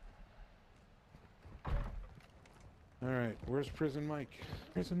 Alright, where's Prison Mike?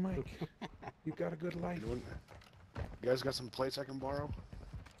 Prison Mike, you got a good life. You guys got some plates I can borrow?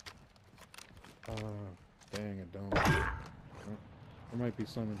 Dang it, don't. Oh, there might be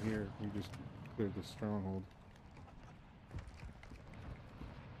some in here. We just cleared the stronghold.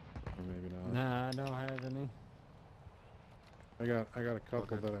 Or maybe not. Nah, I don't have any. I got a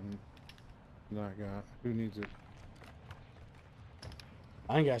couple that I'm not got. Who needs it?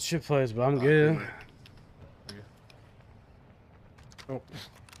 I ain't got shit plays, but I'm good. Oh,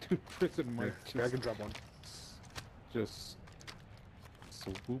 dude, prison Mike. Yeah, I can drop one. Just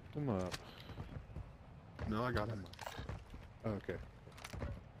swoop them up. No, I got him. Okay.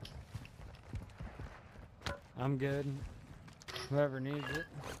 I'm good. Whoever needs it.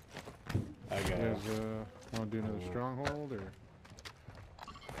 I got You it. guys, want to do another stronghold, or?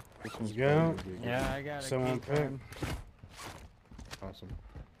 This one's go. probably gonna be good. Yeah, I got a Someone key pick. card. Awesome.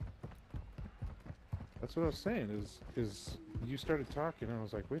 That's what I was saying, is you started talking, and I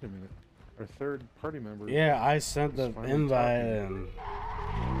was like, wait a minute. Our third party member... Yeah, I sent the is finally invite talking. and...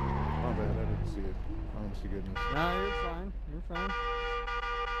 My bad, I didn't see it. Honest to goodness. No, you're fine. You're fine.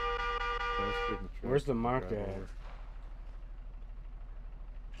 So let's get in the truck Where's the and mark drive at? over.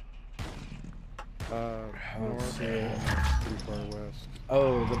 Let's North see. and pretty far west.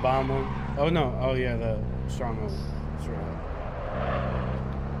 Oh, the bomb one? Oh, no. Oh, yeah, the stronghold. That's right.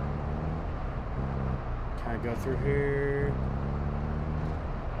 Can I go through here?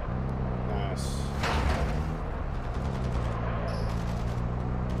 Nice.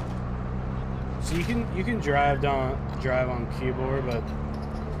 So you can drive on keyboard, but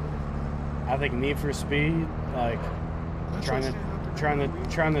I think Need for Speed, like trying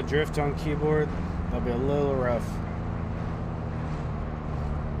to drift on keyboard, that'll be a little rough.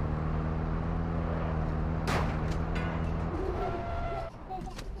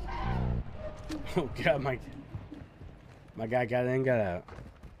 Oh god, my guy got in, got out.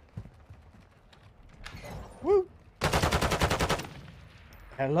 Woo!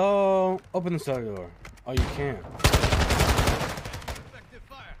 Hello? Open the cellar door. Oh, you can't.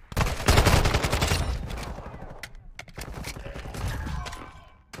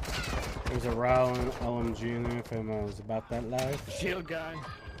 There's a Rowland LMG in there if anyone was about that life. Shield guy.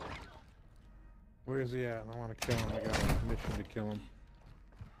 Where is he at? I want to kill him. I got a mission to kill him.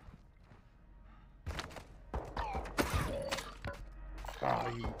 Ah,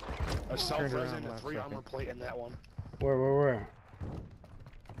 you A turned self-res around and a last 3 second. armor plate in that one. Where?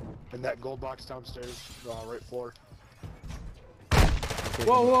 In that gold box downstairs, right floor.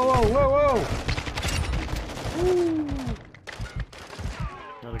 Whoa! Woo!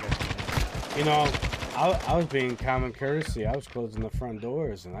 Another guy. You know, I was being common courtesy. I was closing the front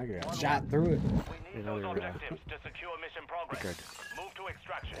doors and I got shot through it. We need those objectives to secure mission progress. Move to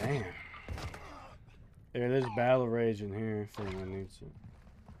extraction. Damn. Yeah, there's battle rage in here if anyone needs it.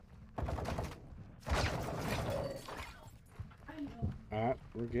 Alright,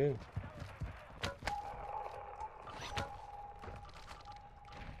 we're good.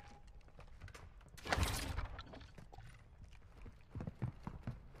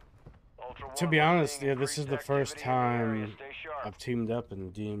 To be honest, yeah, this is the first time I've teamed up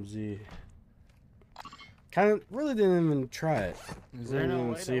in DMZ. Kind of really didn't even try it. Is there no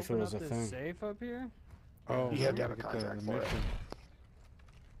way see to if it open was up a this thing. safe up here? Oh, You have to have a get contract the for it. mission.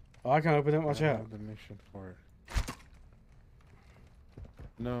 Oh, I can open it. Watch I out. have the mission for it.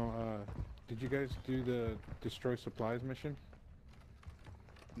 No, did you guys do the destroy supplies mission?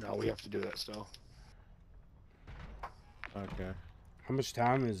 No, we have to do that still. Okay. How much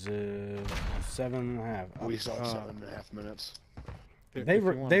time is it? 7.5. We still have 7.5 minutes. If They you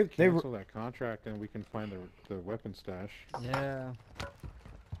were- want they- to they were- cancel that contract, then we can find the weapon stash. Yeah.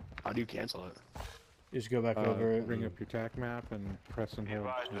 How do you cancel it? Just go back over it. Bring and- up your TAC map and press and Be hold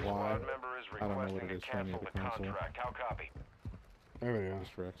advised, the Y. squad member is I don't know what requesting it to is for any cancel of the the console. contract. How copy? There we go.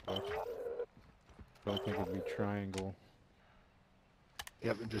 Just for Xbox. But I think it'd be triangle.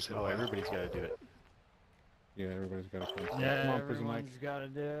 Yep, and just hit Oh, Y. everybody's got to do it. Yeah, everybody's got to cancel. Yeah, Come on, Prison Mike. everyone's got to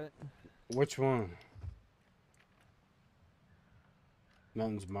do it. Which one?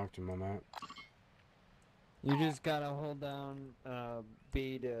 Nothing's marked in my map. You just gotta hold down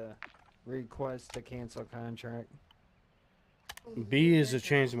B to request to cancel contract. B is to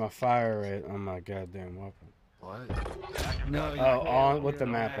change my fire rate on my goddamn weapon. What? No, you Oh, can't on do with the it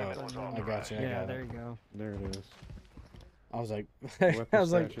map on up. accident. I got you. I Yeah, got there it. you go. There it is. I was like, The I weapon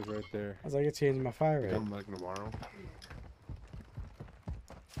was like, stash is right there. I was like, it changed my fire rate. Come back tomorrow.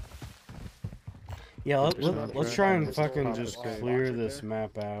 Yeah, There's no let's threat. try and Just fucking pop just the save. clear Box right this there.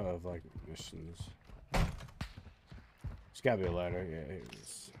 map out of like missions. It's gotta be a ladder. Yeah, here it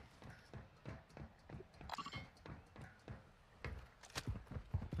is.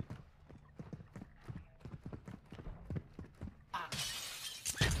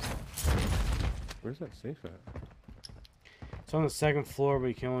 Where's that safe at? It's on the second floor, but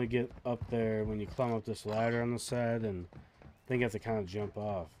you can only get up there when you climb up this ladder on the side, and I think you have to kind of jump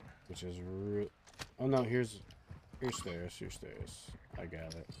off, which is real. Oh no, here's stairs. Here's stairs. I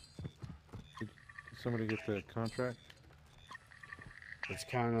got it. Did somebody get the contract? It's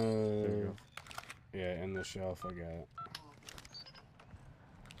kind of in the shelf. I got it.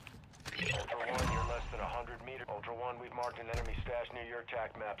 Ultra One, you're less than 100 meters. Ultra One, we've marked an enemy stash near your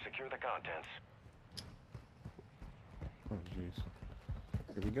attack map. Secure the contents. Oh jeez.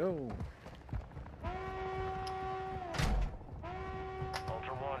 Here we go.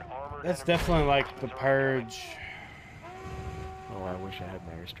 Ultra One, armored That's enemy definitely like the reinforcements are Purge. Oh, I wish I had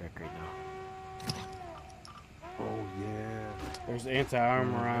my airstrike right now. Oh yeah. There's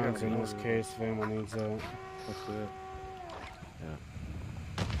anti-armor I got rounds in this another- case if anyone needs that. That's it. Yeah.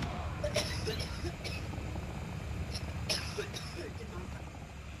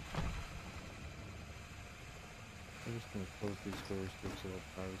 I'm just gonna close these doors to get some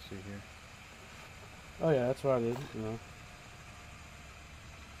privacy here. Oh yeah, that's what I did. You know.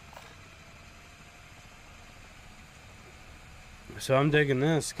 So I'm digging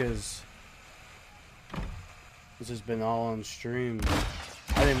this because this has been all on stream.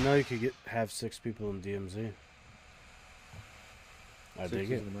 I didn't know you could have 6 people in DMZ. I 6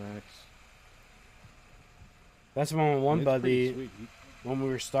 dig is it. the max. That's when one It's pretty buddy, sweet. when we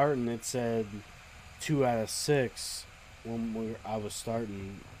were starting, it said 2 out of 6 when I was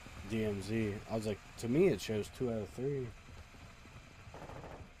starting DMZ. I was like, to me it shows 2 out of 3.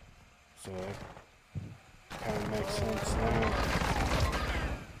 So that kind of makes sense now.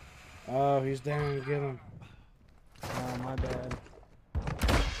 Oh, he's down. Get him. Oh, my bad.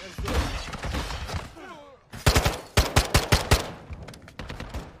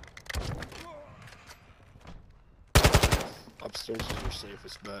 Upstairs is your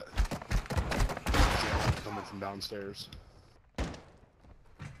safest bet. Yeah, coming from downstairs.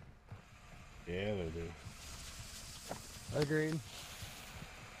 Yeah, they do. Agreed.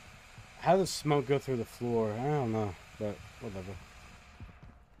 How does smoke go through the floor? I don't know, but whatever.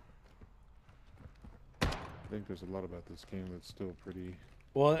 I think there's a lot about this game that's still pretty.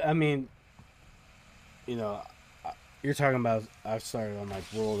 Well, I mean, you know, you're talking about I've started on like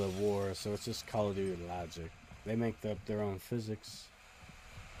World of War, so it's just Call of Duty logic. They make up their own physics.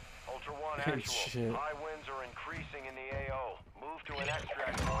 Ultra One, And actual. shit. High winds are increasing in the AO. Move to an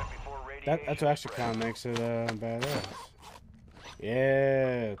extract point before radiation. That's what actually kind of makes it badass.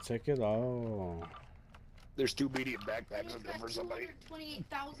 Yeah, take it all. There's 2 medium backpacks in there for somebody.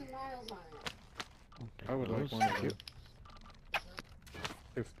 28,000 miles on it. I would like one of you.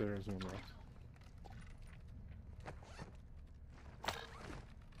 If there is one left.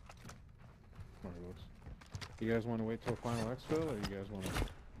 Marvelous. You guys want to wait till final exfil, or you guys want to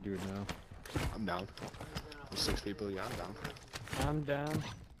do it now? I'm down. With 6 people, yeah, I'm down. I'm down.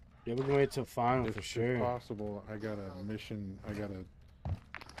 Yeah, we can wait till final If, for sure. if possible, I got a mission. I got a.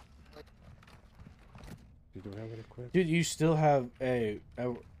 Do we have it equipped? Dude, you still have you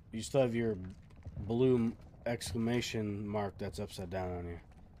still have your blue exclamation mark that's upside down on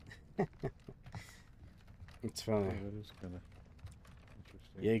you. It's funny. Yeah, that is kind of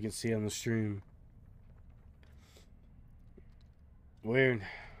interesting. Yeah, you can see on the stream. Weird.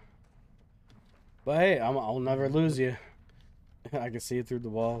 But hey, I'll never lose you. I can see it through the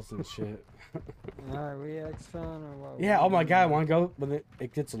walls and shit. Alright, we X-Fun or what? Yeah, oh my god, I want to go when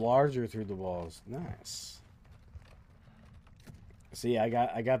it gets larger through the walls. Nice. See, I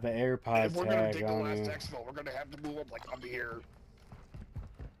got the AirPod If we're gonna tag take the on last you. exfil, we're gonna have to move up like up here.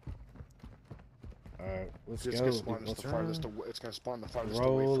 Alright, let's It's go. gonna spawn us Let's the farthest run. away. It's gonna spawn the farthest away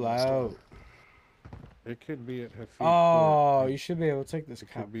Roll from the out. storm. It could be at Hafid. Oh, you should be able to take this It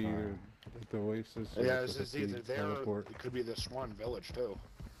cop could be car. either at the Oasis or Yeah, at it's the either Hafid there. teleport. It could be the Swan Village too.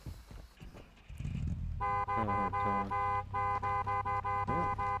 Kind of hard telling.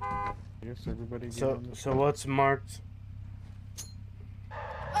 Yeah. I guess everybody get So on the so what's marked?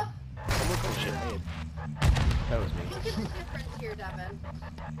 Oh shit, hey. That was me. Look at the difference here, Devin.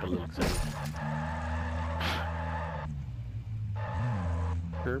 A little excited.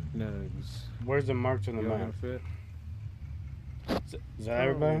 Herp nugs. Where's the marked on the Y'all map? gonna fit? Is that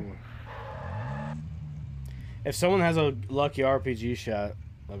everybody? Oh. If someone has a lucky RPG shot,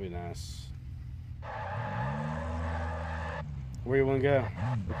 that'd be nice. Where you wanna go?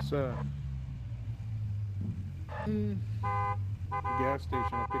 It's gas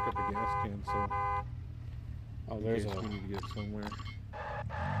station. I'll pick up a gas can, so Oh, in there's case a. we need to get somewhere.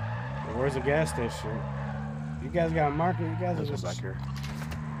 Where's the gas station? You guys got a market. You guys are There's one just. back here.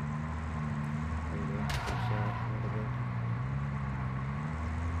 There you go. Just, a little bit.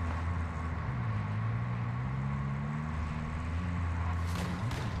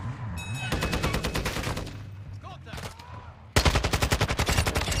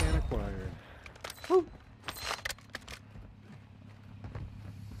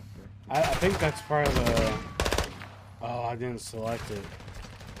 I think that's part of the... Oh, I didn't select it.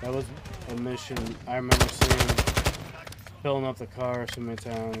 That was a mission I remember seeing. Filling up the car so many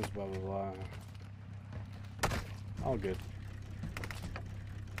times, blah, blah, blah. All good.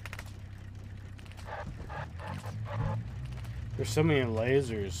 There's so many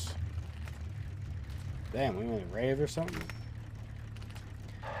lasers. Damn, we went a rave or something?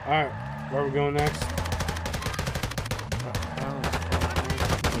 Alright, where are we going next?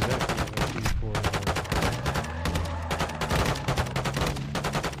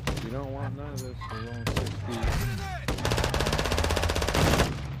 You don't want none of this, we're going 60.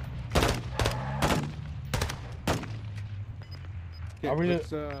 Are we let's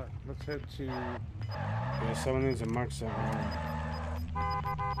head to... Yeah, someone needs to mark something. Let's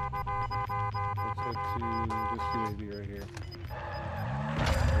head to this UAV right here.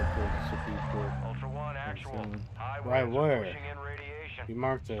 Ultra One, actual. Right where? You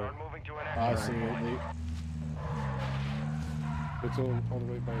marked it. Oh, I see it. It's all the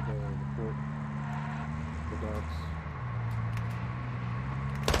way by the port. The docks.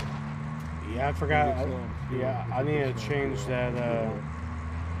 Yeah, I forgot. Yeah, I need to change that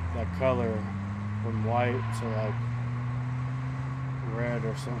that color from white to like red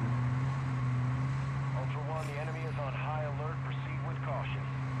or something. Ultra One, the enemy is on high alert. Proceed with caution.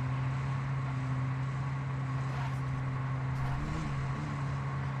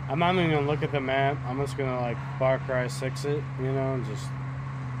 I'm not even gonna look at the map. I'm just gonna like Far Cry 6 it, you know, and just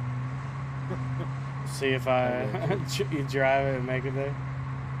see if I you drive it and make it there.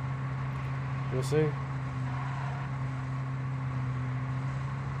 We'll see.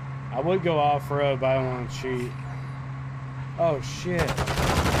 I would go off-road, but I don't want to cheat. Oh, shit.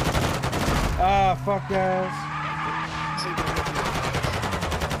 Ah, fuck, guys.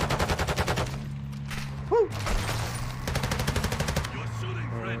 Woo.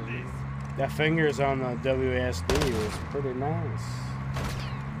 That fingers on the WSD was pretty nice.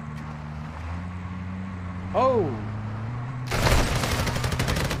 Oh!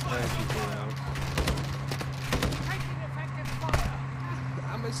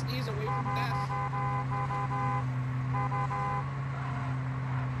 I'm a sneeze away from death.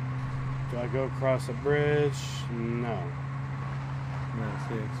 Do I go across the bridge? No. No,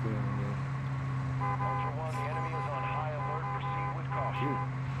 see, it's doing it. Ultra One, the enemy is on high alert. Proceed with caution.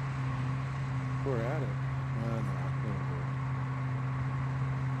 We're at it.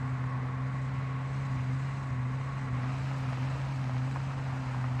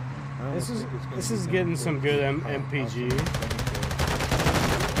 No, This is getting some good MPG.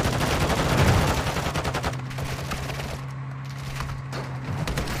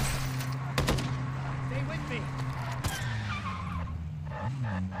 Stay with me.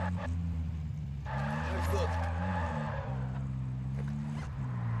 Let's look.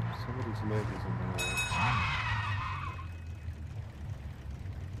 Somebody's leg is in the way.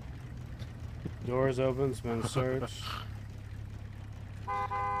 Doors open, it's been searched.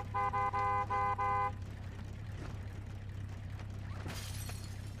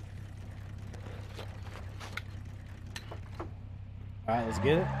 Alright, let's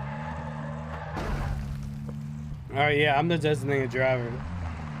get it. Alright, yeah, I'm the designated driver.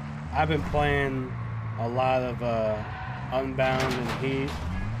 I've been playing a lot of Unbound and Heat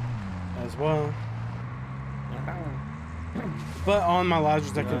as well. But on my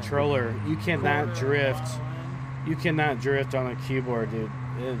Logitech controller, you cannot drift. You cannot drift on a keyboard, dude.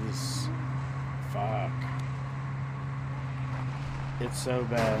 It is... Fuck. It's so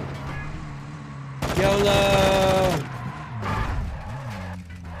bad. YOLO!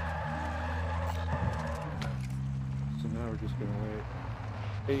 So now we're just gonna wait.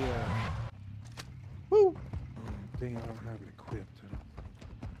 Hey, woo! Dang, I don't have it equipped.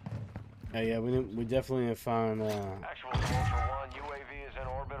 Yeah, we definitely need to find. Actual Ultra One, UAV is in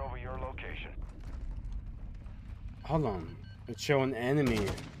orbit over your location. Hold on, it's showing enemy.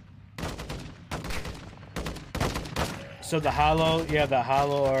 So the hollow, yeah, the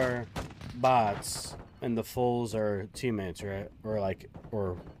hollow are bots, and the fulls are teammates, right? Or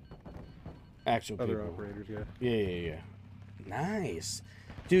actual other people. operators, yeah. Yeah. Nice,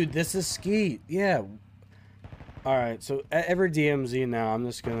 dude. This is skeet. Yeah. All right, so at every DMZ now, I'm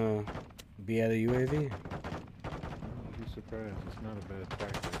just gonna be at a UAV. You'd be surprised. It's not a bad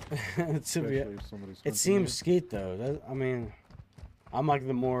tactic. It seems skeet though. I mean, I'm like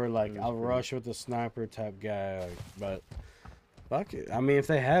the more like I'll rush with the sniper type guy, like, but fuck it. I mean, if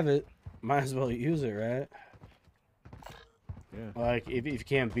they have it, might as well use it, right? Yeah. Like if you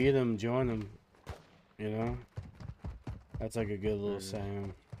can't beat them, join them. You know, that's like a good little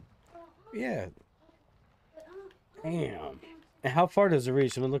saying. Yeah. Damn. And how far does it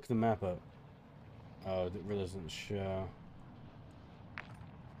reach? Let me look the map up. Oh, it really doesn't show.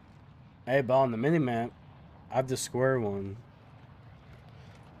 Hey, but on the mini map, I have the square one.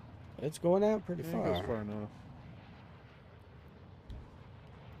 It's going out pretty far. It goes far enough.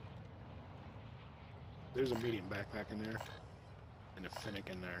 There's a medium backpack in there. And a Finnick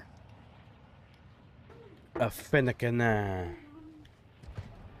in there. A Finnick in there.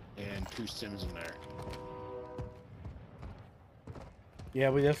 And 2 Sims in there. Yeah,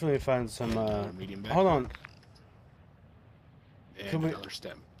 we definitely find some, medium hold on. And another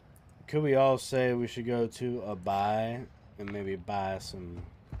stem. Could we all say we should go to a buy and maybe buy some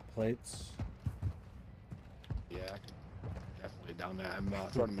plates? Yeah, definitely down there. I'm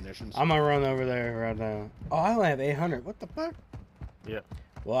throwing munitions. I'm gonna run over there right now. Oh, I only have 800. What the fuck? Yep.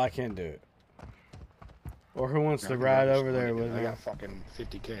 Well, I can't do it. Or who wants to ride over there with me? I got fucking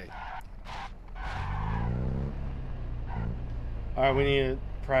 50K. Alright, we need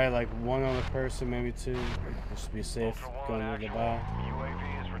probably like 1 other person, maybe 2. Just to be safe going over the buy.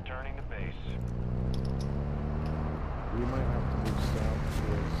 UAV is returning to base. We might have to move south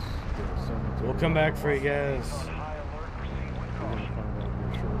towards the cemetery. We'll come back for you guys. We're gonna find out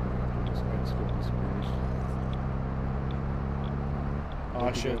here shortly after this Mexico disappears.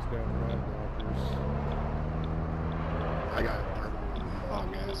 Oh shit. Got rad blockers. I got bomb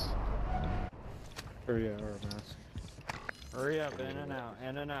gas. Or yeah, or a mask. Hurry up, in and out,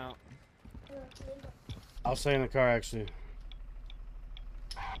 in and out. I'll stay in the car actually.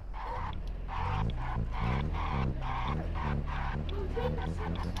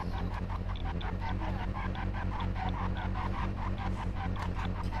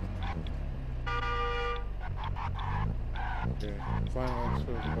 Okay, final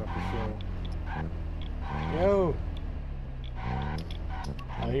expo is about to show. Yo!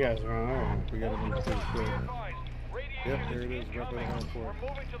 Oh, you guys are on there. We gotta move pretty quick. Yep, there it is, right by the home port.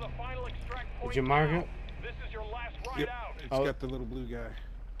 Did you mark it? Yep, it's got the little blue guy.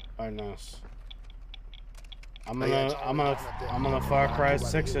 Oh, nice. I'm gonna Far Cry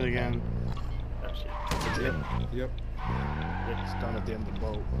 6 it again. Yep, yep. It's down at the end of the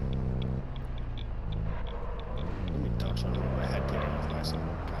boat. Let me touch on it. My head taken off by some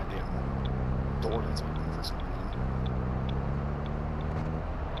goddamn door that's open for some reason.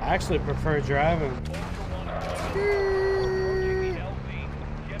 I actually prefer driving.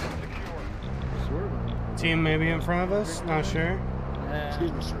 Team maybe in front of us? Not sure. Yeah.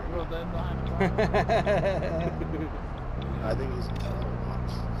 Well, then I think he's in the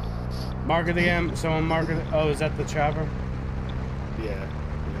box. Mark it again. Someone mark it. Oh, is that the chopper? Yeah.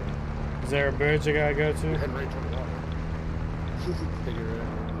 Is there a bridge I gotta go to? Heading right toward the water. Figure it out.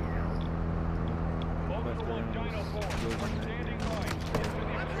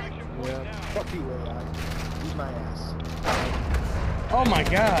 Yeah. Fuck you, AI. Use my ass. Oh my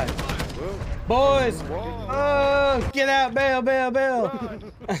god. Whoa. Boys! Oh, get out, bail, bail, bail!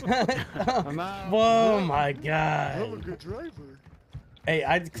 Whoa, my I'm a god. good driver. Hey,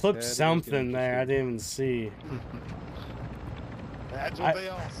 I clipped something there. I didn't even see. That's what they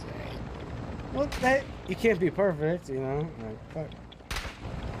all say. Well, that, you can't be perfect, you know? Like, fuck.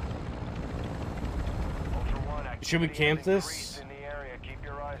 Should we camp this?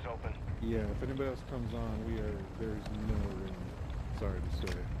 Yeah, if anybody else comes on, there's no room. Sorry to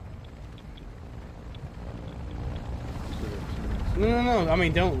say. No. I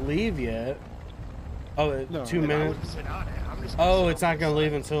mean, don't leave yet. Oh, No, 2 minutes? Oh, it's not gonna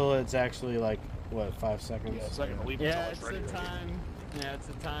leave until it's actually like, what, 5 seconds? Yeah, it's not gonna leave yeah, until it's it's the ready. time. Yeah, it's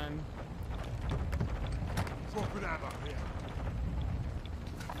the time.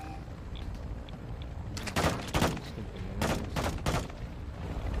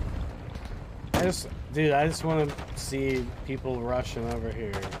 I just want to see people rushing over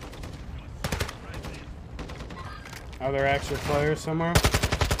here. Are there actual players somewhere?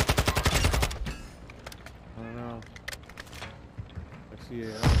 I don't know. I see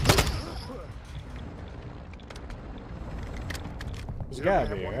it. There's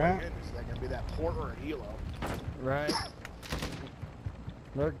gotta be, right? Is that gonna be that port or a helo? Right.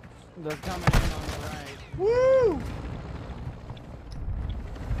 They're coming in on the right. Woo!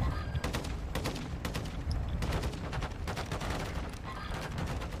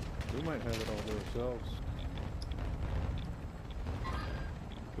 We might have it all to ourselves.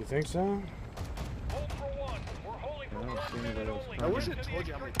 You think so? I don't see anybody else I coming. wish it told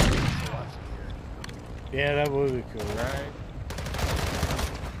you how many players are left in here. Yeah, that would be cool. Right.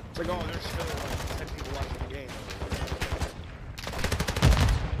 It's like, oh, there's still like 10 people left in the game.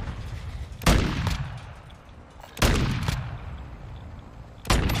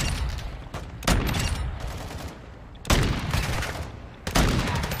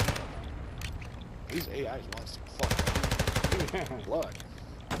 these AIs want some fucking blood.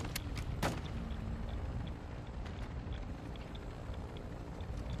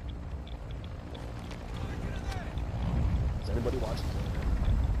 Is anybody watching?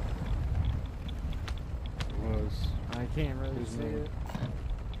 Was. I can't really see it.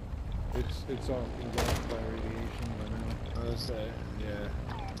 It's all engulfed by radiation by now. I was say, yeah.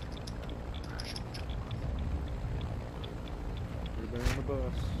 Everybody on the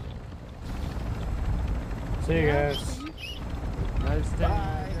bus. See you guys. Nice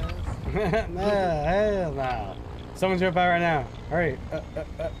day, guys. Nah, hell no. Someone's up out right now. Hurry.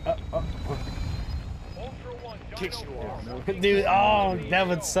 Kicks you off. Dude, oh, that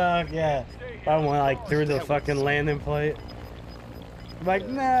would suck, yeah. If I went like through the fucking landing plate. I'm like,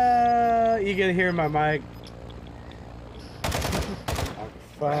 nah, you can hear my mic. Oh,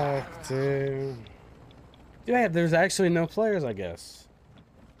 fuck, dude. Yeah, there's actually no players, I guess.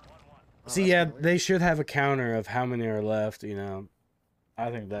 See, yeah, they should have a counter of how many are left, you know. I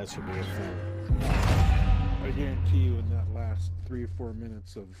think that should be a thing. I guarantee you in that last 3 or 4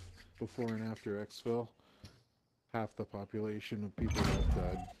 minutes of before and after exfil, half the population of people left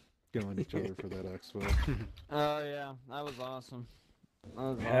died killing each other for that exfil. Oh yeah, that was awesome. That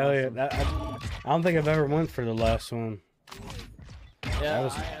was Hell yeah. awesome. I don't think I've ever went for the last one. Yeah,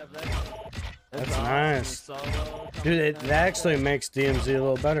 was, I have that. That's awesome. nice. Dude, that actually makes DMZ a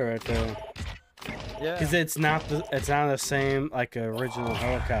little better right there. Yeah. Because it's not the same like original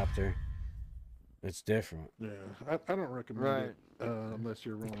helicopter. It's different. Yeah, I don't recommend it unless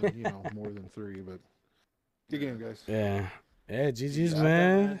you're rolling, you know, more than 3. But good game, guys. Yeah. Yeah, GG's,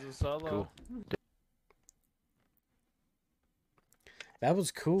 man. Cool. That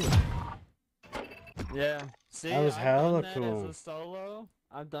was cool. Yeah. See, That was hella I've done that cool. as a solo.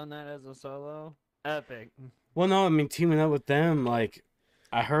 I've done that as a solo. Epic. Well, no, I mean teaming up with them. Like,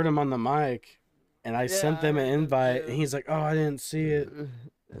 I heard him on the mic, and I sent them an invite, and he's like, "Oh, I didn't see it."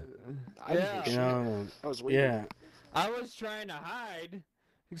 Yeah. You know. That was weird. Yeah. I was trying to hide.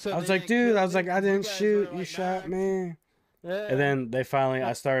 So I was they like, didn't dude, kill I was me, like, I 'cause didn't guys shoot. were, You like, shot knocked. me. Yeah. And then they finally,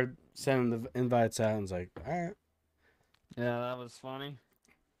 I started sending the invites out, and was like, all right. Yeah, that was funny.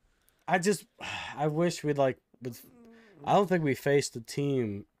 I wish we'd like, I don't think we faced a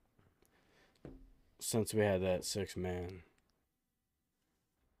team since we had that 6-man.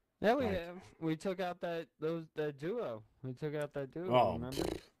 Yeah, we Like- have. We took out that duo. We took out that duo. Oh, remember?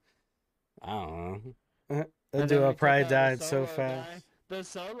 I don't know. And The then duo we took probably out the died so solo fast. guy. The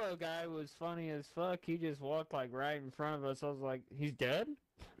solo guy was funny as fuck. He just walked like right in front of us. I was like, he's dead?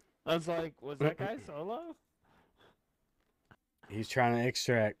 I was like, was that guy solo? He's trying to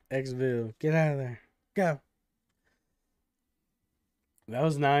extract. Exville. Get out of there. Go. That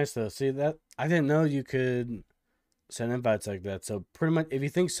was nice though. See that I didn't know you could send invites like that. So pretty much if you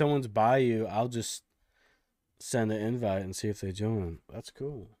think someone's by you, I'll just send an invite and see if they join. That's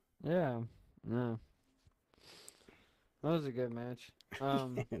cool. Yeah. Yeah. That was a good match.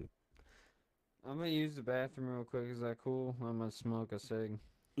 I'm gonna use the bathroom real quick. Is that cool? I'm gonna smoke a cig.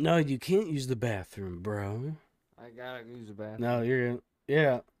 No, you can't use the bathroom, bro. I gotta use the bathroom. No, you're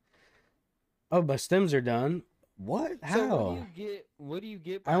yeah. Oh, my stems are done. What? How? So what do you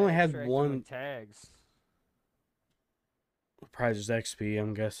get by I only had extracting one with tags? Probably just XP,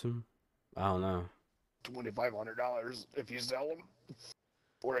 I'm guessing. I don't know. $2,500 if you sell them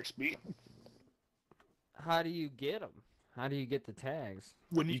for XP. How do you get them? How do you get the tags?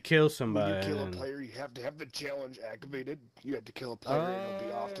 When you kill somebody. When you kill a and- player, you have to have the challenge activated. You have to kill a player, and it'll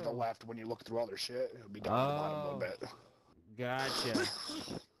be off to the left when you look through all their shit. It'll be down to the bottom a little bit. Gotcha.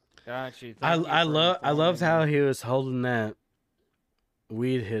 Gotcha. I loved how he was holding that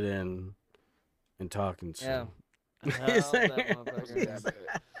weed hit in and talking to Yeah. him. Hell, that motherfucker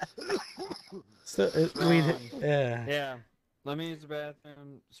is- So yeah. Yeah. Let me use the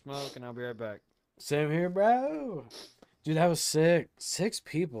bathroom, smoke, and I'll be right back. Same here, bro. Dude, that was sick. 6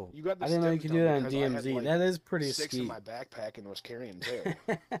 people. You got the I didn't know you stems could do that done in because I had, DMZ. like, That is pretty 6 skeet. in my backpack and was carrying 2.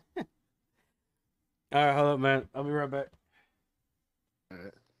 All right, hold up, man. I'll be right back. All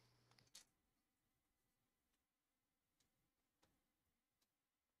right.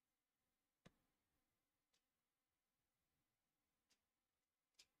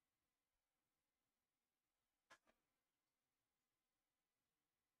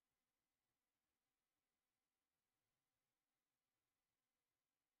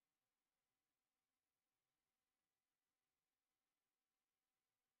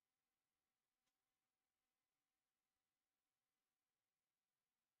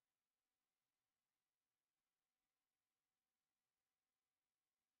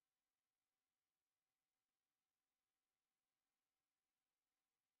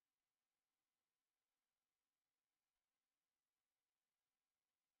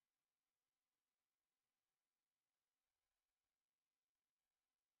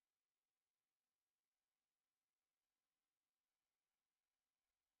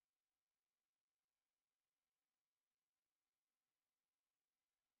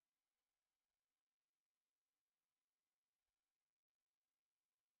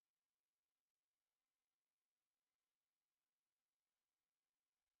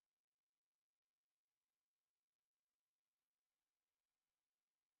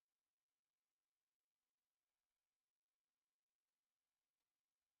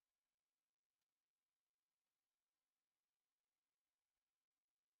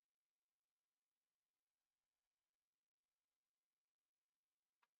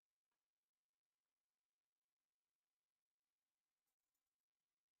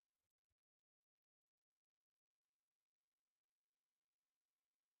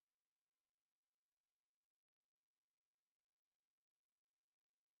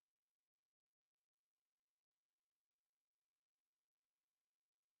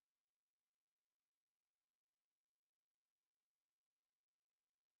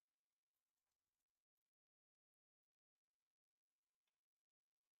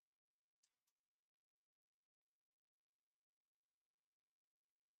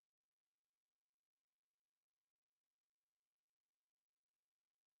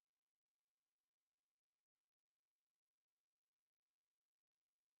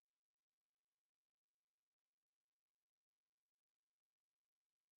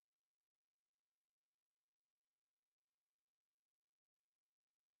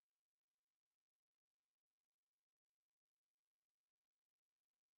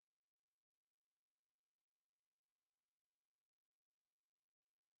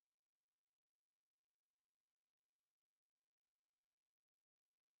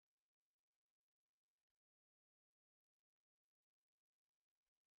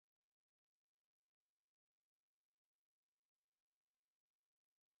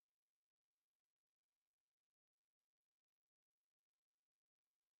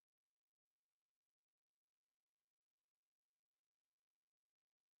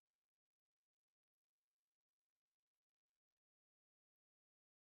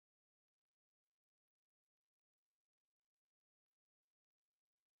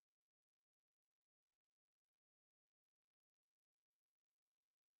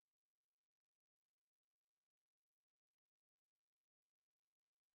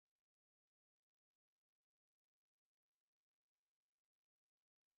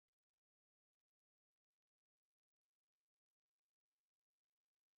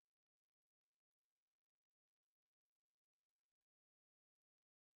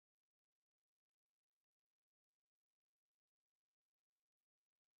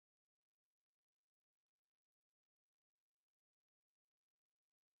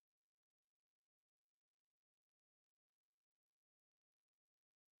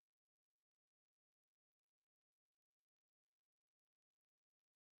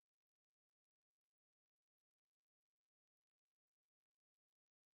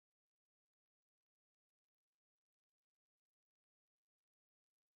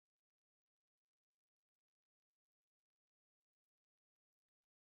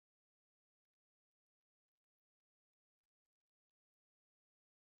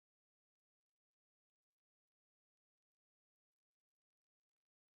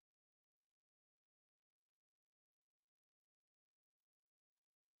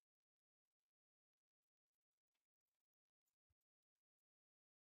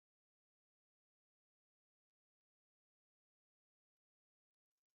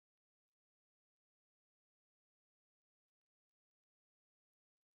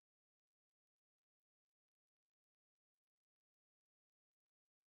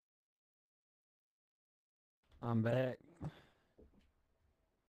 I'm back.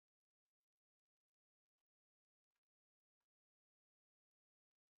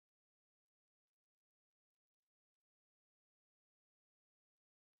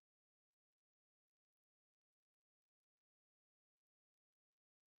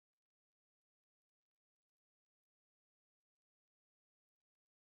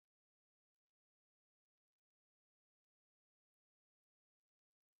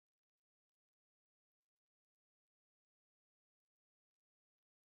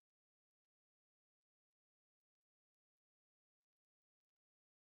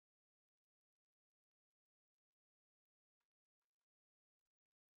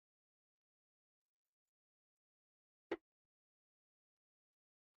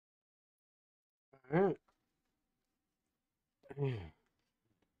 Alright. Yeah.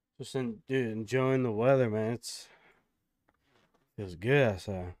 Just dude, enjoying the weather, man. Feels good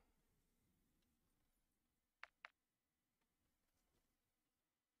outside.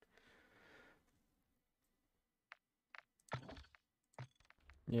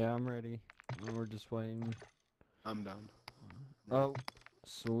 Yeah, I'm ready. We're just waiting. I'm down. Oh,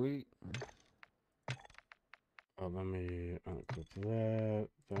 sweet. Oh, let me unclip that.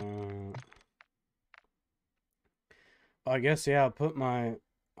 That. I guess yeah. I'll put an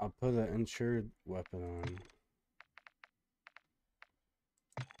insured weapon on.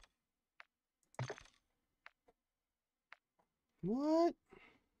 What?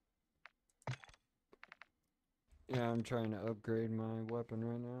 Yeah, I'm trying to upgrade my weapon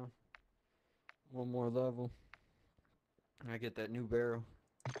right now. One more level. I get that new barrel.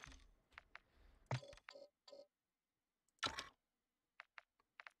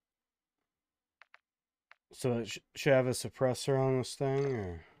 So it should I have a suppressor on this thing,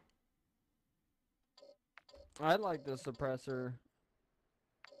 or? I like the suppressor.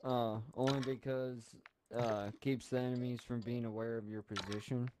 Only because keeps the enemies from being aware of your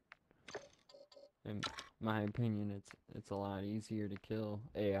position. In my opinion, it's a lot easier to kill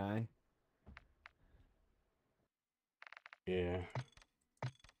AI. Yeah.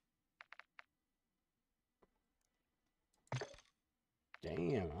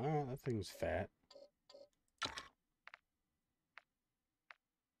 Damn, alright, that thing's fat.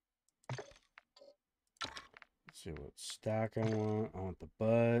 Let's see what stack I want. I want the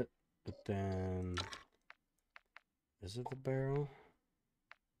butt, but then is it the barrel?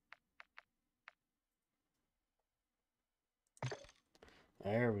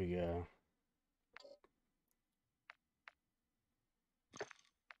 There we go.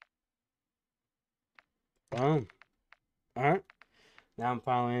 Boom. Alright. Now I'm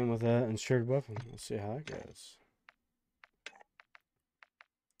finally in with an insured weapon. Let's see how that goes.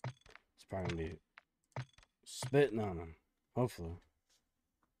 It's probably gonna be spitting on him. Hopefully.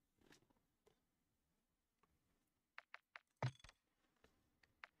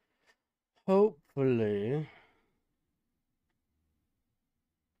 Hopefully.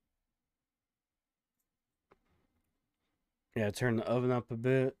 Yeah, turn the oven up a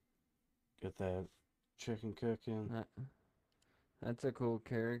bit. Get that chicken cooking. That's a cool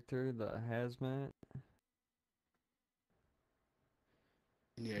character, the hazmat.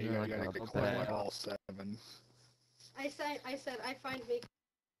 Yeah, You're like gotta a declare bad. all 7. I said I find vac.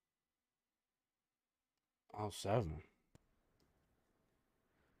 All 7.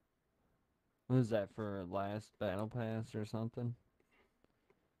 What is that for last battle pass or something?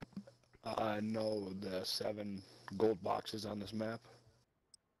 No, the 7 gold boxes on this map.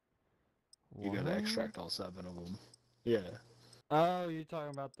 You gotta What? extract all 7 of them. Yeah. Oh, you're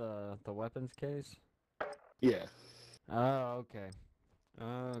talking about the weapons case? Yeah. Oh, okay.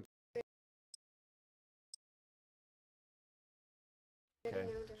 Okay.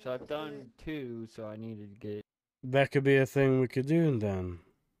 So I've done 2, so I needed to get. That could be a thing we could do then.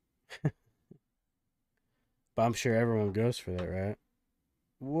 But I'm sure everyone goes for that, right?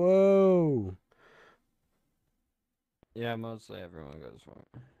 Whoa! Yeah, mostly everyone goes for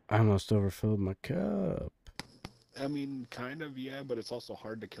it. I almost overfilled my cup. I mean, kind of, yeah, but it's also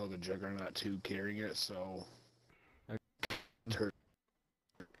hard to kill the Juggernaut too carrying it, so hurt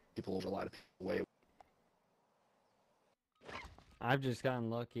people a lot of people away. I've just gotten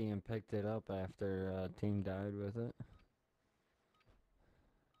lucky and picked it up after a team died with it.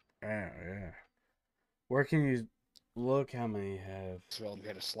 Yeah. Where can you look how many you have? So if you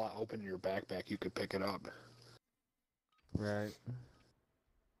had a slot open in your backpack, you could pick it up. Right.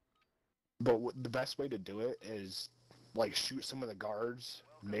 But the best way to do it is, like, shoot some of the guards,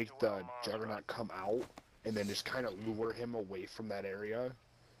 make the Juggernaut come out, and then just kind of lure him away from that area.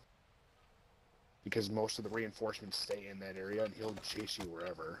 Because most of the reinforcements stay in that area, and he'll chase you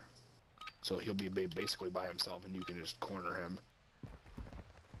wherever. So he'll be basically by himself, and you can just corner him.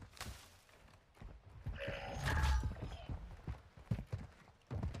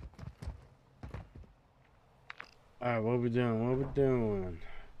 Alright, what we doing? What we doing?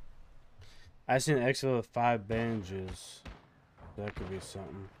 I seen an exfil with 5 bandages. That could be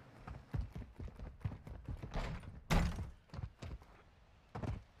something.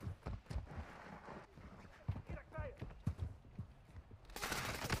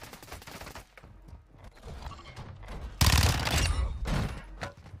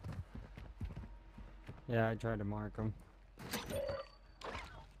 Yeah, I tried to mark him.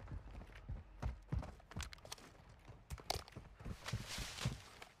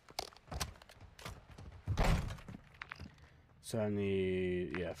 So I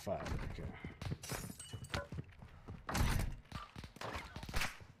need, yeah, 5. Okay.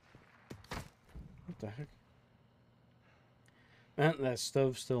 What the heck? And that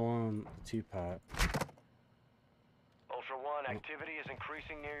stove's still on the teapot. Ultra One, activity is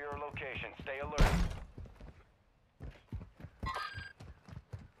increasing near your location. Stay alert.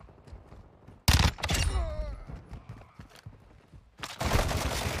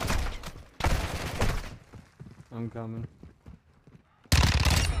 I'm coming.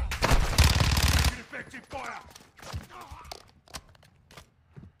 Effective fire.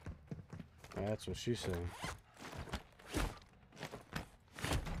 That's what she said.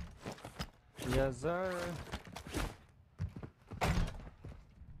 Yes, sir.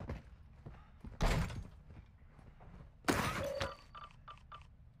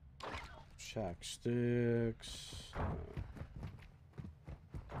 Shock sticks.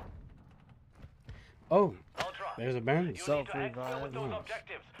 Oh, there's a bandit. Self-revive. Those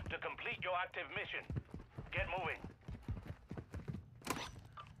objectives to complete your active mission. Get moving.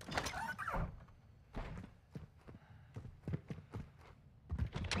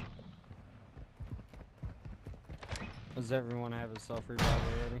 Does everyone have a self-revive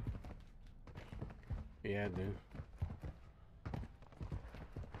already? Yeah, I do.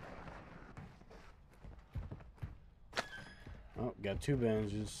 Oh, got 2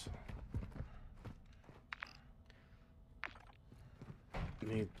 bandages.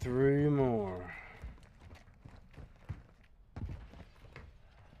 Need 3 more.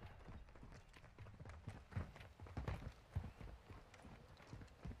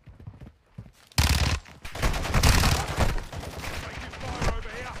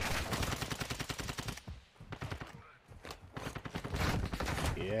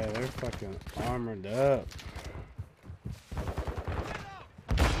 Yeah, they're fucking armored up.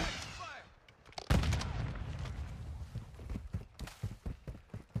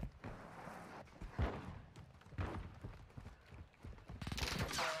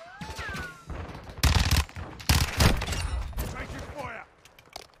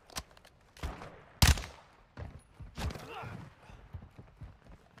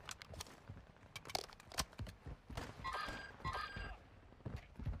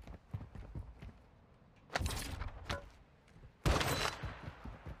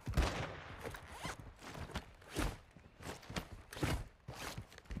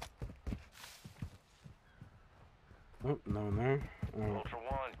 Oh, no one there. Oh. Ultra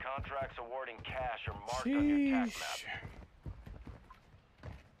One, contracts awarding cash are marked on your tac map.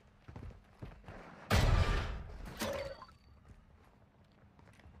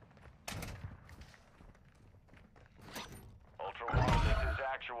 Ultra One, this is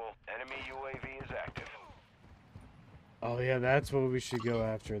actual. Enemy UAV is active. Oh yeah, that's what we should go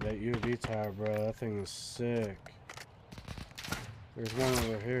after. That UAV tower, bro. That thing is sick. There's one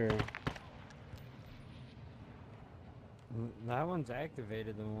over here. That one's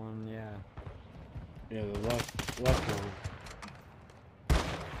activated, the one, yeah. Yeah, the left one.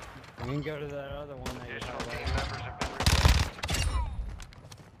 We can go to that other one that you Additional have. team members have been replaced.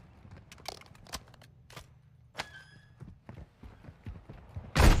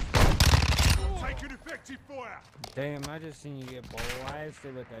 Taking effective fire. Damn, I just seen you get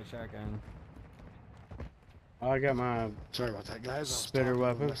blasted with that shotgun. Oh, I got my Sorry about that, guys. spitter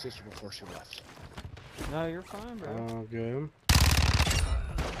weapon. My sister before she left. No, you're fine, bro. Oh, good.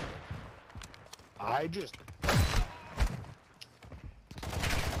 I just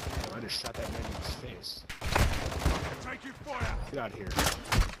shot that man in his face. Taking fire. Get out of here.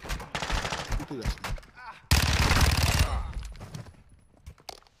 You do this.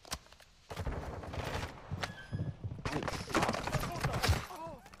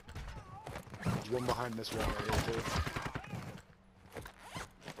 There's one behind this wall right here, too.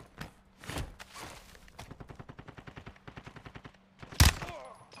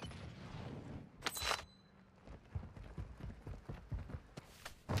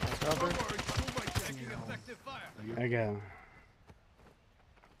 Cover. I got him.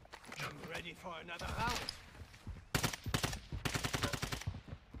 I'm ready for another round.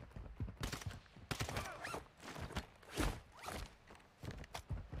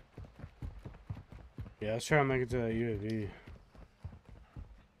 Yeah, let's try to make it to that UAV.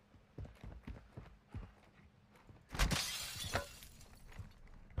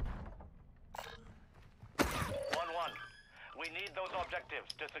 We need those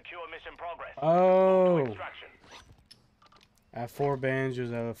objectives to secure mission progress. Oh! I have 4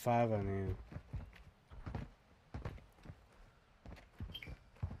 bandages out of 5 I need.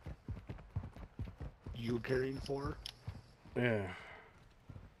 You carrying 4? Yeah.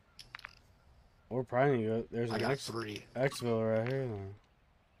 Or probably need to go. There's I an got 3. Xville right here then.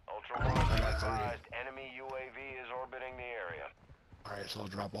 Ultra One, be advised, enemy UAV is orbiting the area. Alright, so I'll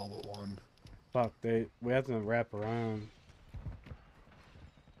drop all but 1. Fuck, we have to wrap around.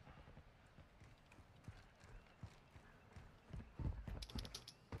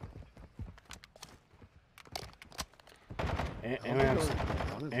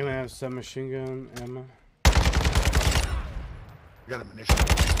 Anyone have submachine gun ammo? We got a munition.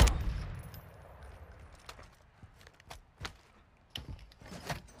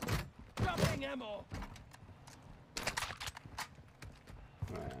 Dropping ammo.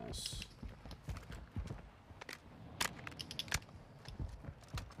 Nice.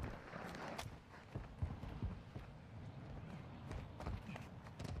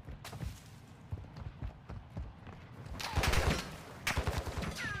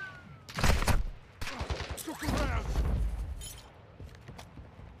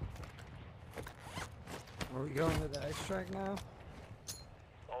 Are we going to the extract now?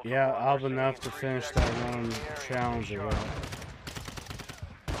 Yeah, I'll have enough to finish that one challenge or what.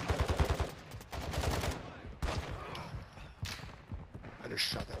 I just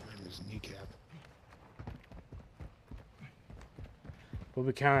shot that man in his kneecap. But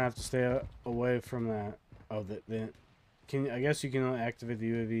we kind of have to stay away from that. Oh, I guess you can only activate the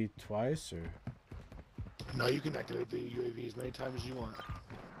UAV twice, or? No, you can activate the UAV as many times as you want.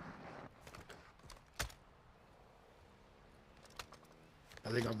 I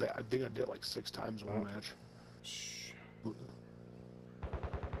think I did it like 6 times in one match.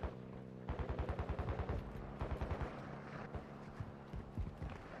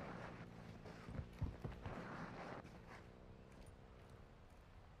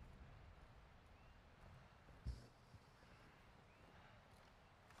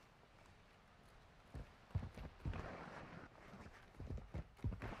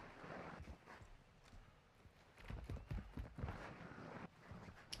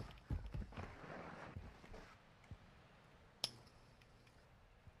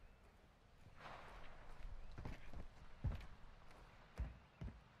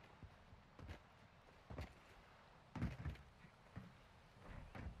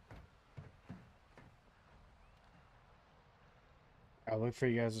 I'll look for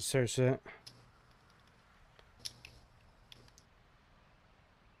you guys to search that.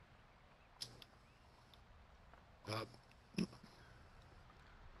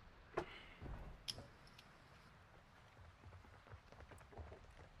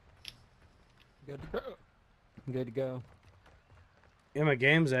 Good to go. Good to go. Yeah, my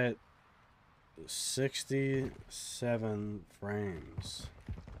game's at 67 frames.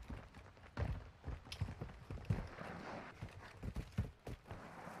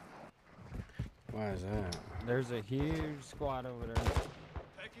 Why is that? There's a huge squad over there.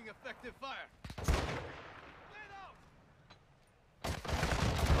 Taking effective fire.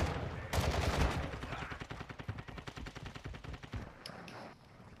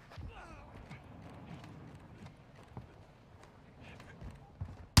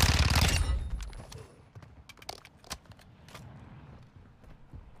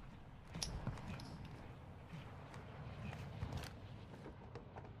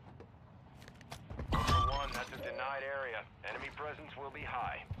 That's a denied area. Enemy presence will be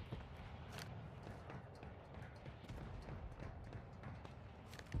high.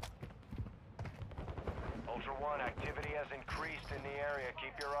 Ultra One, activity has increased in the area.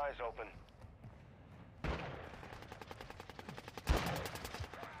 Keep your eyes open.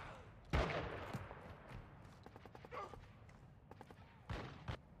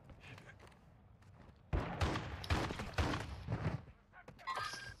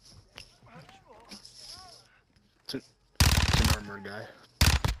 It's an armored guy.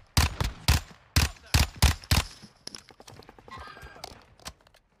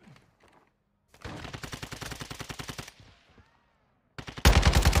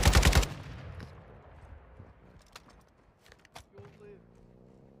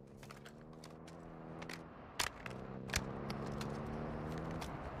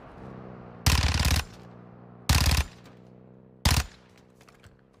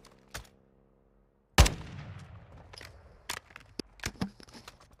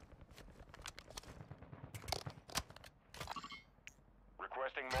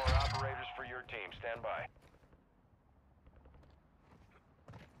 Requesting more operators for your team. Stand by.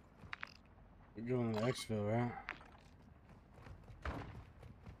 We're going to Xville, right?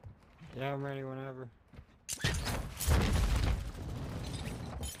 Yeah, I'm ready whenever.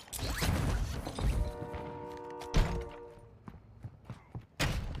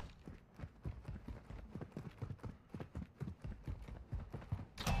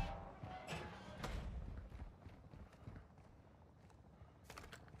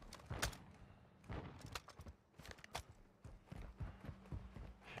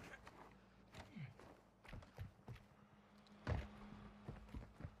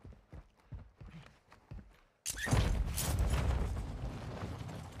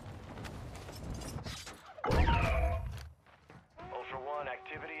 Ultra One,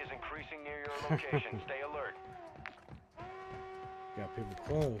 activity is increasing near your location. Stay alert. Got people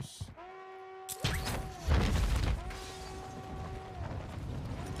close.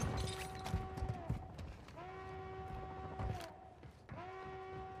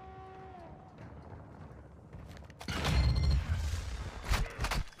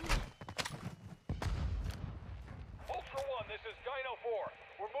 Ultra One, this is Dino 4.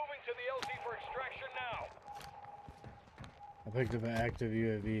 We're moving to the LZ for extraction now. I picked up an active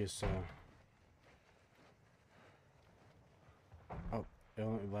UAV, so. Oh, it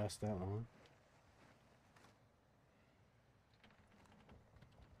only lasts that long.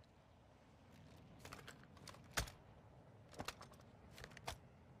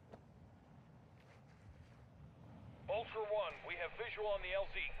 Ultra One, we have visual on the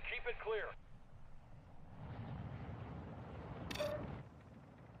LZ. Keep it clear.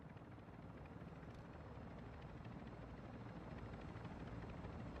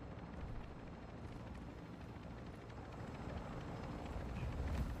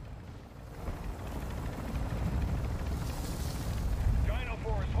 Dino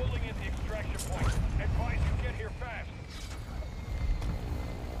 4 is holding at the extraction point. Advise you get here fast.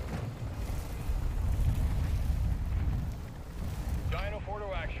 Dino 4 to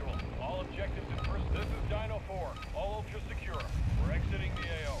actual. All objectives in first. This is Dino 4. All ultra secure. We're exiting the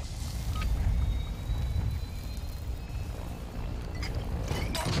AO.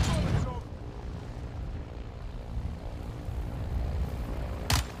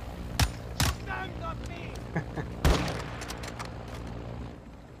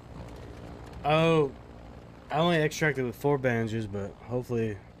 Oh, I only extracted with 4 bandages, but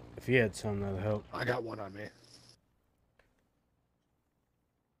hopefully, if he had some, that'd help. I got one on me.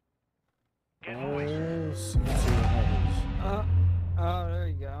 Let's see what happens. Oh, there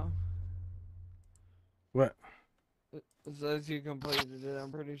you go. What? It says you completed it,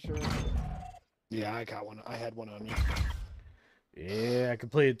 I'm pretty sure. Yeah, I got one. I had one on me. Yeah, I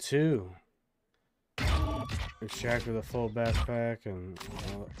completed 2. Extract with a full backpack and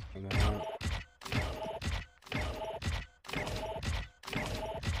that.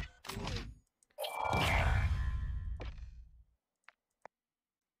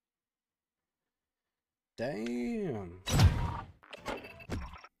 Damn.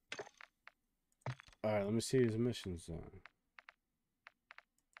 Alright, let me see his missions then.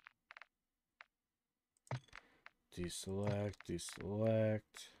 Deselect,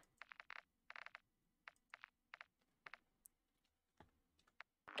 deselect.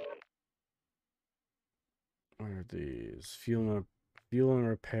 Where are these? Fuel and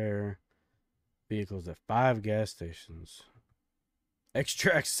repair vehicles at 5 gas stations.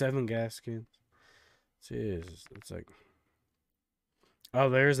 Extract 7 gas cans. Jeez, it's like. Oh,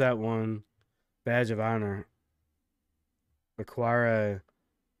 there's that one. Badge of honor. Acquire a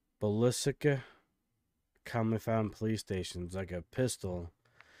ballistica commonly found police stations, like a pistol,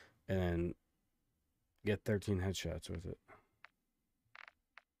 and then get 13 headshots with it.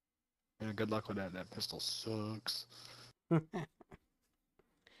 Yeah, good luck with that. That pistol sucks. I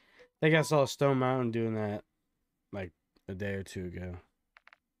think I saw Stone Mountain doing that like a day or 2 ago.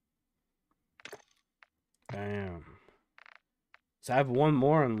 Damn. So I have one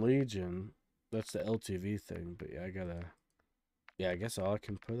more on Legion. That's the LTV thing, but yeah, I gotta. Yeah, I guess all I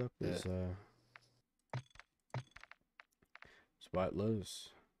can put up is White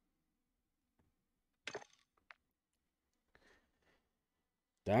Lotus.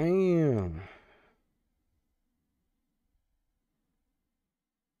 Damn.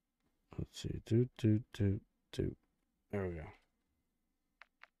 Let's see. There we go.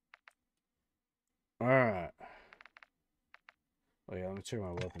 Alright. Oh yeah, let me check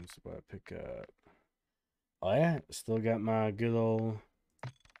my weapons. What I pick up. Oh yeah, still got my good old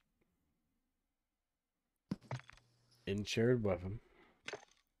insured weapon.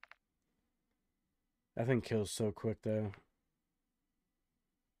 That thing kills so quick though.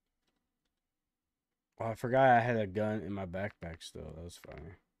 Oh, I forgot I had a gun in my backpack still. That was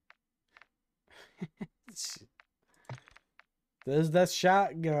funny. There's that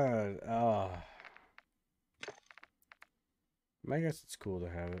shotgun. Oh. I guess it's cool to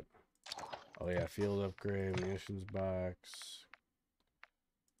have it. Oh yeah, field upgrade, munitions box.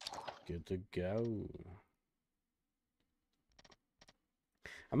 Good to go.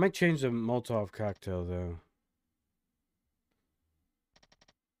 I might change the Molotov cocktail though.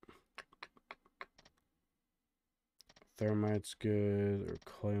 Thermite's good, or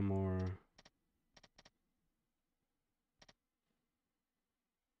Claymore.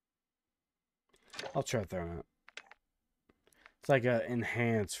 I'll try Thermite. It's like a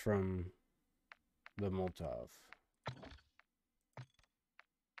enhance from the Molotov.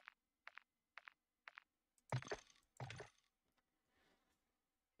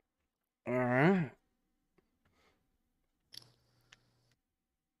 Alright.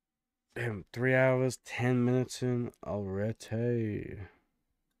 Damn, 3 hours, 10 minutes in already.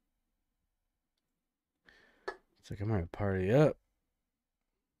 It's like I'm gonna party up.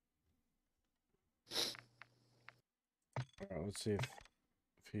 Alright, let's see if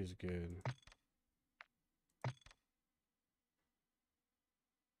he's good.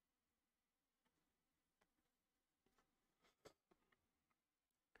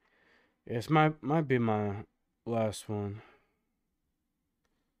 This might be my last one.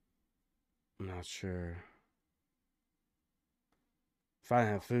 I'm not sure. If I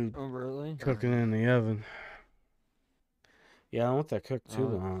have food cooking in the oven. Yeah, I don't want that cooked too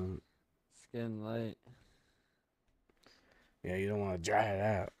long. It's getting late. Yeah, you don't want to dry it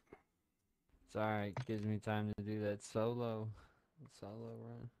out. It's alright. Gives me time to do that solo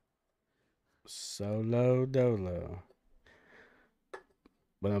run. Solo dolo.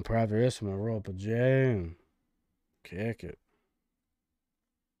 But I'm proud of this. I'm gonna roll up a J and kick it.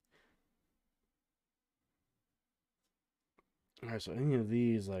 Alright, so any of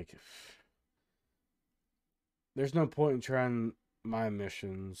these, like, there's no point in trying my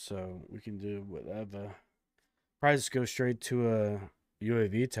missions, so we can do whatever. Probably just go straight to a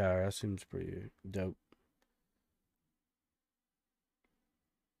UAV tower. That seems pretty dope.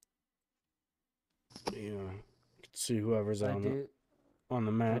 You know, see whoever's on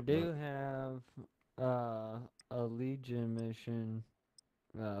the map. I do have a Legion mission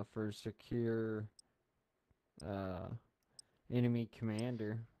for secure enemy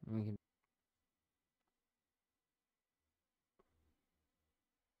commander. We can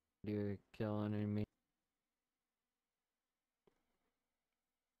do a kill an enemy.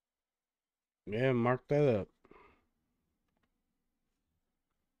 Yeah, mark that up.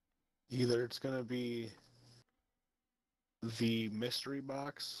 Either it's gonna be the mystery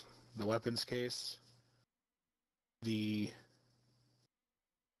box, the weapons case, the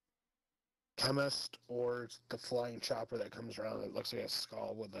chemist, or the flying chopper that comes around that looks like a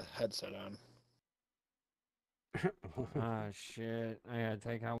skull with a headset on. Ah, shit. I gotta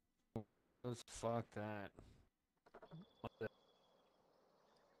take out those. Fuck that.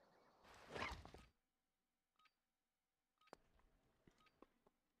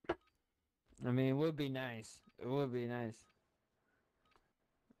 I mean, it would be nice. It would be nice.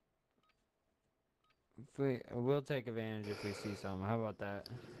 We'll take advantage if we see something. How about that?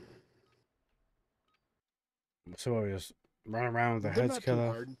 So we just run around with the They're heads not cut too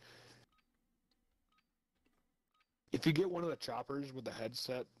off. hard. If you get one of the choppers with the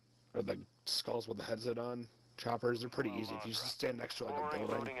headset, or the skulls with the headset on, choppers, they're pretty easy. If you just stand next to like a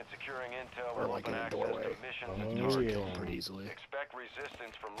building, or like in a doorway, you can usually kill them pretty easily. Expect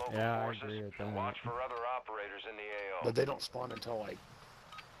resistance from local I forces agree with and that. watch for other operators in the AO. But they don't spawn until like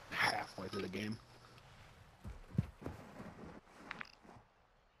halfway through the game.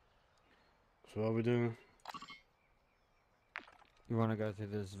 So what we doing? You want to go through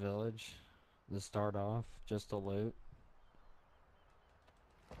this village to start off, just to loot?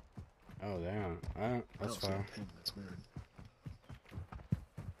 Oh damn! That's fine. That's weird.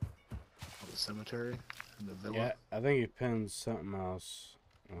 Oh, the cemetery and the villa. Yeah, I think he pinned something else.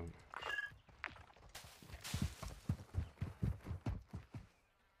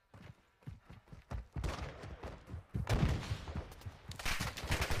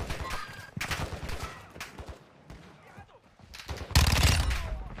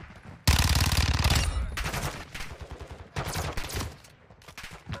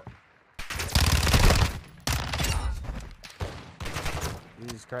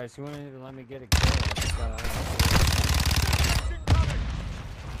 Jesus Christ, you wouldn't even let me get a kill.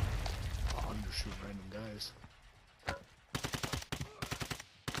 Oh, you shoot random guys.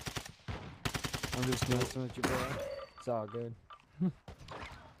 I'm just messing with you, bro. It's all good.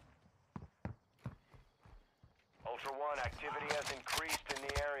 1, activity has increased in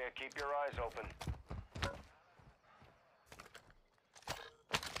the area. Keep your eyes open.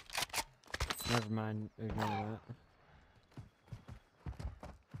 Never mind. Ignore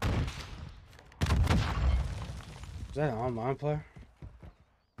Is that an online player?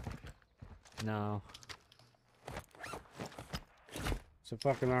 that. No. It's a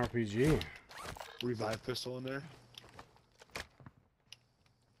fucking RPG. Revive pistol in there.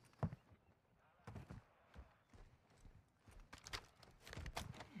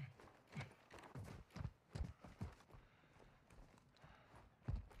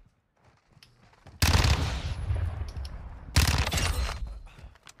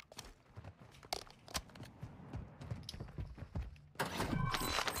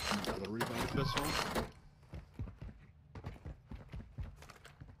 Another revive pistol.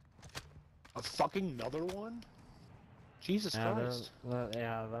 A fucking another one? Jesus Yeah, Christ.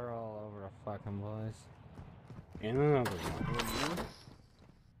 they're all over the fucking place. And another one.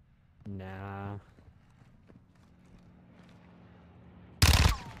 Nah.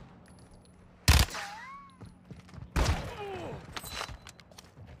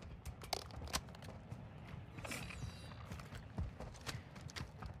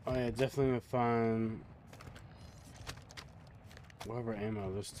 Oh yeah, definitely gonna find whatever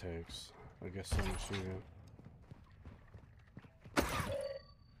ammo this takes. I guess some machine gun.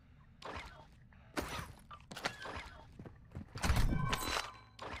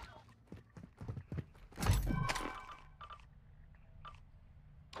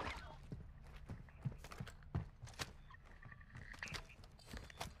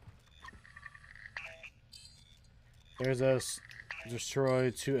 There's us.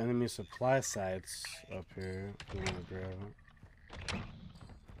 Destroy 2 enemy supply sites up here. We want to grab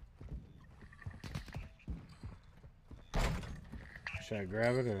it. Should I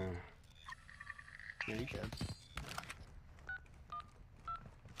grab it or? Yeah, you can.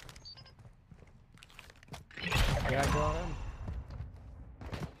 Yeah, go on.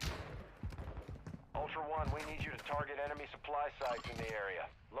 Ultra One, we need you to target enemy supply sites in the area.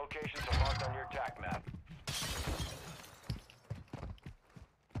 Locations are marked on your TAC map.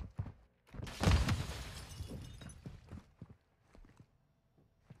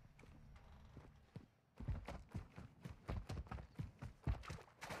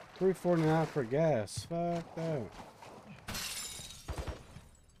 $3.49 for gas. Fuck that.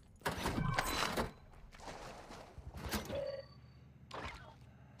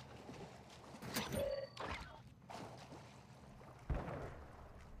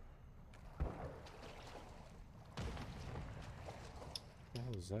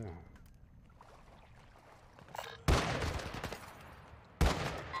 What was that?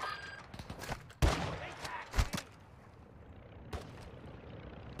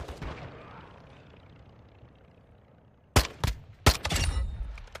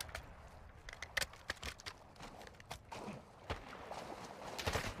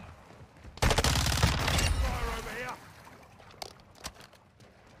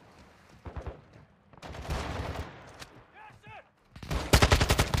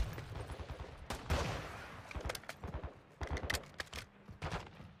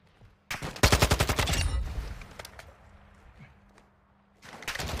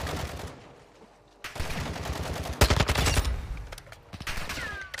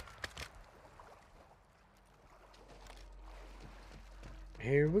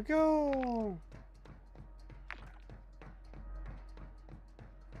 Here we go.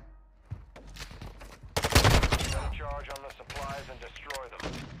 Set a charge on the supplies and destroy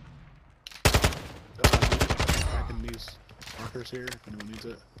them. Packing these markers here if anyone needs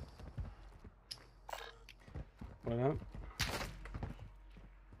it. What up?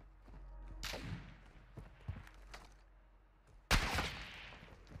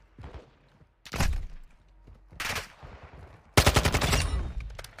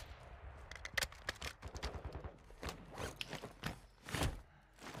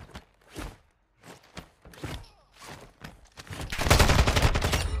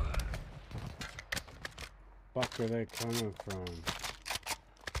 Fuck are they coming from?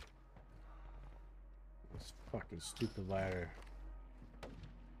 This fucking stupid ladder.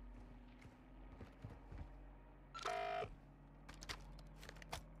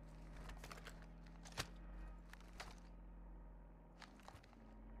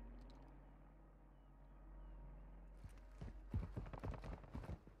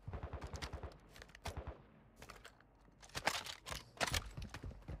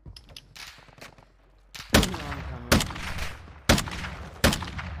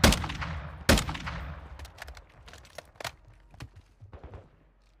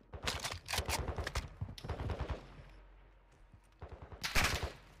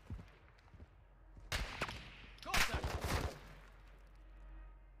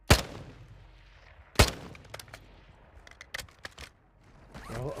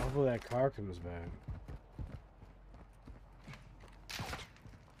 Hopefully that car comes back.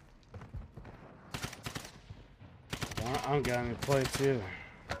 I don't got any plates either.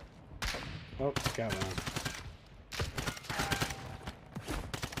 Oh, got one.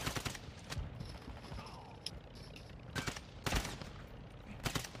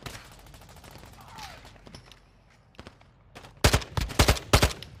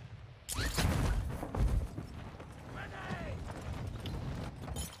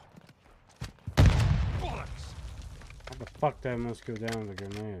 How the fuck that must go down with a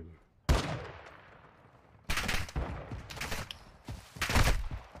grenade?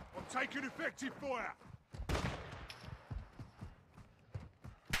 I'm taking effective fire.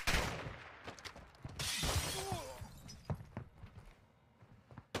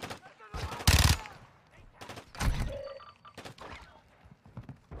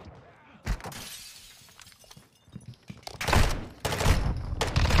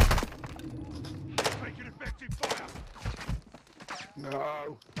 Taking effective fire.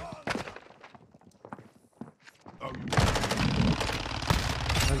 No. I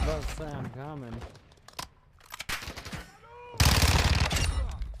was about to say I'm coming.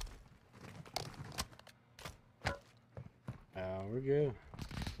 We're good.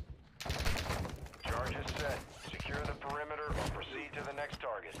 Charge is set. Secure the perimeter or proceed to the next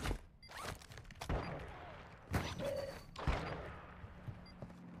target.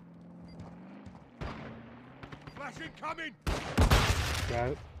 Flash incoming. Got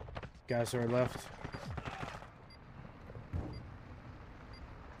it. Guys are left.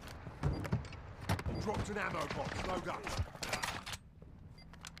 Dropped an ammo box. Load up.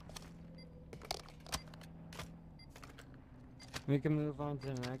 We can move on to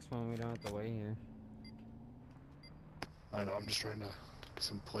the next one. We don't have to wait here. I know, I'm just trying to get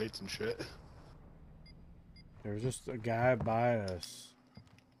some plates and shit. There was just a guy by us.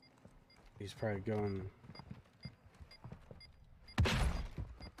 He's probably going.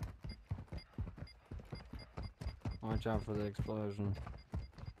 Watch out for the explosion.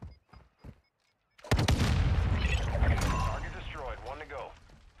 Target destroyed. One to go.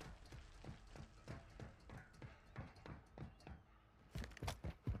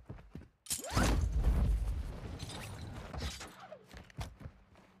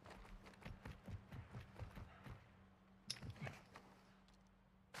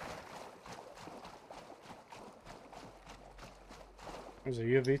 There's a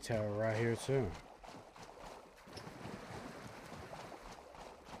UV tower right here too.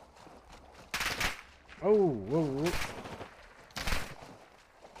 Oh, whoa, whoa.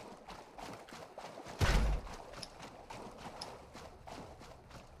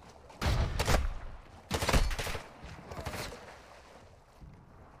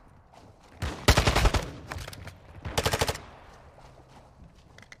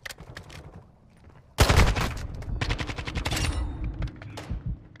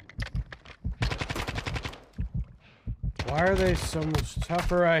 Why are they so much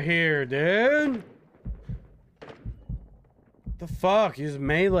tougher right here, dude? The fuck? He just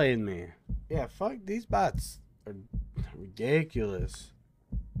meleeed me. Yeah, fuck, these bots are ridiculous.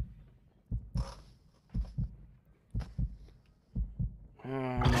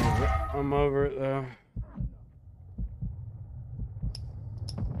 I'm over it though.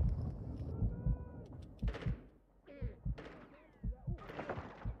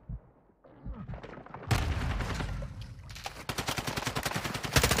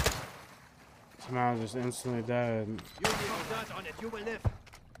 Somehow just instantly died. You will dirt on it. You will live.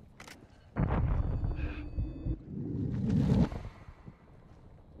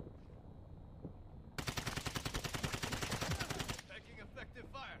 Taking effective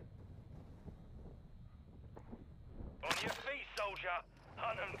fire. On your feet, soldier.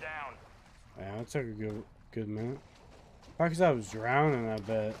 Hunt them down. Yeah, that took a good minute. Probably because I was drowning, I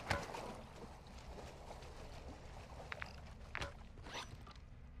bet.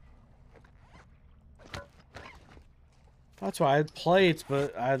 That's why I had plates,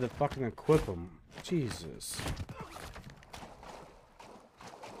 but I had to fucking equip them. Jesus.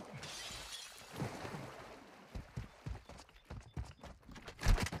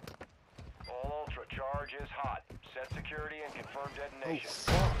 All Ultra, charge is hot. Set security and confirm detonation.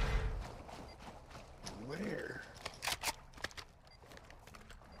 Oh, fuck. Where?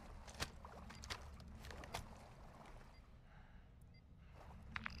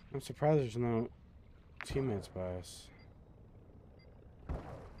 I'm surprised there's no teammates by us.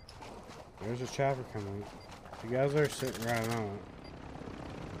 There's a chopper coming. You guys are sitting right on it.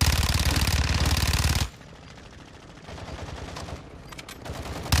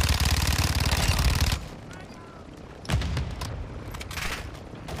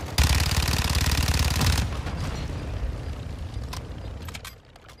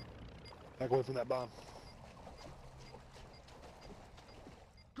 Back away from that bomb.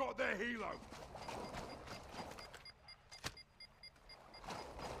 Got their helo.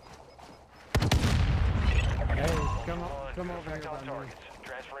 Hey, come over here by me.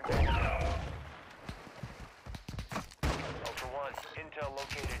 Transferring back. Ultra One, intel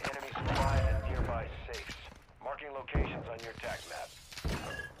located enemy supplies at nearby safes. Marking locations on your TAC map.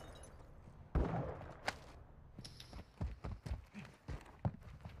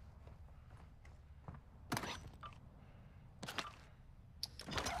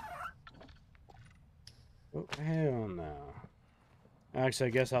 Oh, hell no. Actually, I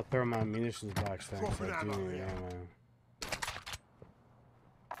guess I'll throw my munitions box down because I do need ammo.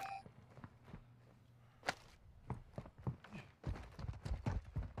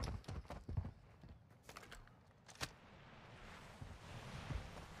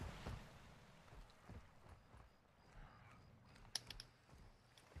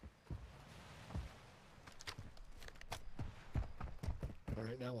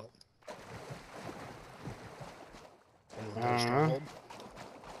 Alright, now what?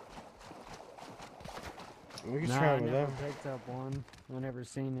 We can Nah, try I with never that. picked up one. I never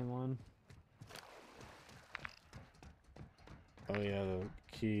seen one. Oh yeah, the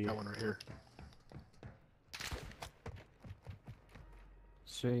key. That one right here.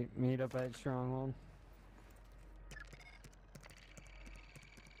 Sweet, meet up at Stronghold.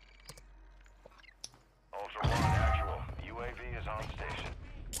 Ultra One, actual. UAV is on station.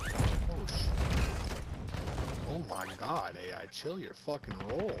 Oh shit. Oh my god, AI, chill your fucking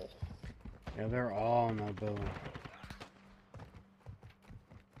roll. Yeah, they're all on that building.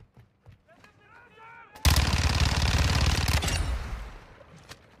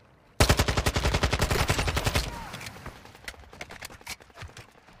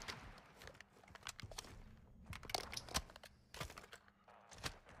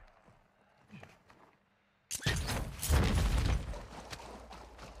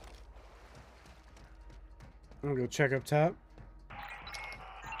 I'm gonna go check up top.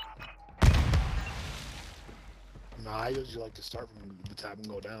 Nah, I usually like to start from the top and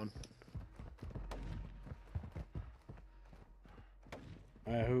go down.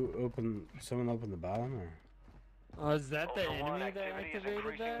 Who opened? Someone opened the bottom, or? Oh, is that the Ultra One, enemy that activity is activated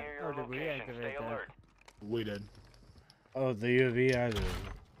increasing that? near your Or did we location. activate Stay that? alert. We did. Oh, the UAV I did.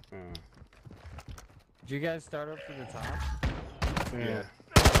 Oh. Did you guys start up to the top? Yeah.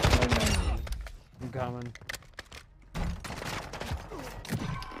 I'm coming.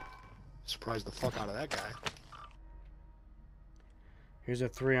 Surprised the fuck out of that guy. Here's a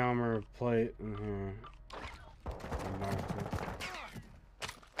 3 armor plate in here. I marked it.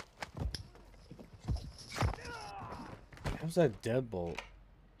 How's that deadbolt?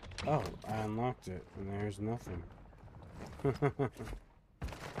 Oh, I unlocked it, and there's nothing.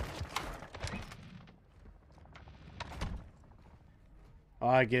 Oh,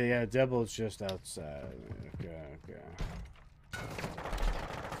 I get it. Yeah, deadbolt's just outside. Okay.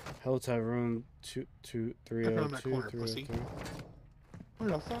 Hotel room 302, 303. Where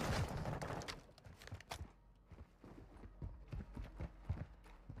the fuck?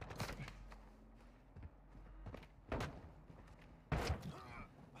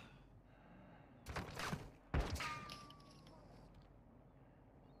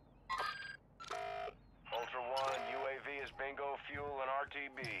 Ultra One, UAV is bingo, fuel, and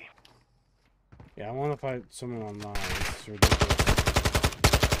RTB. Yeah, I want to fight someone online. It's ridiculous.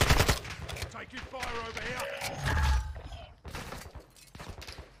 Taking fire over here.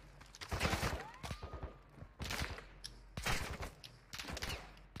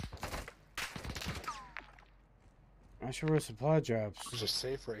 Not sure where supply drops. There's a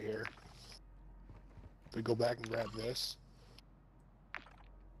safe right here. We go back and grab this.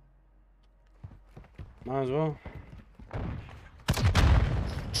 Might as well.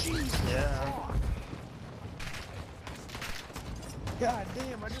 Jeez. Yeah. God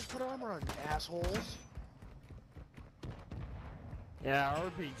damn, I just put armor on, assholes. Yeah,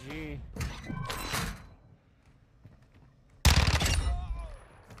 RPG.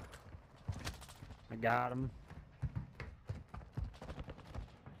 I got him.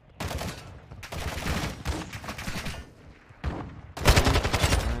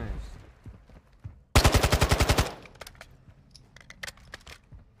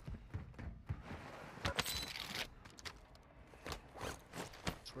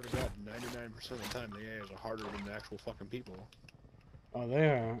 Swear to God, 99% of the time the AIs are harder than the actual fucking people. Oh, they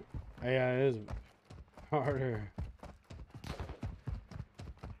are. AI is harder.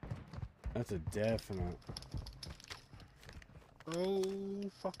 That's a definite. Oh,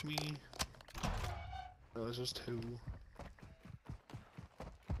 fuck me. No, this is 2.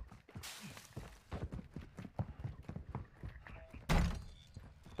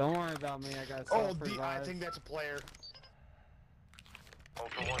 Don't worry about me, I got Oh, self-revive. I think that's a player.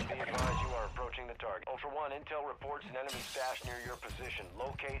 Ultra One, be advised you are approaching the target. Ultra One, intel reports an enemy stash near your position.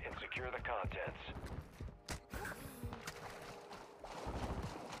 Locate and secure the contents.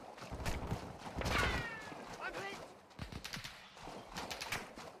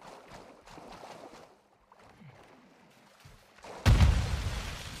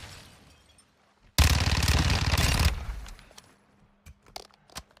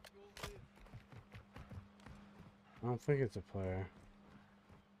 I don't think it's a player.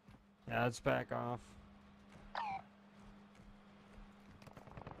 Yeah, let's back off.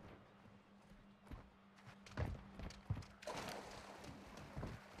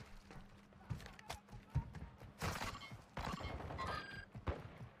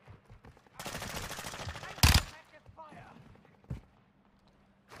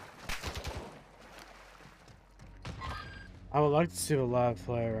 I would like to see a live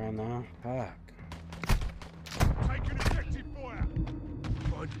player right now. Fuck. Taking effective fire.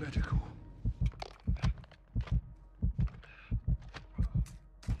 Find medical.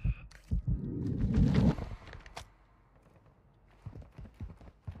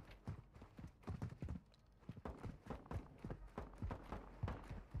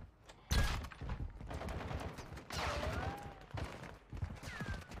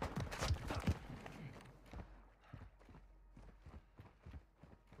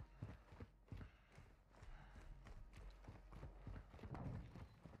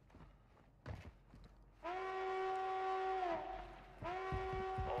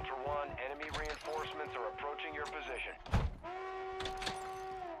 Ultra One, enemy reinforcements are approaching your position.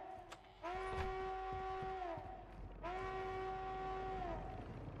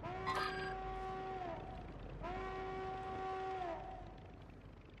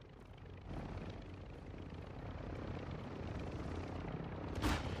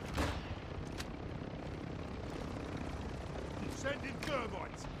 Sending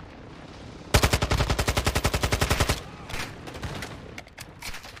thermites.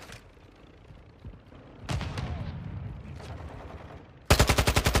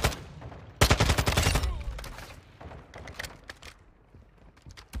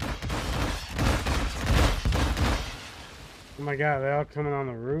 Oh my god, they all coming on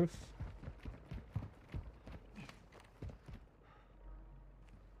the roof?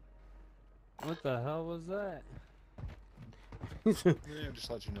 What the hell was that? Yeah, just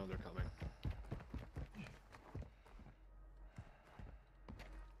let you know they're coming.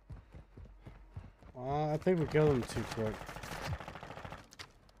 Well, I think we killed them too quick.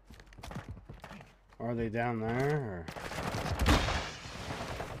 Are they down there? Or?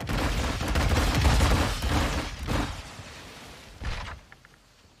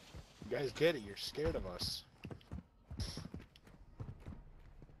 You guys get it, you're scared of us.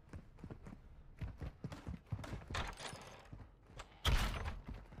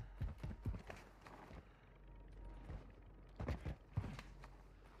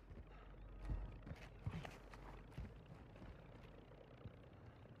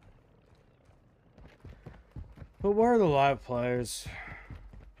 But where are the live players?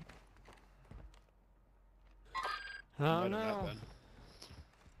 I Might don't have not know. been.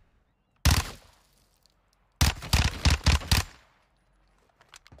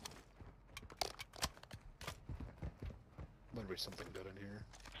 Better be something good in here.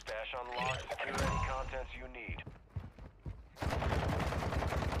 Stash unlocked. Secure any contents you need.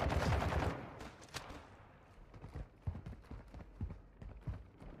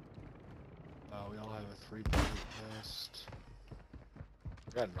 We all have a 3-point vest.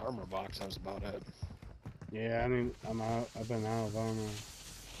 I got an armor box, that was about it. Yeah, I mean, I'm out. I've been out of armor.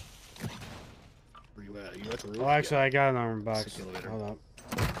 Where you at? You at the roof? Oh, actually, Yeah. I got an armor box. Circulator. Hold up.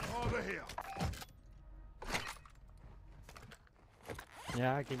 Over here.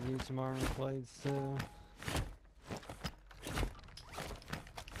 Yeah, I could use some armor plates too.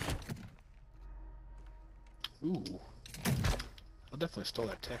 Ooh. I definitely stole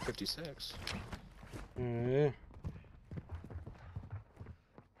that Tech 56. Yeah.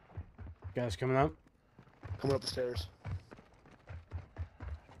 Guys coming up? Coming up the stairs.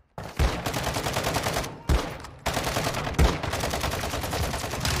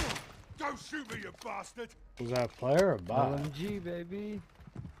 Don't shoot me, you bastard. Was that a player or a bot? LMG, baby.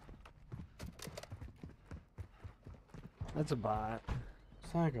 That's a bot.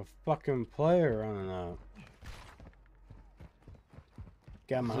 It's like a fucking player running out.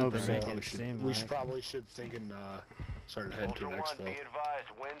 Got my hopes up. We probably should think and start heading to Ultra an One, exfil. be advised,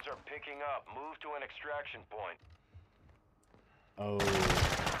 winds are picking up. Move to an extraction point. Oh.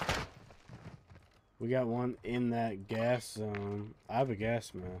 We got one in that gas zone. I have a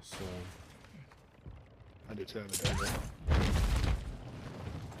gas mask, so. I do too. Have a double.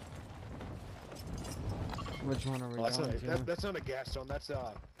 Which one are we That's going to? that's not a gas zone. That's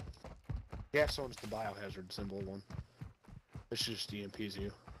gas zone's the biohazard symbol one. It's just EMPs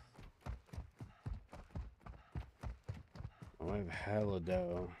you. I have hella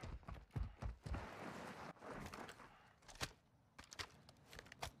dough.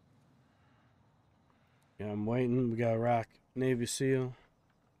 Yeah, I'm waiting. We got a rock Navy SEAL.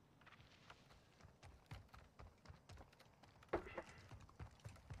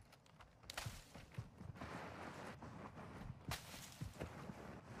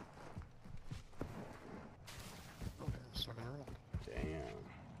 Damn.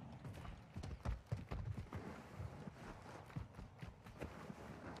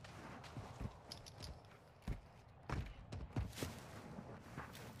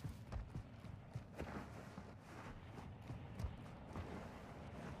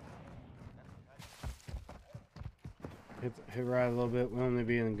 Hit right a little bit. We'll only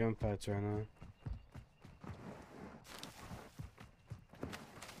be in gunfights right now.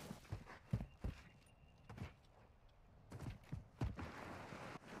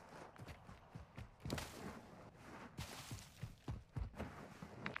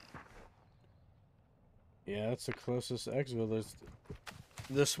 Yeah, that's the closest exit. There's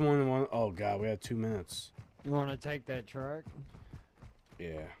this one. Oh god, we had 2 minutes. You want to take that truck?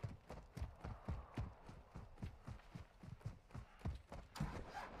 Yeah.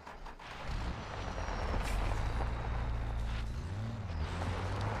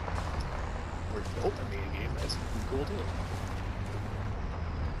 We're built a mini game. That's cool too.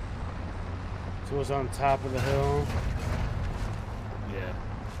 So it's on top of the hill. Yeah.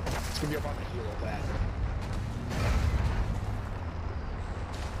 It's gonna be up on the heel of that.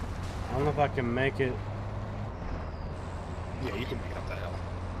 I don't know if I can make it. Yeah, you can make it up that hill.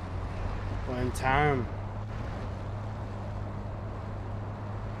 Well, in time.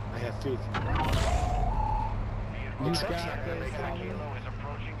 I have faith. You got this. Kilo is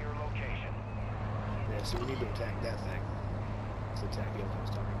approaching your location. Yeah, so we need to attack that thing. Let's attack the other I was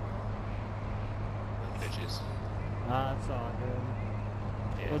talking about. The bitches. Ah, that's all good.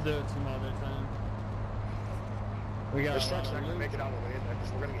 Yeah. We'll do it some other time. We got the truck's not gonna make it all the way in there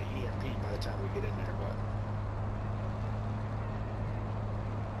because we're gonna get EMP'd by the time we get in there, but.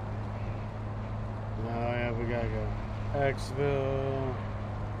 No, yeah, we gotta go. Xville.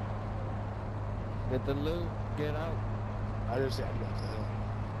 Get the loot. Get out. I just had to go up the hill.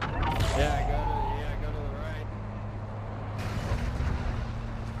 Yeah, go to the right.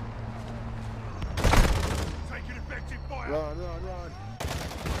 Taking effective fire. Run, run, run.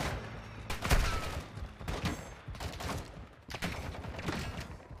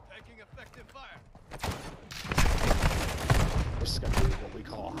 Taking effective fire. This is gonna be what we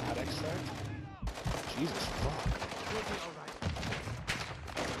call a hot extract. Jesus fuck. We'll be all right.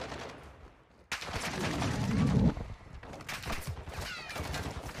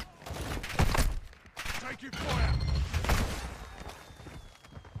 Taking fire.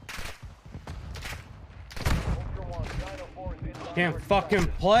 Can't fucking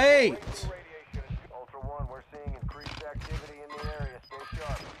plate. Ultra One, we're seeing increased activity in the area. Stay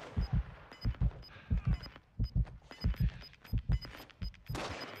sharp.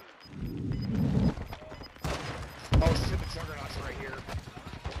 Oh shit, the juggernaut's right here.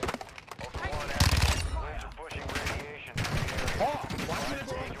 Ultra One, active. Winds are pushing radiation through the area. Oh, why did it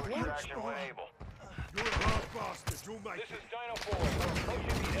take To extraction when able. You're a hard bastard. You'll make This is Dino 4. We're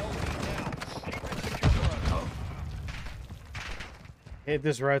approaching the LZ now. Keep it secure for us. Hit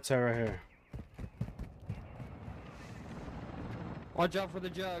this right side right here. Watch out for the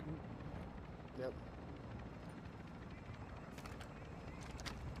jug. Yep.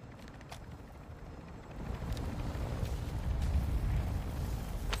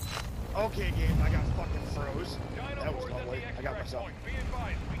 Okay, game, I got fucking froze. That was lovely. I got myself. Be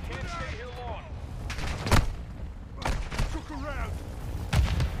advised, we can't stay here long. Look around.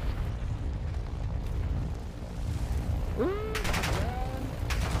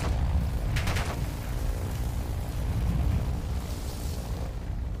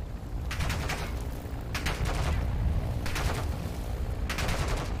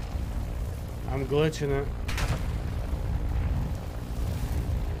 I'm glitching it.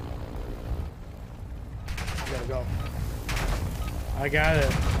 You gotta go. I got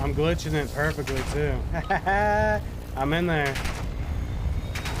it. I'm glitching it perfectly too. I'm in there.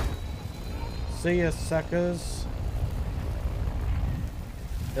 See ya, suckers.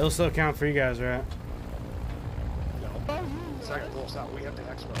 It'll still count for you guys, right? No. Second pulse out. We have the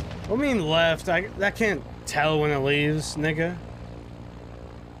expo. What do you mean left? That can't tell when it leaves, nigga.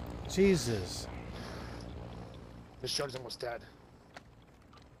 Jesus. This chug's almost dead.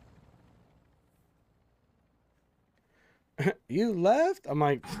 You left? I'm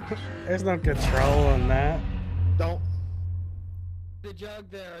like, there's no control on that. Don't. The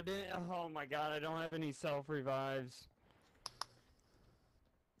jug there. I didn't. Oh my god, I don't have any self revives.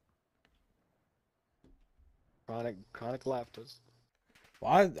 Chronic left us.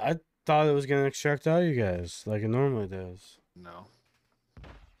 Well, I thought it was gonna extract all you guys like it normally does. No.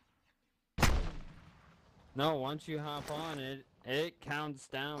 No, once you hop on it, it counts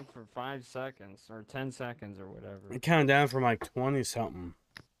down for 5 seconds or 10 seconds or whatever. It counted down from like 20 something.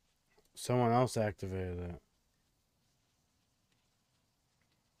 Someone else activated it.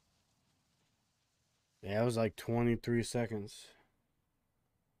 Yeah, it was like 23 seconds.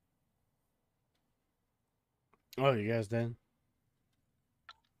 Oh, you guys did?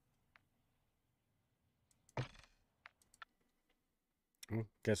 Well,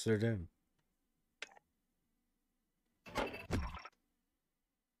 guess they're dead.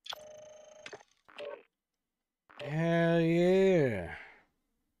 Hell yeah.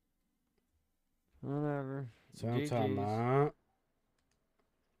 Whatever. So I'm talking about.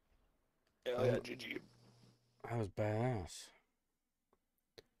 Hell yeah, GG. That was badass.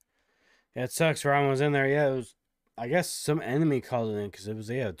 Yeah, it sucks. Ryan was in there. Yeah, it was. I guess some enemy called it in because it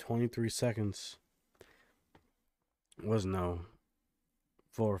was 23 seconds. It wasn't no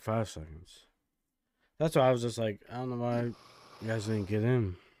 4 or 5 seconds. That's why I was just like, I don't know why you guys didn't get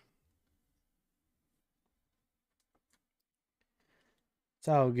in. It's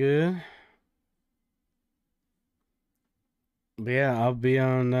all good. But yeah, I'll be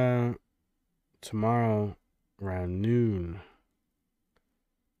on tomorrow around noon.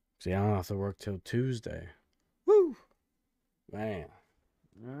 See, I don't have to work till Tuesday. Woo! Man.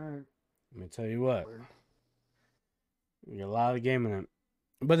 Alright. Let me tell you what. We got a lot of gaming in it.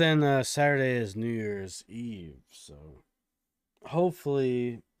 But then Saturday is New Year's Eve, so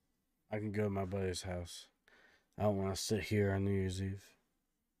hopefully I can go to my buddy's house. I don't want to sit here on New Year's Eve.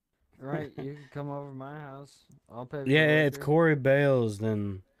 Right, you can come over to my house. I'll pay for Yeah, the if liquor. Corey bails,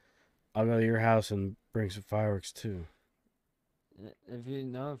 then I'll go to your house and bring some fireworks too. If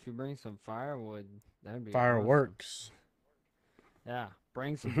you bring some firewood, that'd be Fireworks. awesome. Yeah,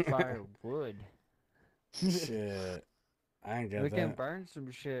 bring some firewood. Shit. I ain't got We that. can burn some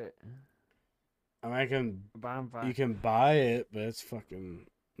shit. I mean, Bonfire. you can buy it, but it's fucking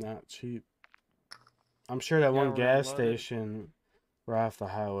not cheap. I'm sure that Yeah, one we're gonna gas load it. station right off the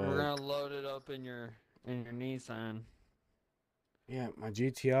highway. We're gonna load it up in your Nissan. Yeah, my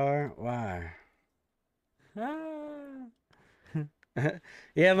GTR. Why?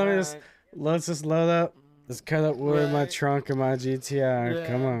 Yeah, let's just load up. Let's cut up wood in my trunk of my GTR. Yeah.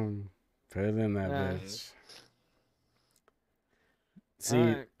 Come on, put it in that Yeah. bitch. See,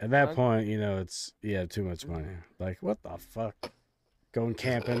 Alright, at that point, it's too much money. Like, what the fuck? Going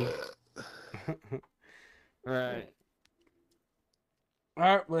camping. Right. All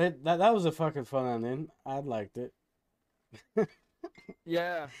right, well, that was a fucking fun ending. I liked it.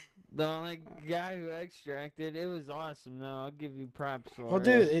 Yeah. The only guy who extracted, it was awesome though. I'll give you props for Well, it.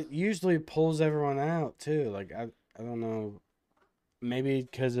 dude, it usually pulls everyone out too. Like I don't know, maybe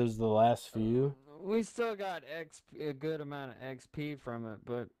because it was the last few. We still got a good amount of XP from it,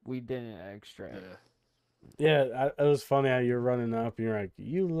 but we didn't extract. Yeah, it was funny how you're running up and you're like,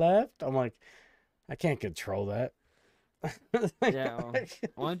 "You left." I'm like, I can't control that. Yeah, well,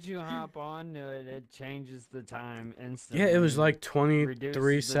 once you hop on to it, it changes the time instantly. Yeah, it was like 23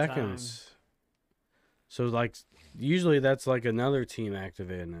 reduces the time. seconds. So like, usually that's like another team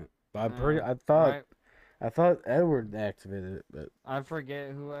activating it. But I thought Edward activated it, but I forget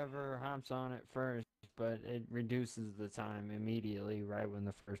whoever hops on it first, but it reduces the time immediately right when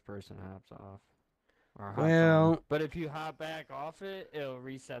the first person hops off. Or hops on. But if you hop back off it, it'll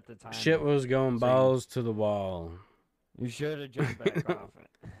reset the time. shit was going balls to the wall. You should have jumped back off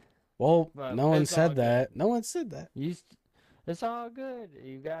it. Well, But no one it's all said good. that. No one said that. It's all good.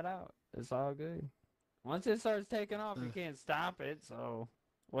 You got out. It's all good. Once it starts taking off, you can't stop it, so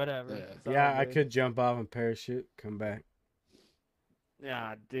whatever. It's all Yeah, I good. could jump off and parachute, come back.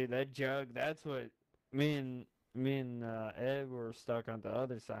 Yeah, dude, that jug, that's what me and Ed were stuck on the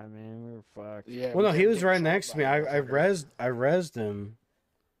other side, man. We were fucked. Yeah. Well, no, he was right next to me. I rezzed him,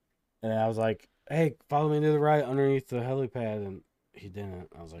 and I was like, "Hey, follow me to the right underneath the helipad," and he didn't.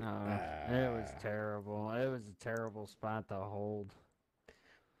 I was like, It was terrible. It was a terrible spot to hold.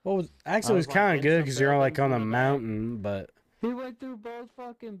 Well, actually, it was like kind of in good some because you're like buildings on in a the back. mountain, but He went through both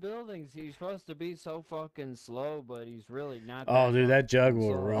fucking buildings. He's supposed to be so fucking slow, but he's really not. Oh, dude, that jug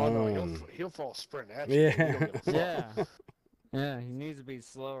will slow. Oh no, run. he'll fall sprint at you. Yeah. He don't give a fuck. Yeah. Yeah, he needs to be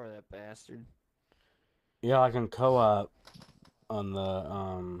slower, that bastard. Yeah, like in co-op on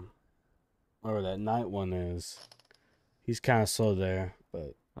the whatever that night one is. He's kind of slow there,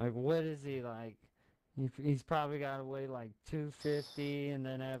 but Like, what is he like? He's probably got to weigh like 250 and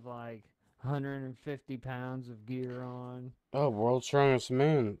then have like 150 pounds of gear on. oh, world's strongest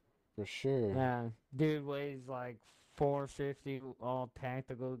man for sure. Yeah, dude weighs like 450, all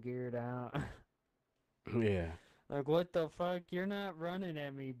tactical geared out. Yeah. Like, what the fuck? You're not running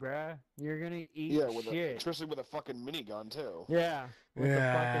at me, bruh. You're gonna eat Yeah, with shit. especially with a fucking minigun too. Yeah, with the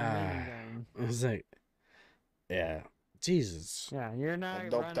fucking Yeah. minigun. It's like, yeah, Jesus. Yeah, you're not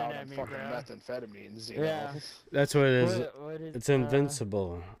And doped running out at on me, fucking bruh. methamphetamines, you Yeah. know. That's what it is. What is It's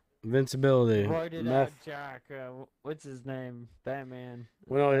invincible. Invincibility. Roided Meth. out Jack. What's his name? Batman.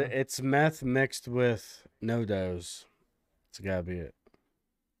 Well, it's meth mixed with no dose. It's gotta be it.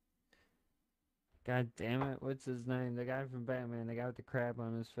 God damn it! What's his name? The guy from Batman. The guy with the crab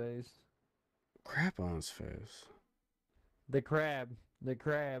on his face. Crap on his face. The crab. The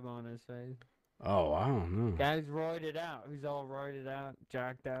crab on his face. Oh, I don't know. Guy's roided out. He's all roided out,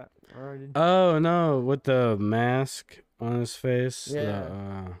 jacked out, roided. Oh no, with the mask on his face. Yeah.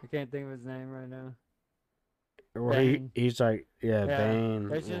 The, I can't think of his name right now. where he's like, yeah, Bane.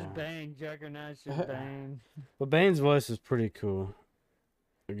 That's yeah. just Bane. Juggernaut's just Bane. But Bane's voice is pretty cool.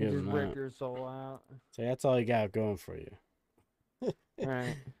 He just rip your soul out. So that's all you got going for you.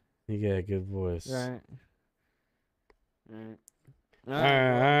 Right. You got a good voice. Right.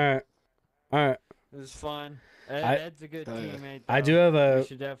 Right. Alright. It was fun. That's a good teammate. I though. do have a. We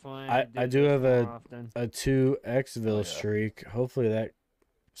should definitely I do have this more often. a 2Xville streak. Hopefully that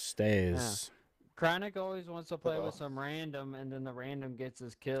stays. Chronic always wants to play with some random, and then the random gets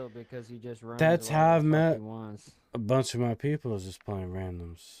his kill because he just runs. That's how I've met wants. a bunch of my people is just playing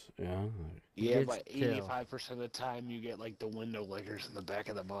randoms. You know? Yeah, but 85% of the time you get like the window lickers in the back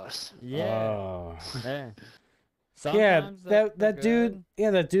of the bus. Yeah. Oh. Yeah. Yeah, Sometimes that dude.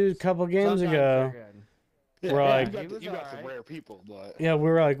 Yeah, that dude. A couple games ago. Yeah, We're like, you got some rare people, but yeah, we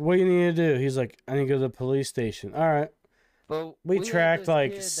were like, what do you need to do? He's like, I need to go to the police station. All right. But we tracked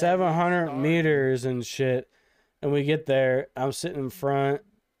like 700 meters and shit, and we get there. I'm sitting in front,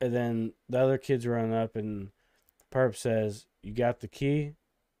 and then the other kids run up, and Perp says, "You got the key?"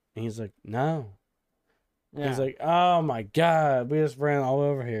 And he's like, "No." Yeah. He's like, "Oh my god, we just ran all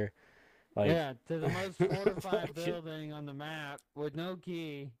over here." Like, yeah, to the most fortified building on the map with no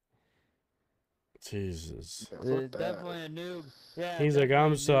key. Jesus. It's definitely a noob. Yeah. He's like,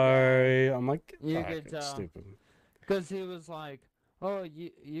 I'm sorry. I'm like, you could tell. Stupid. Because he was like, oh,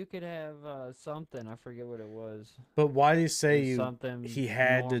 you could have something. I forget what it was. But why do you say he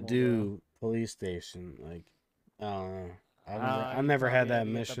had to normal, do police station? Like, I don't know. I never had that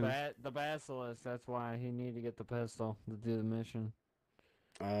mission. The basilisk. That's why he needed to get the pistol to do the mission.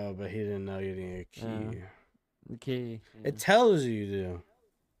 Oh, but he didn't know you needed a key. The key. Yeah. It tells you to.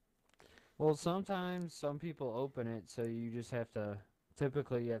 Well, sometimes some people open it, so you just have to.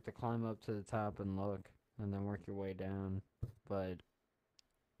 Typically, you have to climb up to the top and look, and then work your way down. But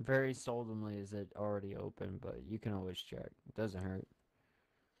very seldomly is it already open, but you can always check. It doesn't hurt.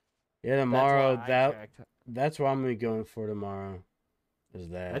 Yeah, tomorrow that's what I'm gonna be going for tomorrow. Is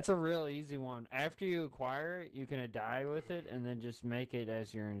that? That's a real easy one. After you acquire it, you can die with it, and then just make it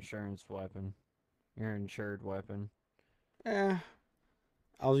as your insurance weapon, your insured weapon. Yeah.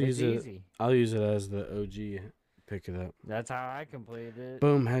 I'll use it as the OG. Pick it up. That's how I completed it.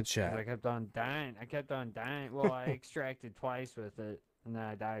 Boom, headshot. I kept on dying. Well, I extracted twice with it, and then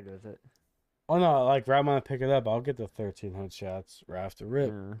I died with it. Oh no! Like right when I pick it up, I'll get the 13 headshots right off the rip.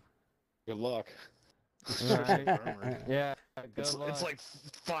 Yeah. Good luck. Right. Yeah. Good luck. It's like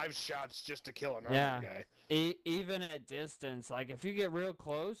 5 shots just to kill an armor guy. Even at distance, like if you get real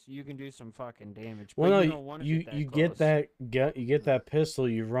close, you can do some fucking damage. Well, but no, you don't want to get that pistol,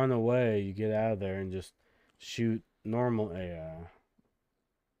 you run away, you get out of there, and just shoot normal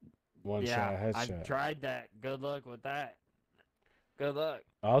one shot headshot. I tried that. Good luck with that. Good luck.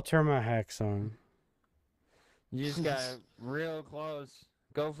 I'll turn my hacks on. You just got real close.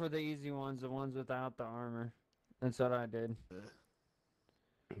 Go for the easy ones, the ones without the armor. That's what I did.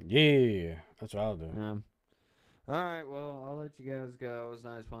 Yeah, that's what I'll do. Alright, well, I'll let you guys go. It was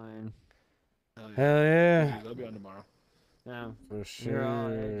nice playing. Hell yeah. I'll be on tomorrow. Yeah. For sure. You're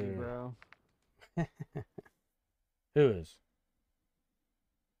all edgy, bro. Who is?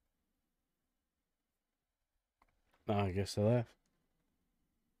 Oh, I guess I left.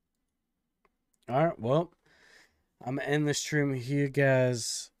 Alright, well, I'm gonna end the stream here,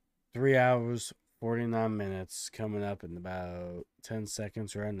 guys. 3 hours, 49 minutes coming up in about 10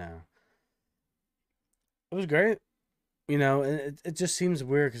 seconds right now. It was great. You know, it just seems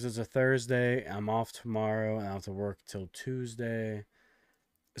weird because it's a Thursday. I'm off tomorrow and I have to work till Tuesday.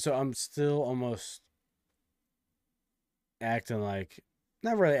 So I'm still almost acting like,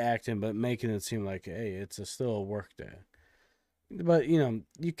 not really acting, but making it seem like, hey, it's still a work day. But, you know,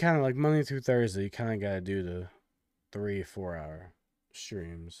 you kind of like Monday through Thursday, you kind of got to do the 3-4 hour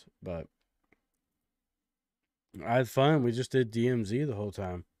streams. But I had fun. We just did DMZ the whole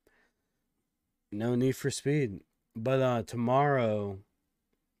time. No Need for Speed. But tomorrow,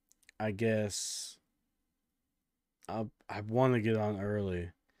 I guess I want to get on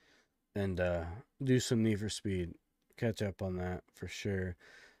early and do some Need for Speed. Catch up on that for sure.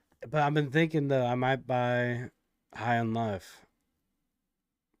 But I've been thinking though I might buy High on Life.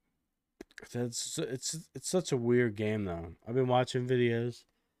 It's such a weird game though. I've been watching videos.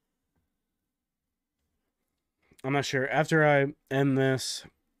 I'm not sure. After I end this,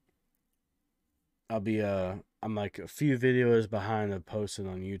 I'll be I'm like a few videos behind of posting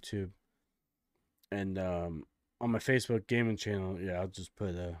on YouTube. And on my Facebook gaming channel, yeah, I'll just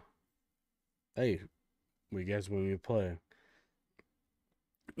put hey, we guys when we play.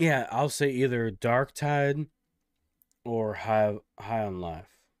 Yeah, I'll say either Dark Tide or High on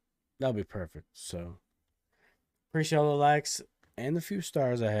Life. That'll be perfect. So appreciate all the likes and the few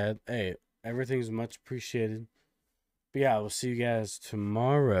stars I had. Hey, everything's much appreciated. But yeah, we'll see you guys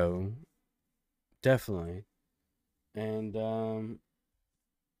tomorrow. Definitely. And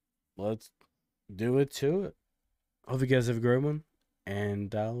let's do it to it. Hope you guys have a great one.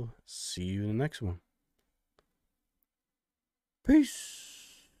 And I'll see you in the next one. Peace.